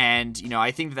 And,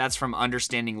 I think that's from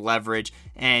understanding leverage,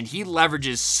 and he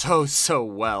leverages so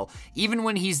well. Even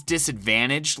when he's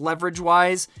disadvantaged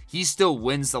leverage-wise, he still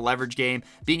wins the leverage game,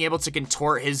 being able to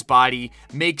contort his body,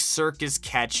 make circus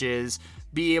catches,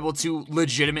 be able to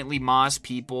legitimately moss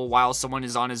people while someone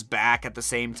is on his back at the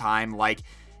same time. Like,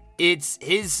 it's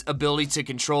his ability to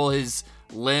control his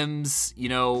limbs,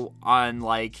 on,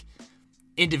 like,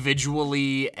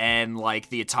 individually, and, like,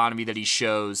 the autonomy that he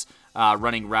shows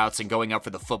running routes and going up for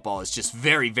the football is just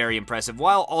very, very impressive,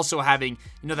 while also having,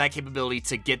 that capability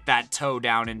to get that toe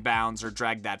down in bounds or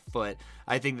drag that foot.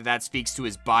 I think that speaks to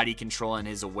his body control and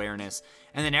his awareness.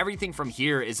 And then everything from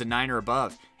here is a 9 or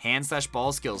above. Hand /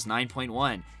 ball skills,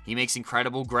 9.1. He makes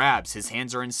incredible grabs. His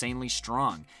hands are insanely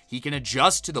strong. He can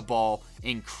adjust to the ball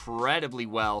incredibly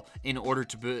well in order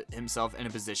to put himself in a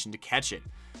position to catch it.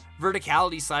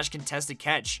 Verticality / contested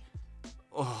catch.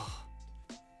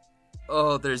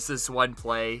 Oh, there's this one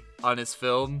play on his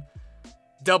film.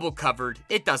 Double covered.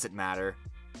 It doesn't matter.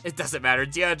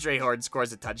 DeAndre Horn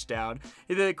scores a touchdown.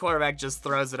 And then the quarterback just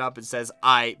throws it up and says,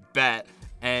 "I bet."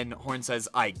 And Horn says,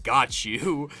 "I got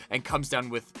you," and comes down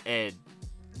with a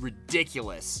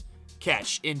ridiculous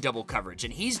catch in double coverage.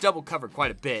 And he's double covered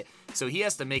quite a bit, so he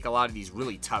has to make a lot of these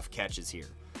really tough catches here.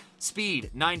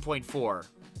 Speed, 9.4.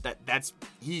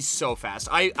 He's so fast.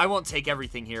 I won't take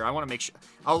everything here. I want to make sure.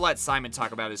 I'll let Simon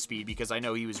talk about his speed because I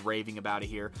know he was raving about it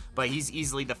here. But he's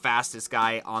easily the fastest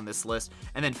guy on this list.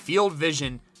 And then field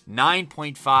vision,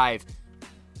 9.5.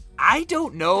 I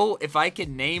don't know if I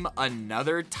can name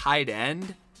another tight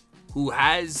end who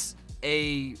has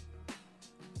a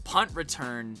punt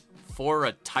return for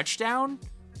a touchdown.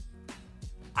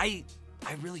 I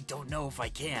really don't know if I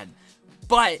can.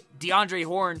 But DeAndre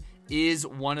Horn is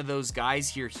one of those guys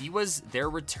here. He was their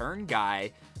return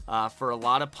guy for a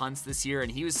lot of punts this year,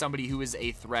 and he was somebody who was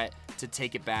a threat to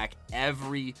take it back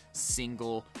every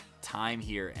single time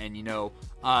here. And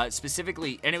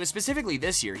specifically, and it was specifically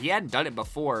this year, he hadn't done it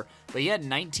before, but he had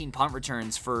 19 punt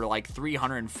returns for like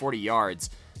 340 yards,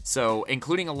 so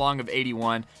including a long of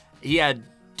 81. He had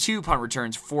 2 punt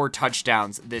returns, 4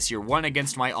 touchdowns this year. One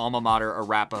against my alma mater,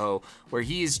 Arapahoe, where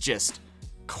he is just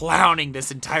clowning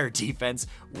this entire defense,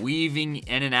 weaving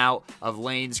in and out of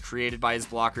lanes created by his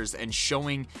blockers and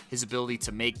showing his ability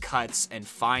to make cuts and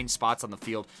find spots on the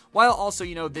field. While also,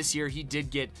 this year he did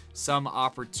get some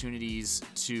opportunities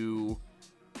to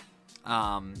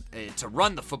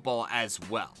run the football as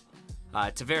well.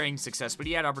 To varying success, but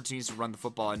he had opportunities to run the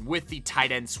football, and with the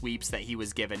tight end sweeps that he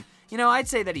was given, I'd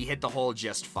say that he hit the hole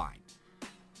just fine.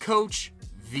 Coach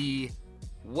V,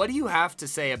 what do you have to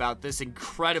say about this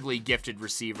incredibly gifted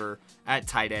receiver at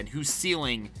tight end whose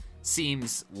ceiling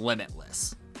seems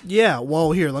limitless? Yeah,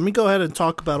 well, here, let me go ahead and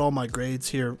talk about all my grades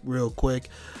here real quick.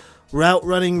 Route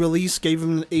running release gave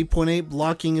him an 8.8.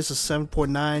 Blocking is a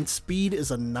 7.9. Speed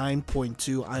is a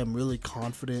 9.2. I am really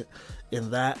confident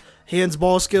in that. Hands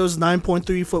ball skills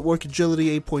 9.3. Footwork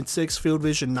agility 8.6. Field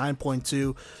vision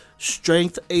 9.2.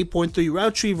 Strength 8.3.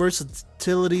 Route tree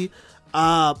versatility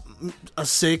a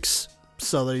 6.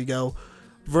 So there you go.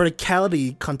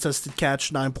 Verticality contested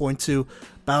catch 9.2.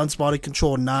 Balance body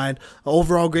control 9.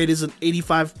 Overall grade is an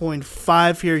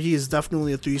 85.5 here. He is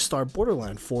definitely a 3-star,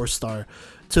 borderline 4-star,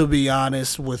 to be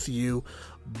honest with you.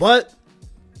 But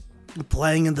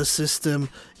playing in the system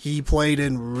he played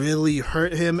in really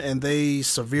hurt him, and they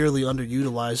severely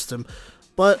underutilized him.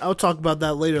 But I'll talk about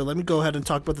that later. Let me go ahead and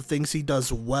talk about the things he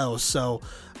does well. So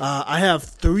I have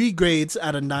 3 grades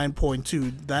out of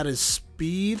 9.2. That is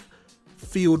speed,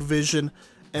 field vision,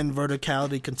 and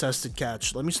verticality contested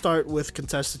catch. Let me start with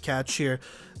contested catch here.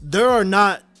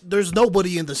 There's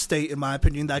nobody in the state, in my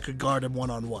opinion, that could guard him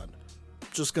one-on-one.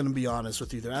 Just gonna be honest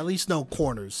with you there. At least no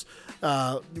corners.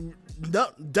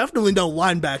 Definitely no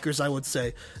linebackers, I would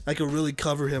say, that could really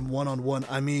cover him one-on-one.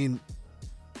 I mean,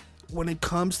 when it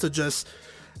comes to just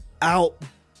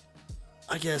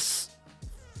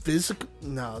physical,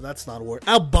 no, that's not a word.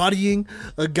 Out-bodying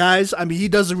guys, I mean, he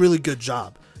does a really good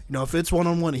job. If it's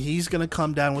one-on-one, he's going to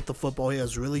come down with the football. He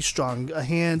has really strong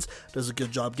hands, does a good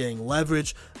job getting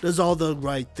leverage, does all the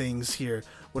right things here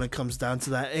when it comes down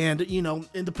to that. And,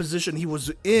 in the position he was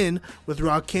in with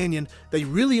Rock Canyon, they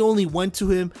really only went to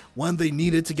him when they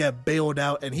needed to get bailed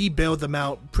out, and he bailed them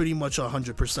out pretty much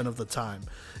 100% of the time.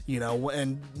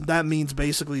 And that means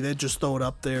basically they just throw it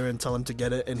up there and tell him to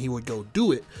get it, and he would go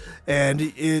do it. And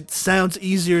it sounds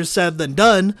easier said than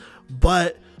done,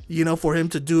 but for him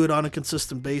to do it on a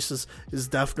consistent basis is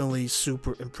definitely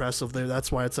super impressive there. That's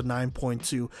why it's a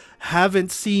 9.2.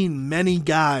 Haven't seen many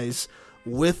guys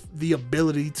with the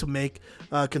ability to make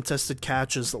contested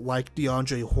catches like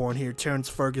DeAndre Horn here. Terrence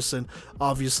Ferguson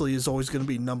obviously is always going to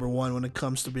be number one when it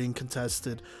comes to being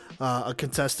a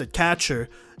contested catcher,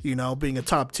 being a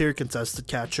top tier contested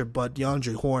catcher. But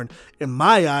DeAndre Horn, in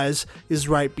my eyes, is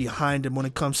right behind him when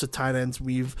it comes to tight ends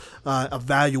we've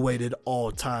evaluated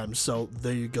all time. So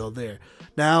there you go there.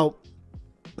 Now,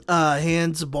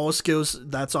 hands, ball skills,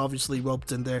 that's obviously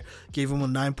roped in there. Gave him a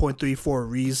 9.3 for a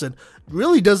reason.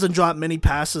 Really doesn't drop many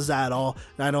passes at all,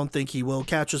 and I don't think he will.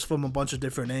 Catches from a bunch of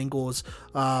different angles.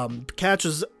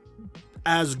 Catches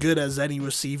as good as any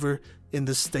receiver in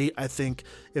the state. I think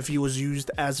if he was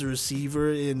used as a receiver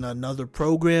in another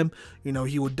program,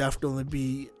 he would definitely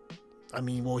be,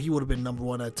 he would have been number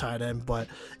one at tight end, but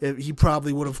he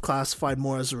probably would have classified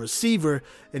more as a receiver,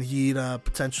 and he'd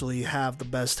potentially have the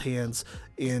best hands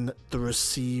in the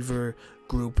receiver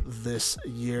group this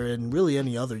year and really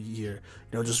any other year.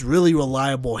 Just really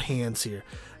reliable hands here.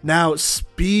 Now,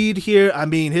 speed here,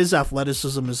 his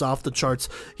athleticism is off the charts.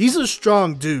 He's a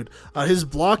strong dude. His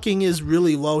blocking is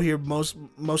really low here,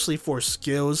 mostly for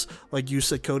skills, like you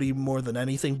said, Cody, more than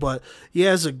anything. But he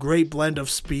has a great blend of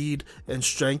speed and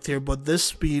strength here. But this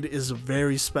speed is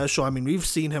very special. we've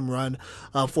seen him run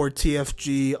for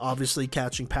TFG, obviously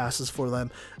catching passes for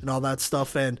them and all that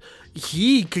stuff. And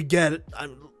he could get it.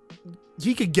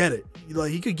 He could get it.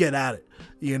 He could get at it.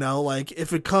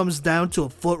 If it comes down to a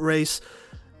foot race,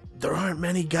 there aren't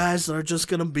many guys that are just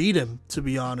going to beat him, to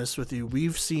be honest with you.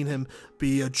 We've seen him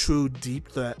be a true deep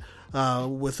threat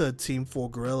with a Team 4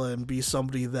 Gorilla and be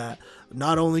somebody that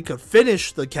not only could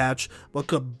finish the catch, but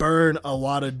could burn a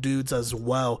lot of dudes as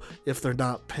well if they're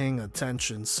not paying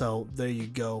attention. So there you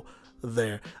go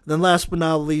there. Then last but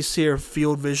not least here,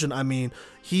 field vision.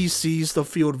 He sees the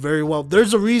field very well.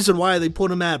 There's a reason why they put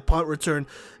him at punt return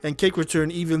and kick return,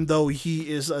 even though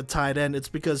he is a tight end. It's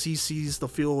because he sees the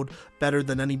field better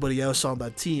than anybody else on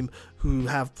that team, who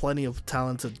have plenty of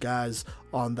talented guys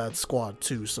on that squad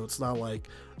too. So it's not like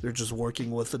they're just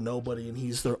working with a nobody and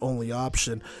he's their only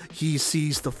option. He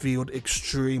sees the field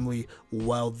extremely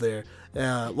well there.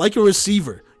 Like a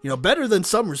receiver, better than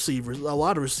some receivers, a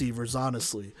lot of receivers,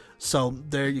 honestly. So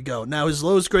there you go. Now his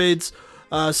lowest grades,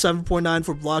 7.9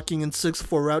 for blocking and 6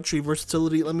 for route tree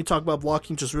versatility. Let me talk about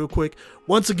blocking just real quick.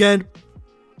 Once again,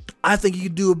 I think he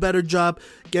could do a better job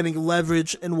getting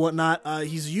leverage and whatnot.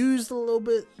 He's used a little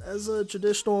bit as a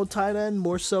traditional tight end,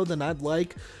 more so than I'd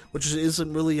like, which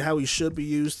isn't really how he should be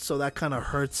used, so that kind of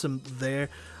hurts him there.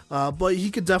 But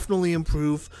he could definitely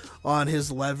improve on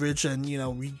his leverage and,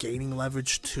 regaining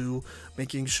leverage too,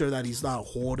 making sure that he's not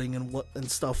holding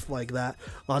and stuff like that.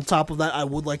 On top of that, I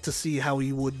would like to see how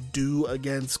he would do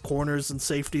against corners and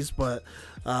safeties, but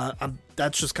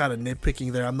that's just kind of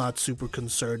nitpicking there. I'm not super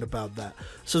concerned about that.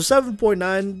 So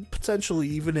 7.9, potentially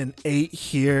even an 8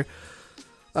 here.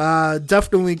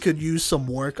 Definitely could use some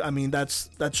work. I mean, that's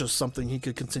just something he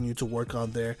could continue to work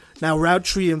on there. Now, route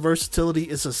tree and versatility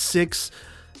is a 6.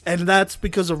 And that's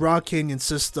because of Rock Canyon's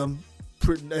system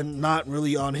and not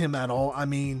really on him at all. I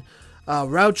mean,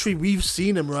 route tree, we've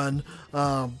seen him run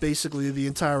basically the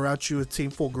entire route tree with Team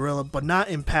Full Gorilla, but not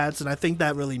in pads. And I think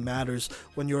that really matters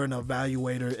when you're an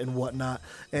evaluator and whatnot.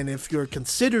 And if you're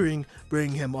considering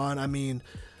bringing him on, I mean,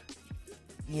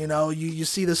 you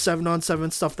see the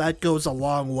 7-on-7 stuff, that goes a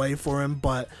long way for him.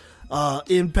 But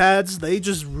in pads, they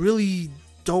just really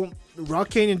don't. Rock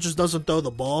Canyon just doesn't throw the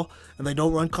ball, and they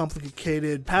don't run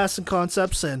complicated passing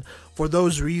concepts, and for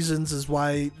those reasons is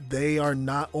why they are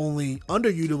not only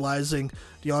underutilizing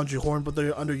DeAndre Horn, but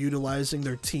they're underutilizing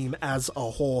their team as a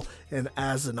whole and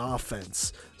as an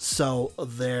offense. So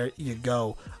there you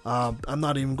go. I'm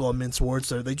not even going to mince words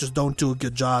there. They just don't do a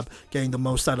good job getting the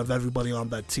most out of everybody on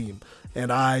that team.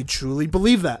 And I truly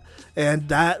believe that. And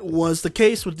that was the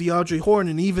case with DeAndre Horn.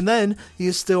 And even then, he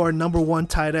is still our number 1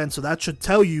 tight end. So that should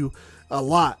tell you a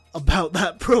lot about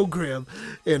that program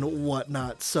and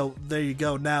whatnot. So there you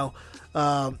go. Now,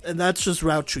 and that's just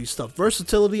route tree stuff.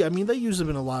 Versatility, I mean, they use him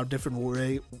in a lot of different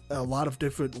ways,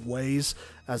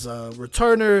 as a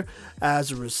returner,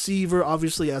 as a receiver,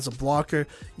 obviously as a blocker.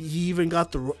 He even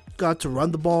got to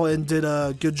run the ball and did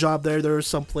a good job there. There were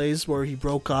some plays where he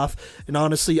broke off, and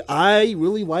honestly, I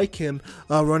really like him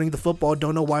running the football.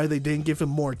 Don't know why they didn't give him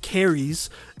more carries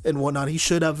and whatnot. He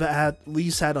should have at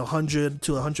least had 100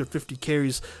 to 150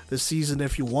 carries this season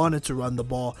if you wanted to run the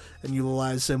ball and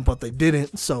utilize him, but they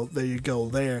didn't. So there you go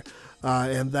there.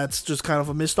 And that's just kind of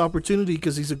a missed opportunity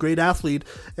because he's a great athlete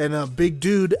and a big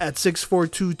dude at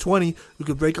 6'4", 220 who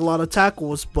could break a lot of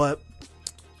tackles. But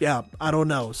yeah, I don't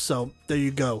know. So there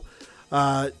you go.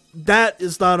 That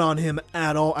is not on him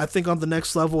at all. I think on the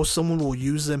next level, someone will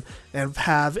use him and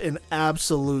have an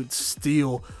absolute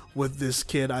steal with this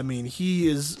kid. I mean, he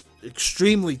is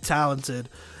extremely talented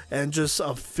and just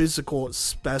a physical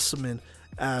specimen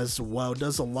as well.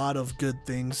 Does a lot of good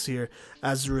things here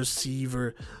as a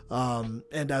receiver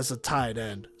and as a tight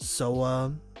end.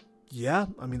 So, yeah,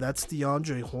 I mean, that's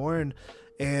DeAndre Horn.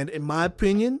 And in my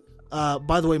opinion,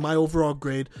 by the way, my overall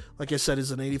grade, like I said,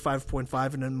 is an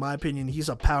 85.5. And in my opinion, he's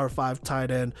a Power 5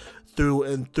 tight end through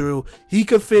and through. He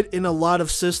could fit in a lot of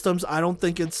systems. I don't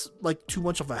think it's like too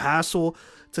much of a hassle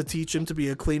to teach him to be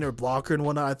a cleaner blocker and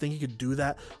whatnot. I think he could do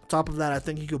that. On top of that, I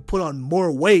think he could put on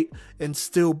more weight and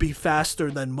still be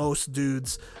faster than most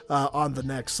dudes on the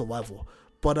next level.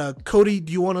 But Cody,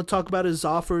 do you want to talk about his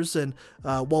offers? And,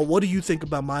 what do you think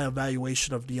about my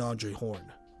evaluation of DeAndre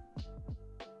Horn?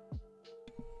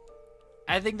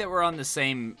 I think that we're on the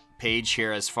same page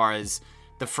here as far as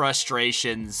the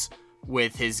frustrations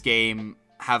with his game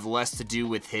have less to do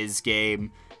with his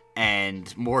game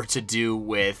and more to do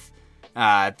with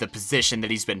the position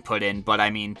that he's been put in. But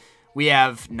I mean, we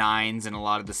have 9s in a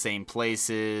lot of the same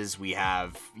places. We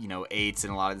have, 8s in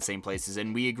a lot of the same places.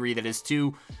 And we agree that his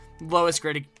 2 lowest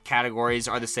graded categories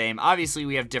are the same. Obviously,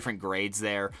 we have different grades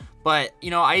there. But,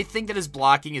 I think that his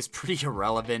blocking is pretty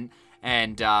irrelevant.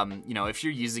 And, if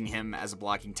you're using him as a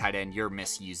blocking tight end, you're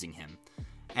misusing him.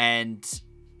 And,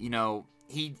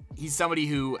 he's somebody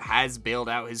who has bailed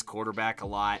out his quarterback a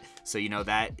lot. So,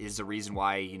 that is the reason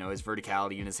why, his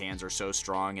verticality in his hands are so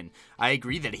strong. And I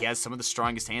agree that he has some of the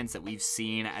strongest hands that we've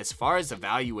seen as far as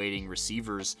evaluating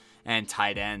receivers and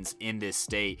tight ends in this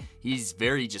state. He's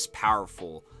very just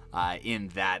powerful in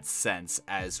that sense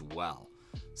as well.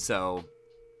 So,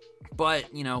 but,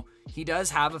 he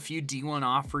does have a few D1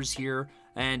 offers here.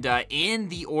 And in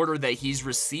the order that he's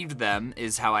received them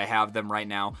is how I have them right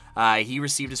now. He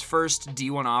received his first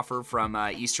D1 offer from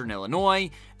Eastern Illinois.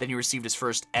 Then he received his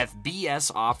first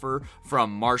FBS offer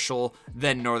from Marshall,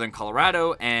 then Northern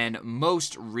Colorado, and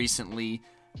most recently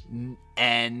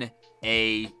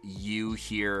NAU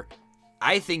here.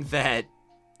 I think that,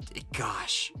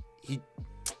 gosh,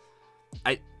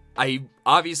 I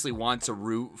obviously want to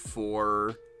root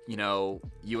for,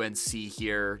 UNC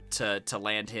here to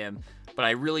land him. But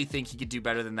I really think he could do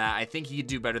better than that. I think he could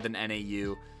do better than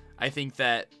NAU. I think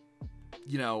that,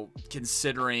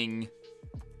 considering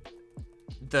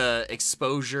the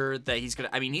exposure that he's going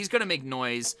to make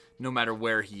noise no matter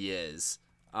where he is.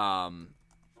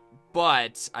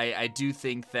 But I do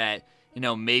think that,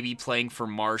 maybe playing for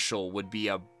Marshall would be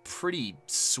a pretty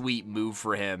sweet move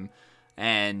for him,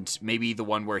 and maybe the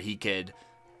one where he could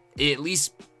at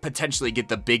least potentially get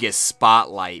the biggest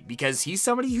spotlight, because he's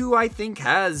somebody who I think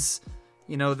has,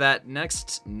 that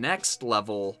next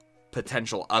level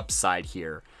potential upside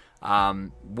here.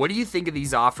 What do you think of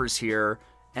these offers here?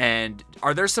 And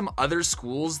are there some other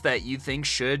schools that you think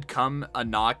should come a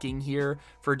knocking here?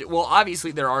 Well,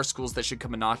 obviously there are schools that should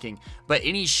come a knocking, but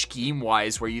any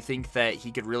scheme-wise where you think that he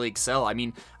could really excel? I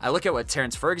mean, I look at what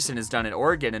Terrence Ferguson has done at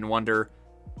Oregon and wonder,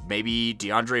 maybe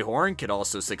DeAndre Horn could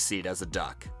also succeed as a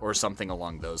Duck or something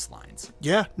along those lines.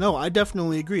 Yeah, no, I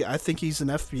definitely agree. I think he's an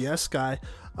FBS guy.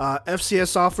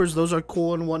 FCS offers, those are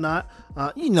cool and whatnot.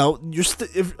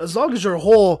 As long as your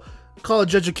whole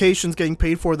college education's getting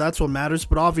paid for, that's what matters.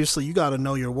 But obviously you got to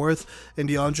know your worth, and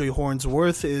DeAndre Horn's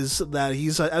worth is that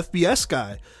he's an FBS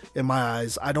guy in my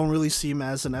eyes. I don't really see him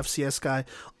as an FCS guy.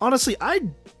 Honestly, I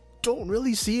don't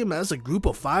really see him as a group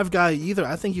of 5 guy either.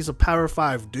 I think he's a power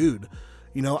 5 dude.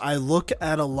 I look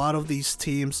at a lot of these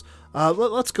teams.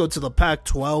 Let's go to the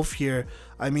Pac-12 here.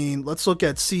 I mean, let's look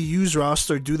at CU's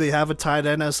roster. Do they have a tight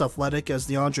end as athletic as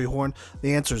DeAndre Horn?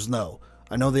 The answer is no.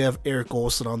 I know they have Eric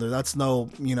Olson on there. That's no,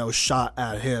 shot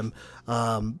at him.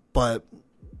 But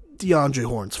DeAndre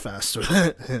Horn's faster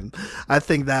than him. I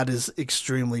think that is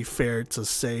extremely fair to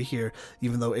say here,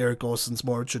 even though Eric Olson's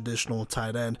more traditional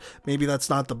tight end. Maybe that's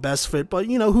not the best fit, but,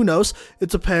 who knows? It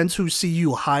depends who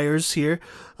CU hires here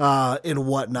and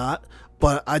whatnot.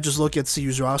 But I just look at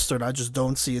CU's roster and I just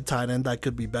don't see a tight end that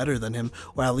could be better than him,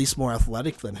 or at least more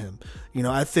athletic than him.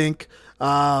 I think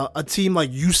a team like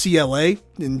UCLA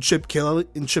in Chip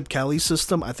Kelly's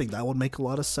system, I think that would make a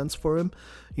lot of sense for him.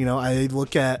 I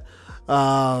look at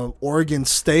Oregon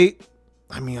State.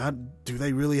 I mean, do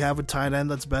they really have a tight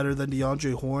end that's better than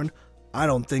DeAndre Horn? I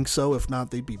don't think so. If not,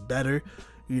 they'd be better.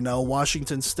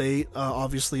 Washington State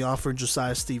obviously offered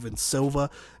Josiah Stevens-Silva.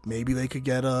 Maybe they could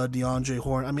get DeAndre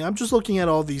Horn. I mean, I'm just looking at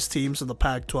all these teams in the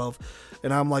Pac-12,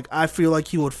 and I'm like, I feel like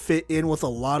he would fit in with a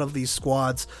lot of these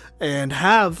squads and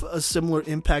have a similar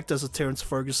impact as a Terrence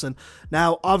Ferguson.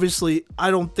 Now, obviously,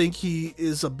 I don't think he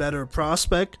is a better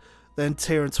prospect than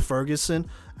Terrence Ferguson,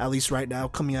 at least right now,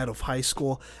 coming out of high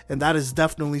school, and that is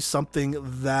definitely something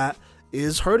that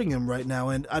is hurting him right now.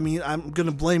 And I mean, I'm going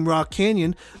to blame Rock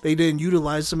Canyon. They didn't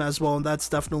utilize him as well, and that's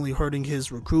definitely hurting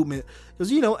his recruitment.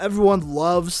 Because, everyone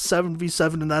loves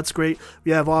 7v7, and that's great.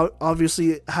 We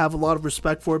obviously have a lot of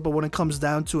respect for it, but when it comes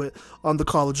down to it on the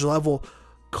college level,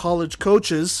 college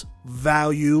coaches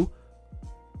value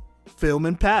film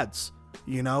and pads.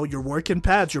 Your work in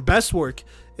pads, your best work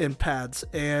in pads.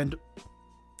 And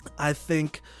I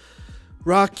think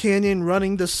Rock Canyon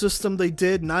running the system they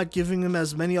did, not giving him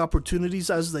as many opportunities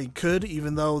as they could,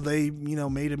 even though they,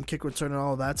 made him kick return and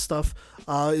all of that stuff,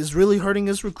 is really hurting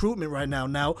his recruitment right now.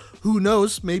 Now, who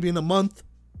knows, maybe in a month,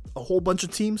 a whole bunch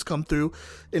of teams come through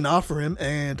and offer him,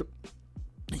 and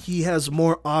he has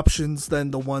more options than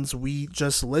the ones we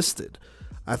just listed.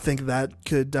 I think that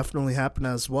could definitely happen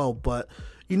as well, but,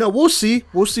 we'll see.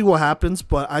 We'll see what happens,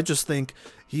 but I just think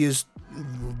he is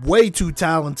way too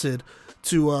talented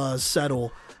to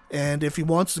settle, and if he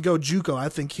wants to go JUCO, I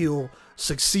think he'll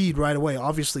succeed right away.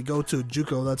 Obviously, go to a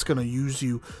JUCO that's going to use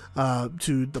you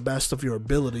to the best of your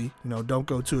ability. Don't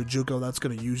go to a JUCO that's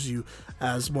going to use you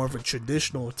as more of a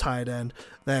traditional tight end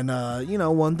than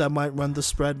one that might run the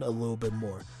spread a little bit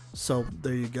more. So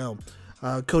there you go.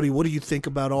 Cody, what do you think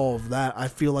about all of that? I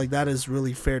feel like that is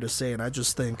really fair to say, and I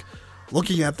just think,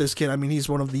 looking at this kid, I mean, he's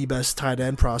one of the best tight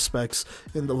end prospects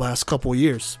in the last couple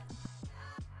years.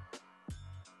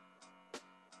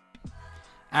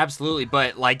 Absolutely,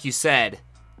 but like you said,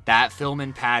 that film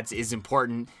and pads is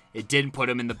important. It didn't put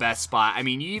him in the best spot. I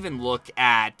mean, you even look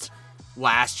at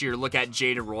last year, look at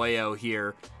Jade Arroyo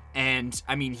here, and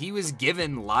I mean, he was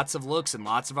given lots of looks and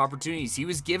lots of opportunities. He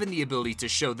was given the ability to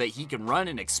show that he can run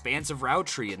an expansive route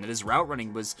tree and that his route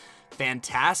running was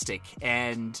fantastic,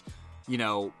 and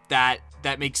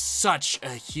that makes such a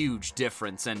huge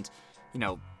difference. And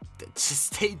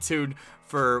just stay tuned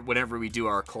for whenever we do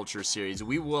our culture series.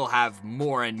 We will have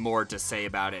more and more to say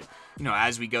about it,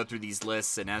 as we go through these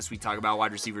lists and as we talk about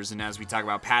wide receivers and as we talk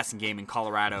about passing game in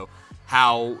Colorado,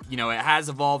 how, it has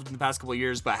evolved in the past couple of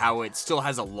years, but how it still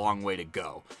has a long way to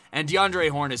go. And DeAndre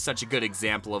Horn is such a good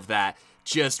example of that,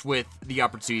 just with the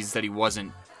opportunities that he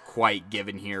wasn't quite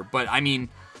given here. But I mean,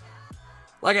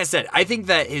 like I said, I think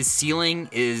that his ceiling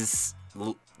is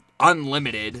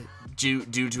unlimited due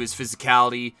to his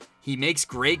physicality, He makes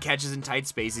great catches in tight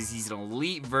spaces. He's an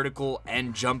elite vertical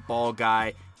and jump ball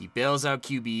guy. He bails out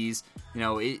QBs.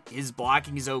 His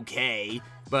blocking is okay,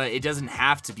 but it doesn't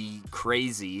have to be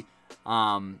crazy.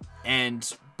 But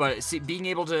being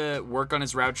able to work on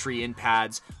his route tree in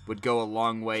pads would go a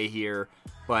long way here.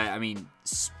 But I mean,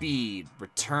 speed,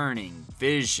 returning,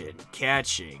 vision,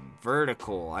 catching,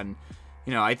 vertical, and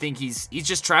I think he's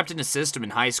just trapped in a system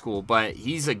in high school, but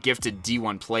he's a gifted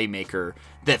D1 playmaker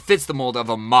that fits the mold of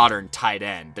a modern tight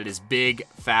end that is big,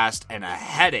 fast, and a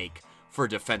headache for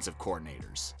defensive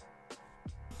coordinators.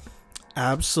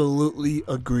 Absolutely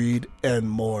agreed and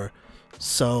more.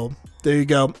 So there you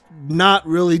go. Not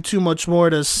really too much more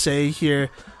to say here.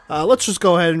 Let's just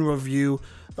go ahead and review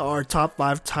our top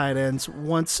 5 tight ends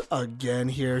once again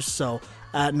here. So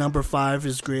at number 5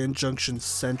 is Grand Junction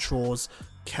Central's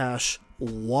Cash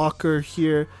Walker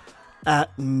here.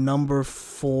 At number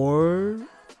 4,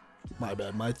 my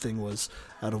bad, my thing was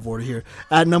out of order here.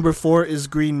 At number 4 is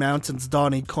Green Mountain's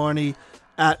Donnie Carney.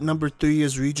 At number 3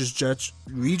 is Regis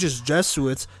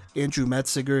Jesuits' Andrew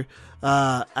Metziger.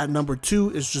 At number 2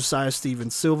 is Josiah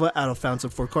Steven Silva out of Fountain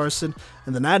Fort Carson.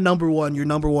 And then at number 1, your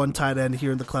number 1 tight end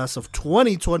here in the class of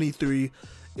 2023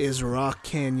 is Rock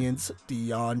Canyon's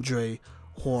DeAndre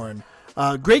Horn.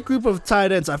 Great group of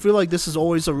tight ends. I feel like this is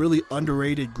always a really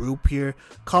underrated group here.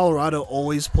 Colorado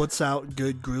always puts out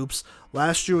good groups.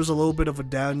 Last year was a little bit of a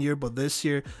down year, but this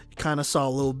year you kind of saw a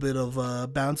little bit of a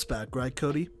bounce back, right,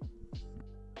 Cody?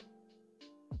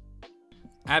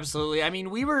 Absolutely. I mean,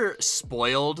 we were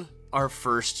spoiled our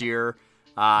first year,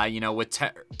 with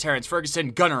Terrence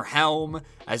Ferguson, Gunnar Helm,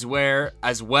 as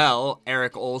well,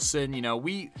 Eric Olson.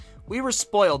 We were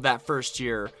spoiled that first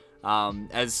year,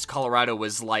 as Colorado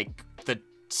was like the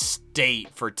state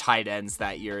for tight ends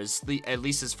that year, at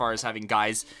least as far as having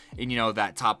guys in,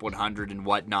 that top 100 and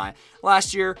whatnot.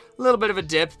 Last year, a little bit of a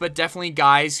dip, but definitely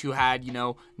guys who had,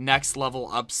 next level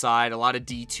upside, a lot of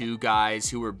D2 guys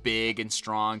who were big and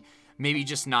strong, maybe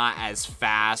just not as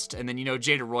fast. And then,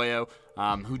 Jade Arroyo,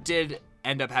 who did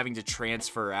end up having to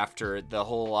transfer after the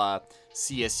whole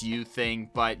CSU thing,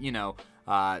 but,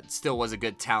 still was a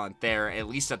good talent there, at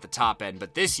least at the top end.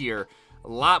 But this year, a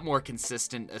lot more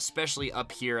consistent, especially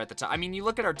up here at the top. I mean, you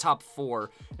look at our top 4,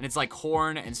 and it's like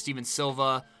Horn and Steven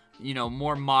Silva,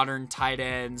 more modern tight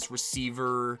ends,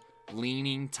 receiver,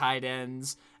 leaning tight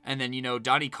ends. And then,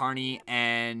 Donnie Carney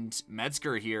and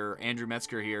Andrew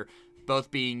Metzger here,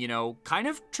 both being, kind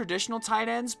of traditional tight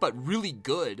ends, but really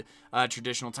good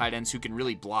traditional tight ends who can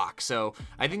really block. So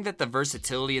I think that the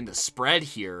versatility and the spread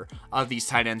here of these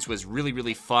tight ends was really,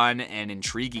 really fun and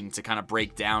intriguing to kind of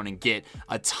break down and get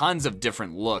tons of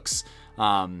different looks.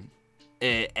 And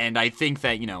I think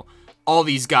that, all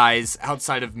these guys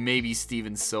outside of maybe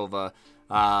Steven Silva,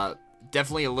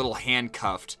 definitely a little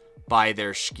handcuffed by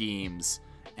their schemes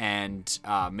and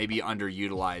maybe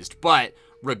underutilized, but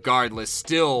regardless,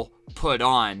 still put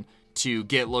on to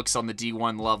get looks on the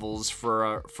D1 levels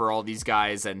for all these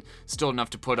guys, and still enough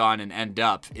to put on and end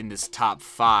up in this top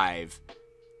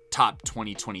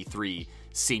 2023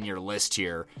 senior list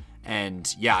here.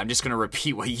 And yeah, I'm just going to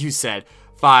repeat what you said.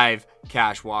 5,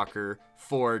 Cash Walker.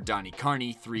 4, Donnie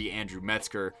Carney. 3, Andrew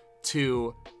Metzger.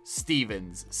 2,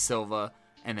 Stevens Silva.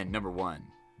 And then number 1,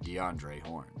 DeAndre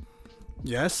Horn.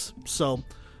 Yes, so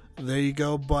there you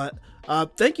go. But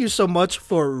thank you so much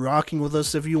for rocking with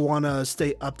us. If you want to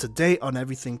stay up to date on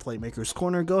everything Playmakers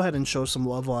Corner, go ahead and show some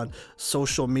love on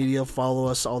social media. Follow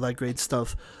us, all that great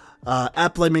stuff.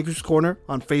 At Playmakers Corner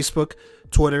on Facebook,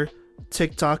 Twitter,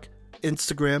 TikTok,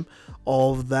 Instagram,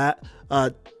 all of that.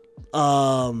 What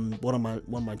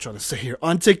am I trying to say here?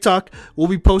 On TikTok, we'll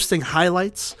be posting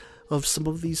highlights of some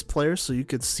of these players so you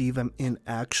could see them in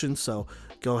action. So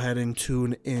go ahead and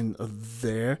tune in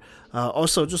there.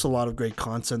 Also, just a lot of great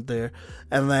content there.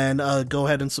 And then go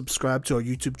ahead and subscribe to our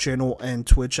YouTube channel and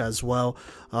Twitch as well.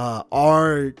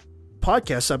 Our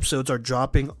podcast episodes are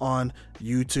dropping on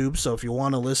YouTube, so if you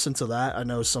want to listen to that, I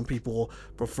know some people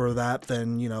prefer that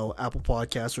than, Apple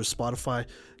Podcasts or Spotify.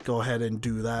 Go ahead and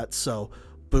do that. So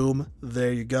boom,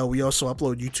 there you go. We also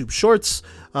upload YouTube Shorts,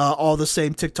 all the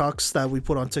same TikToks that we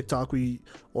put on TikTok,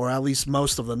 or at least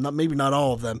most of them, maybe not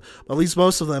all of them, but at least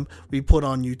most of them we put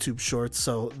on YouTube Shorts.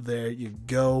 So there you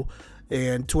go.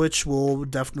 And Twitch will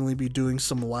definitely be doing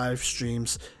some live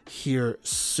streams here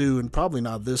soon. Probably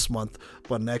not this month,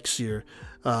 but next year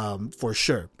for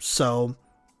sure. So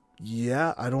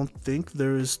yeah, I don't think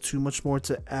there is too much more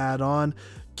to add on.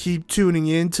 Keep tuning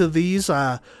into these.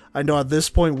 I know at this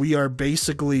point we are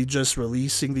basically just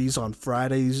releasing these on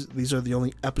Fridays. These are the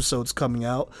only episodes coming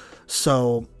out.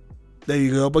 So There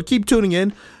you go. But keep tuning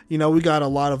in. You know, we got a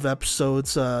lot of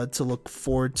episodes to look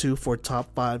forward to for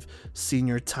top 5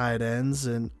 senior tight ends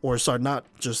not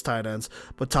just tight ends,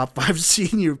 but top 5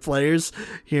 senior players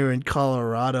here in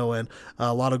Colorado, and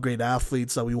a lot of great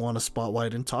athletes that we want to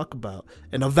spotlight and talk about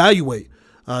and evaluate,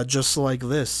 just like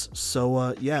this.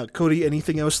 So, yeah, Cody,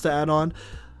 anything else to add on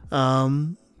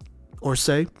or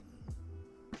say?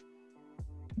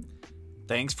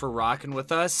 Thanks for rocking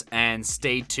with us, and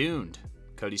stay tuned.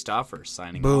 Cody Stoffer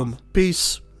signing off. Boom.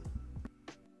 Peace.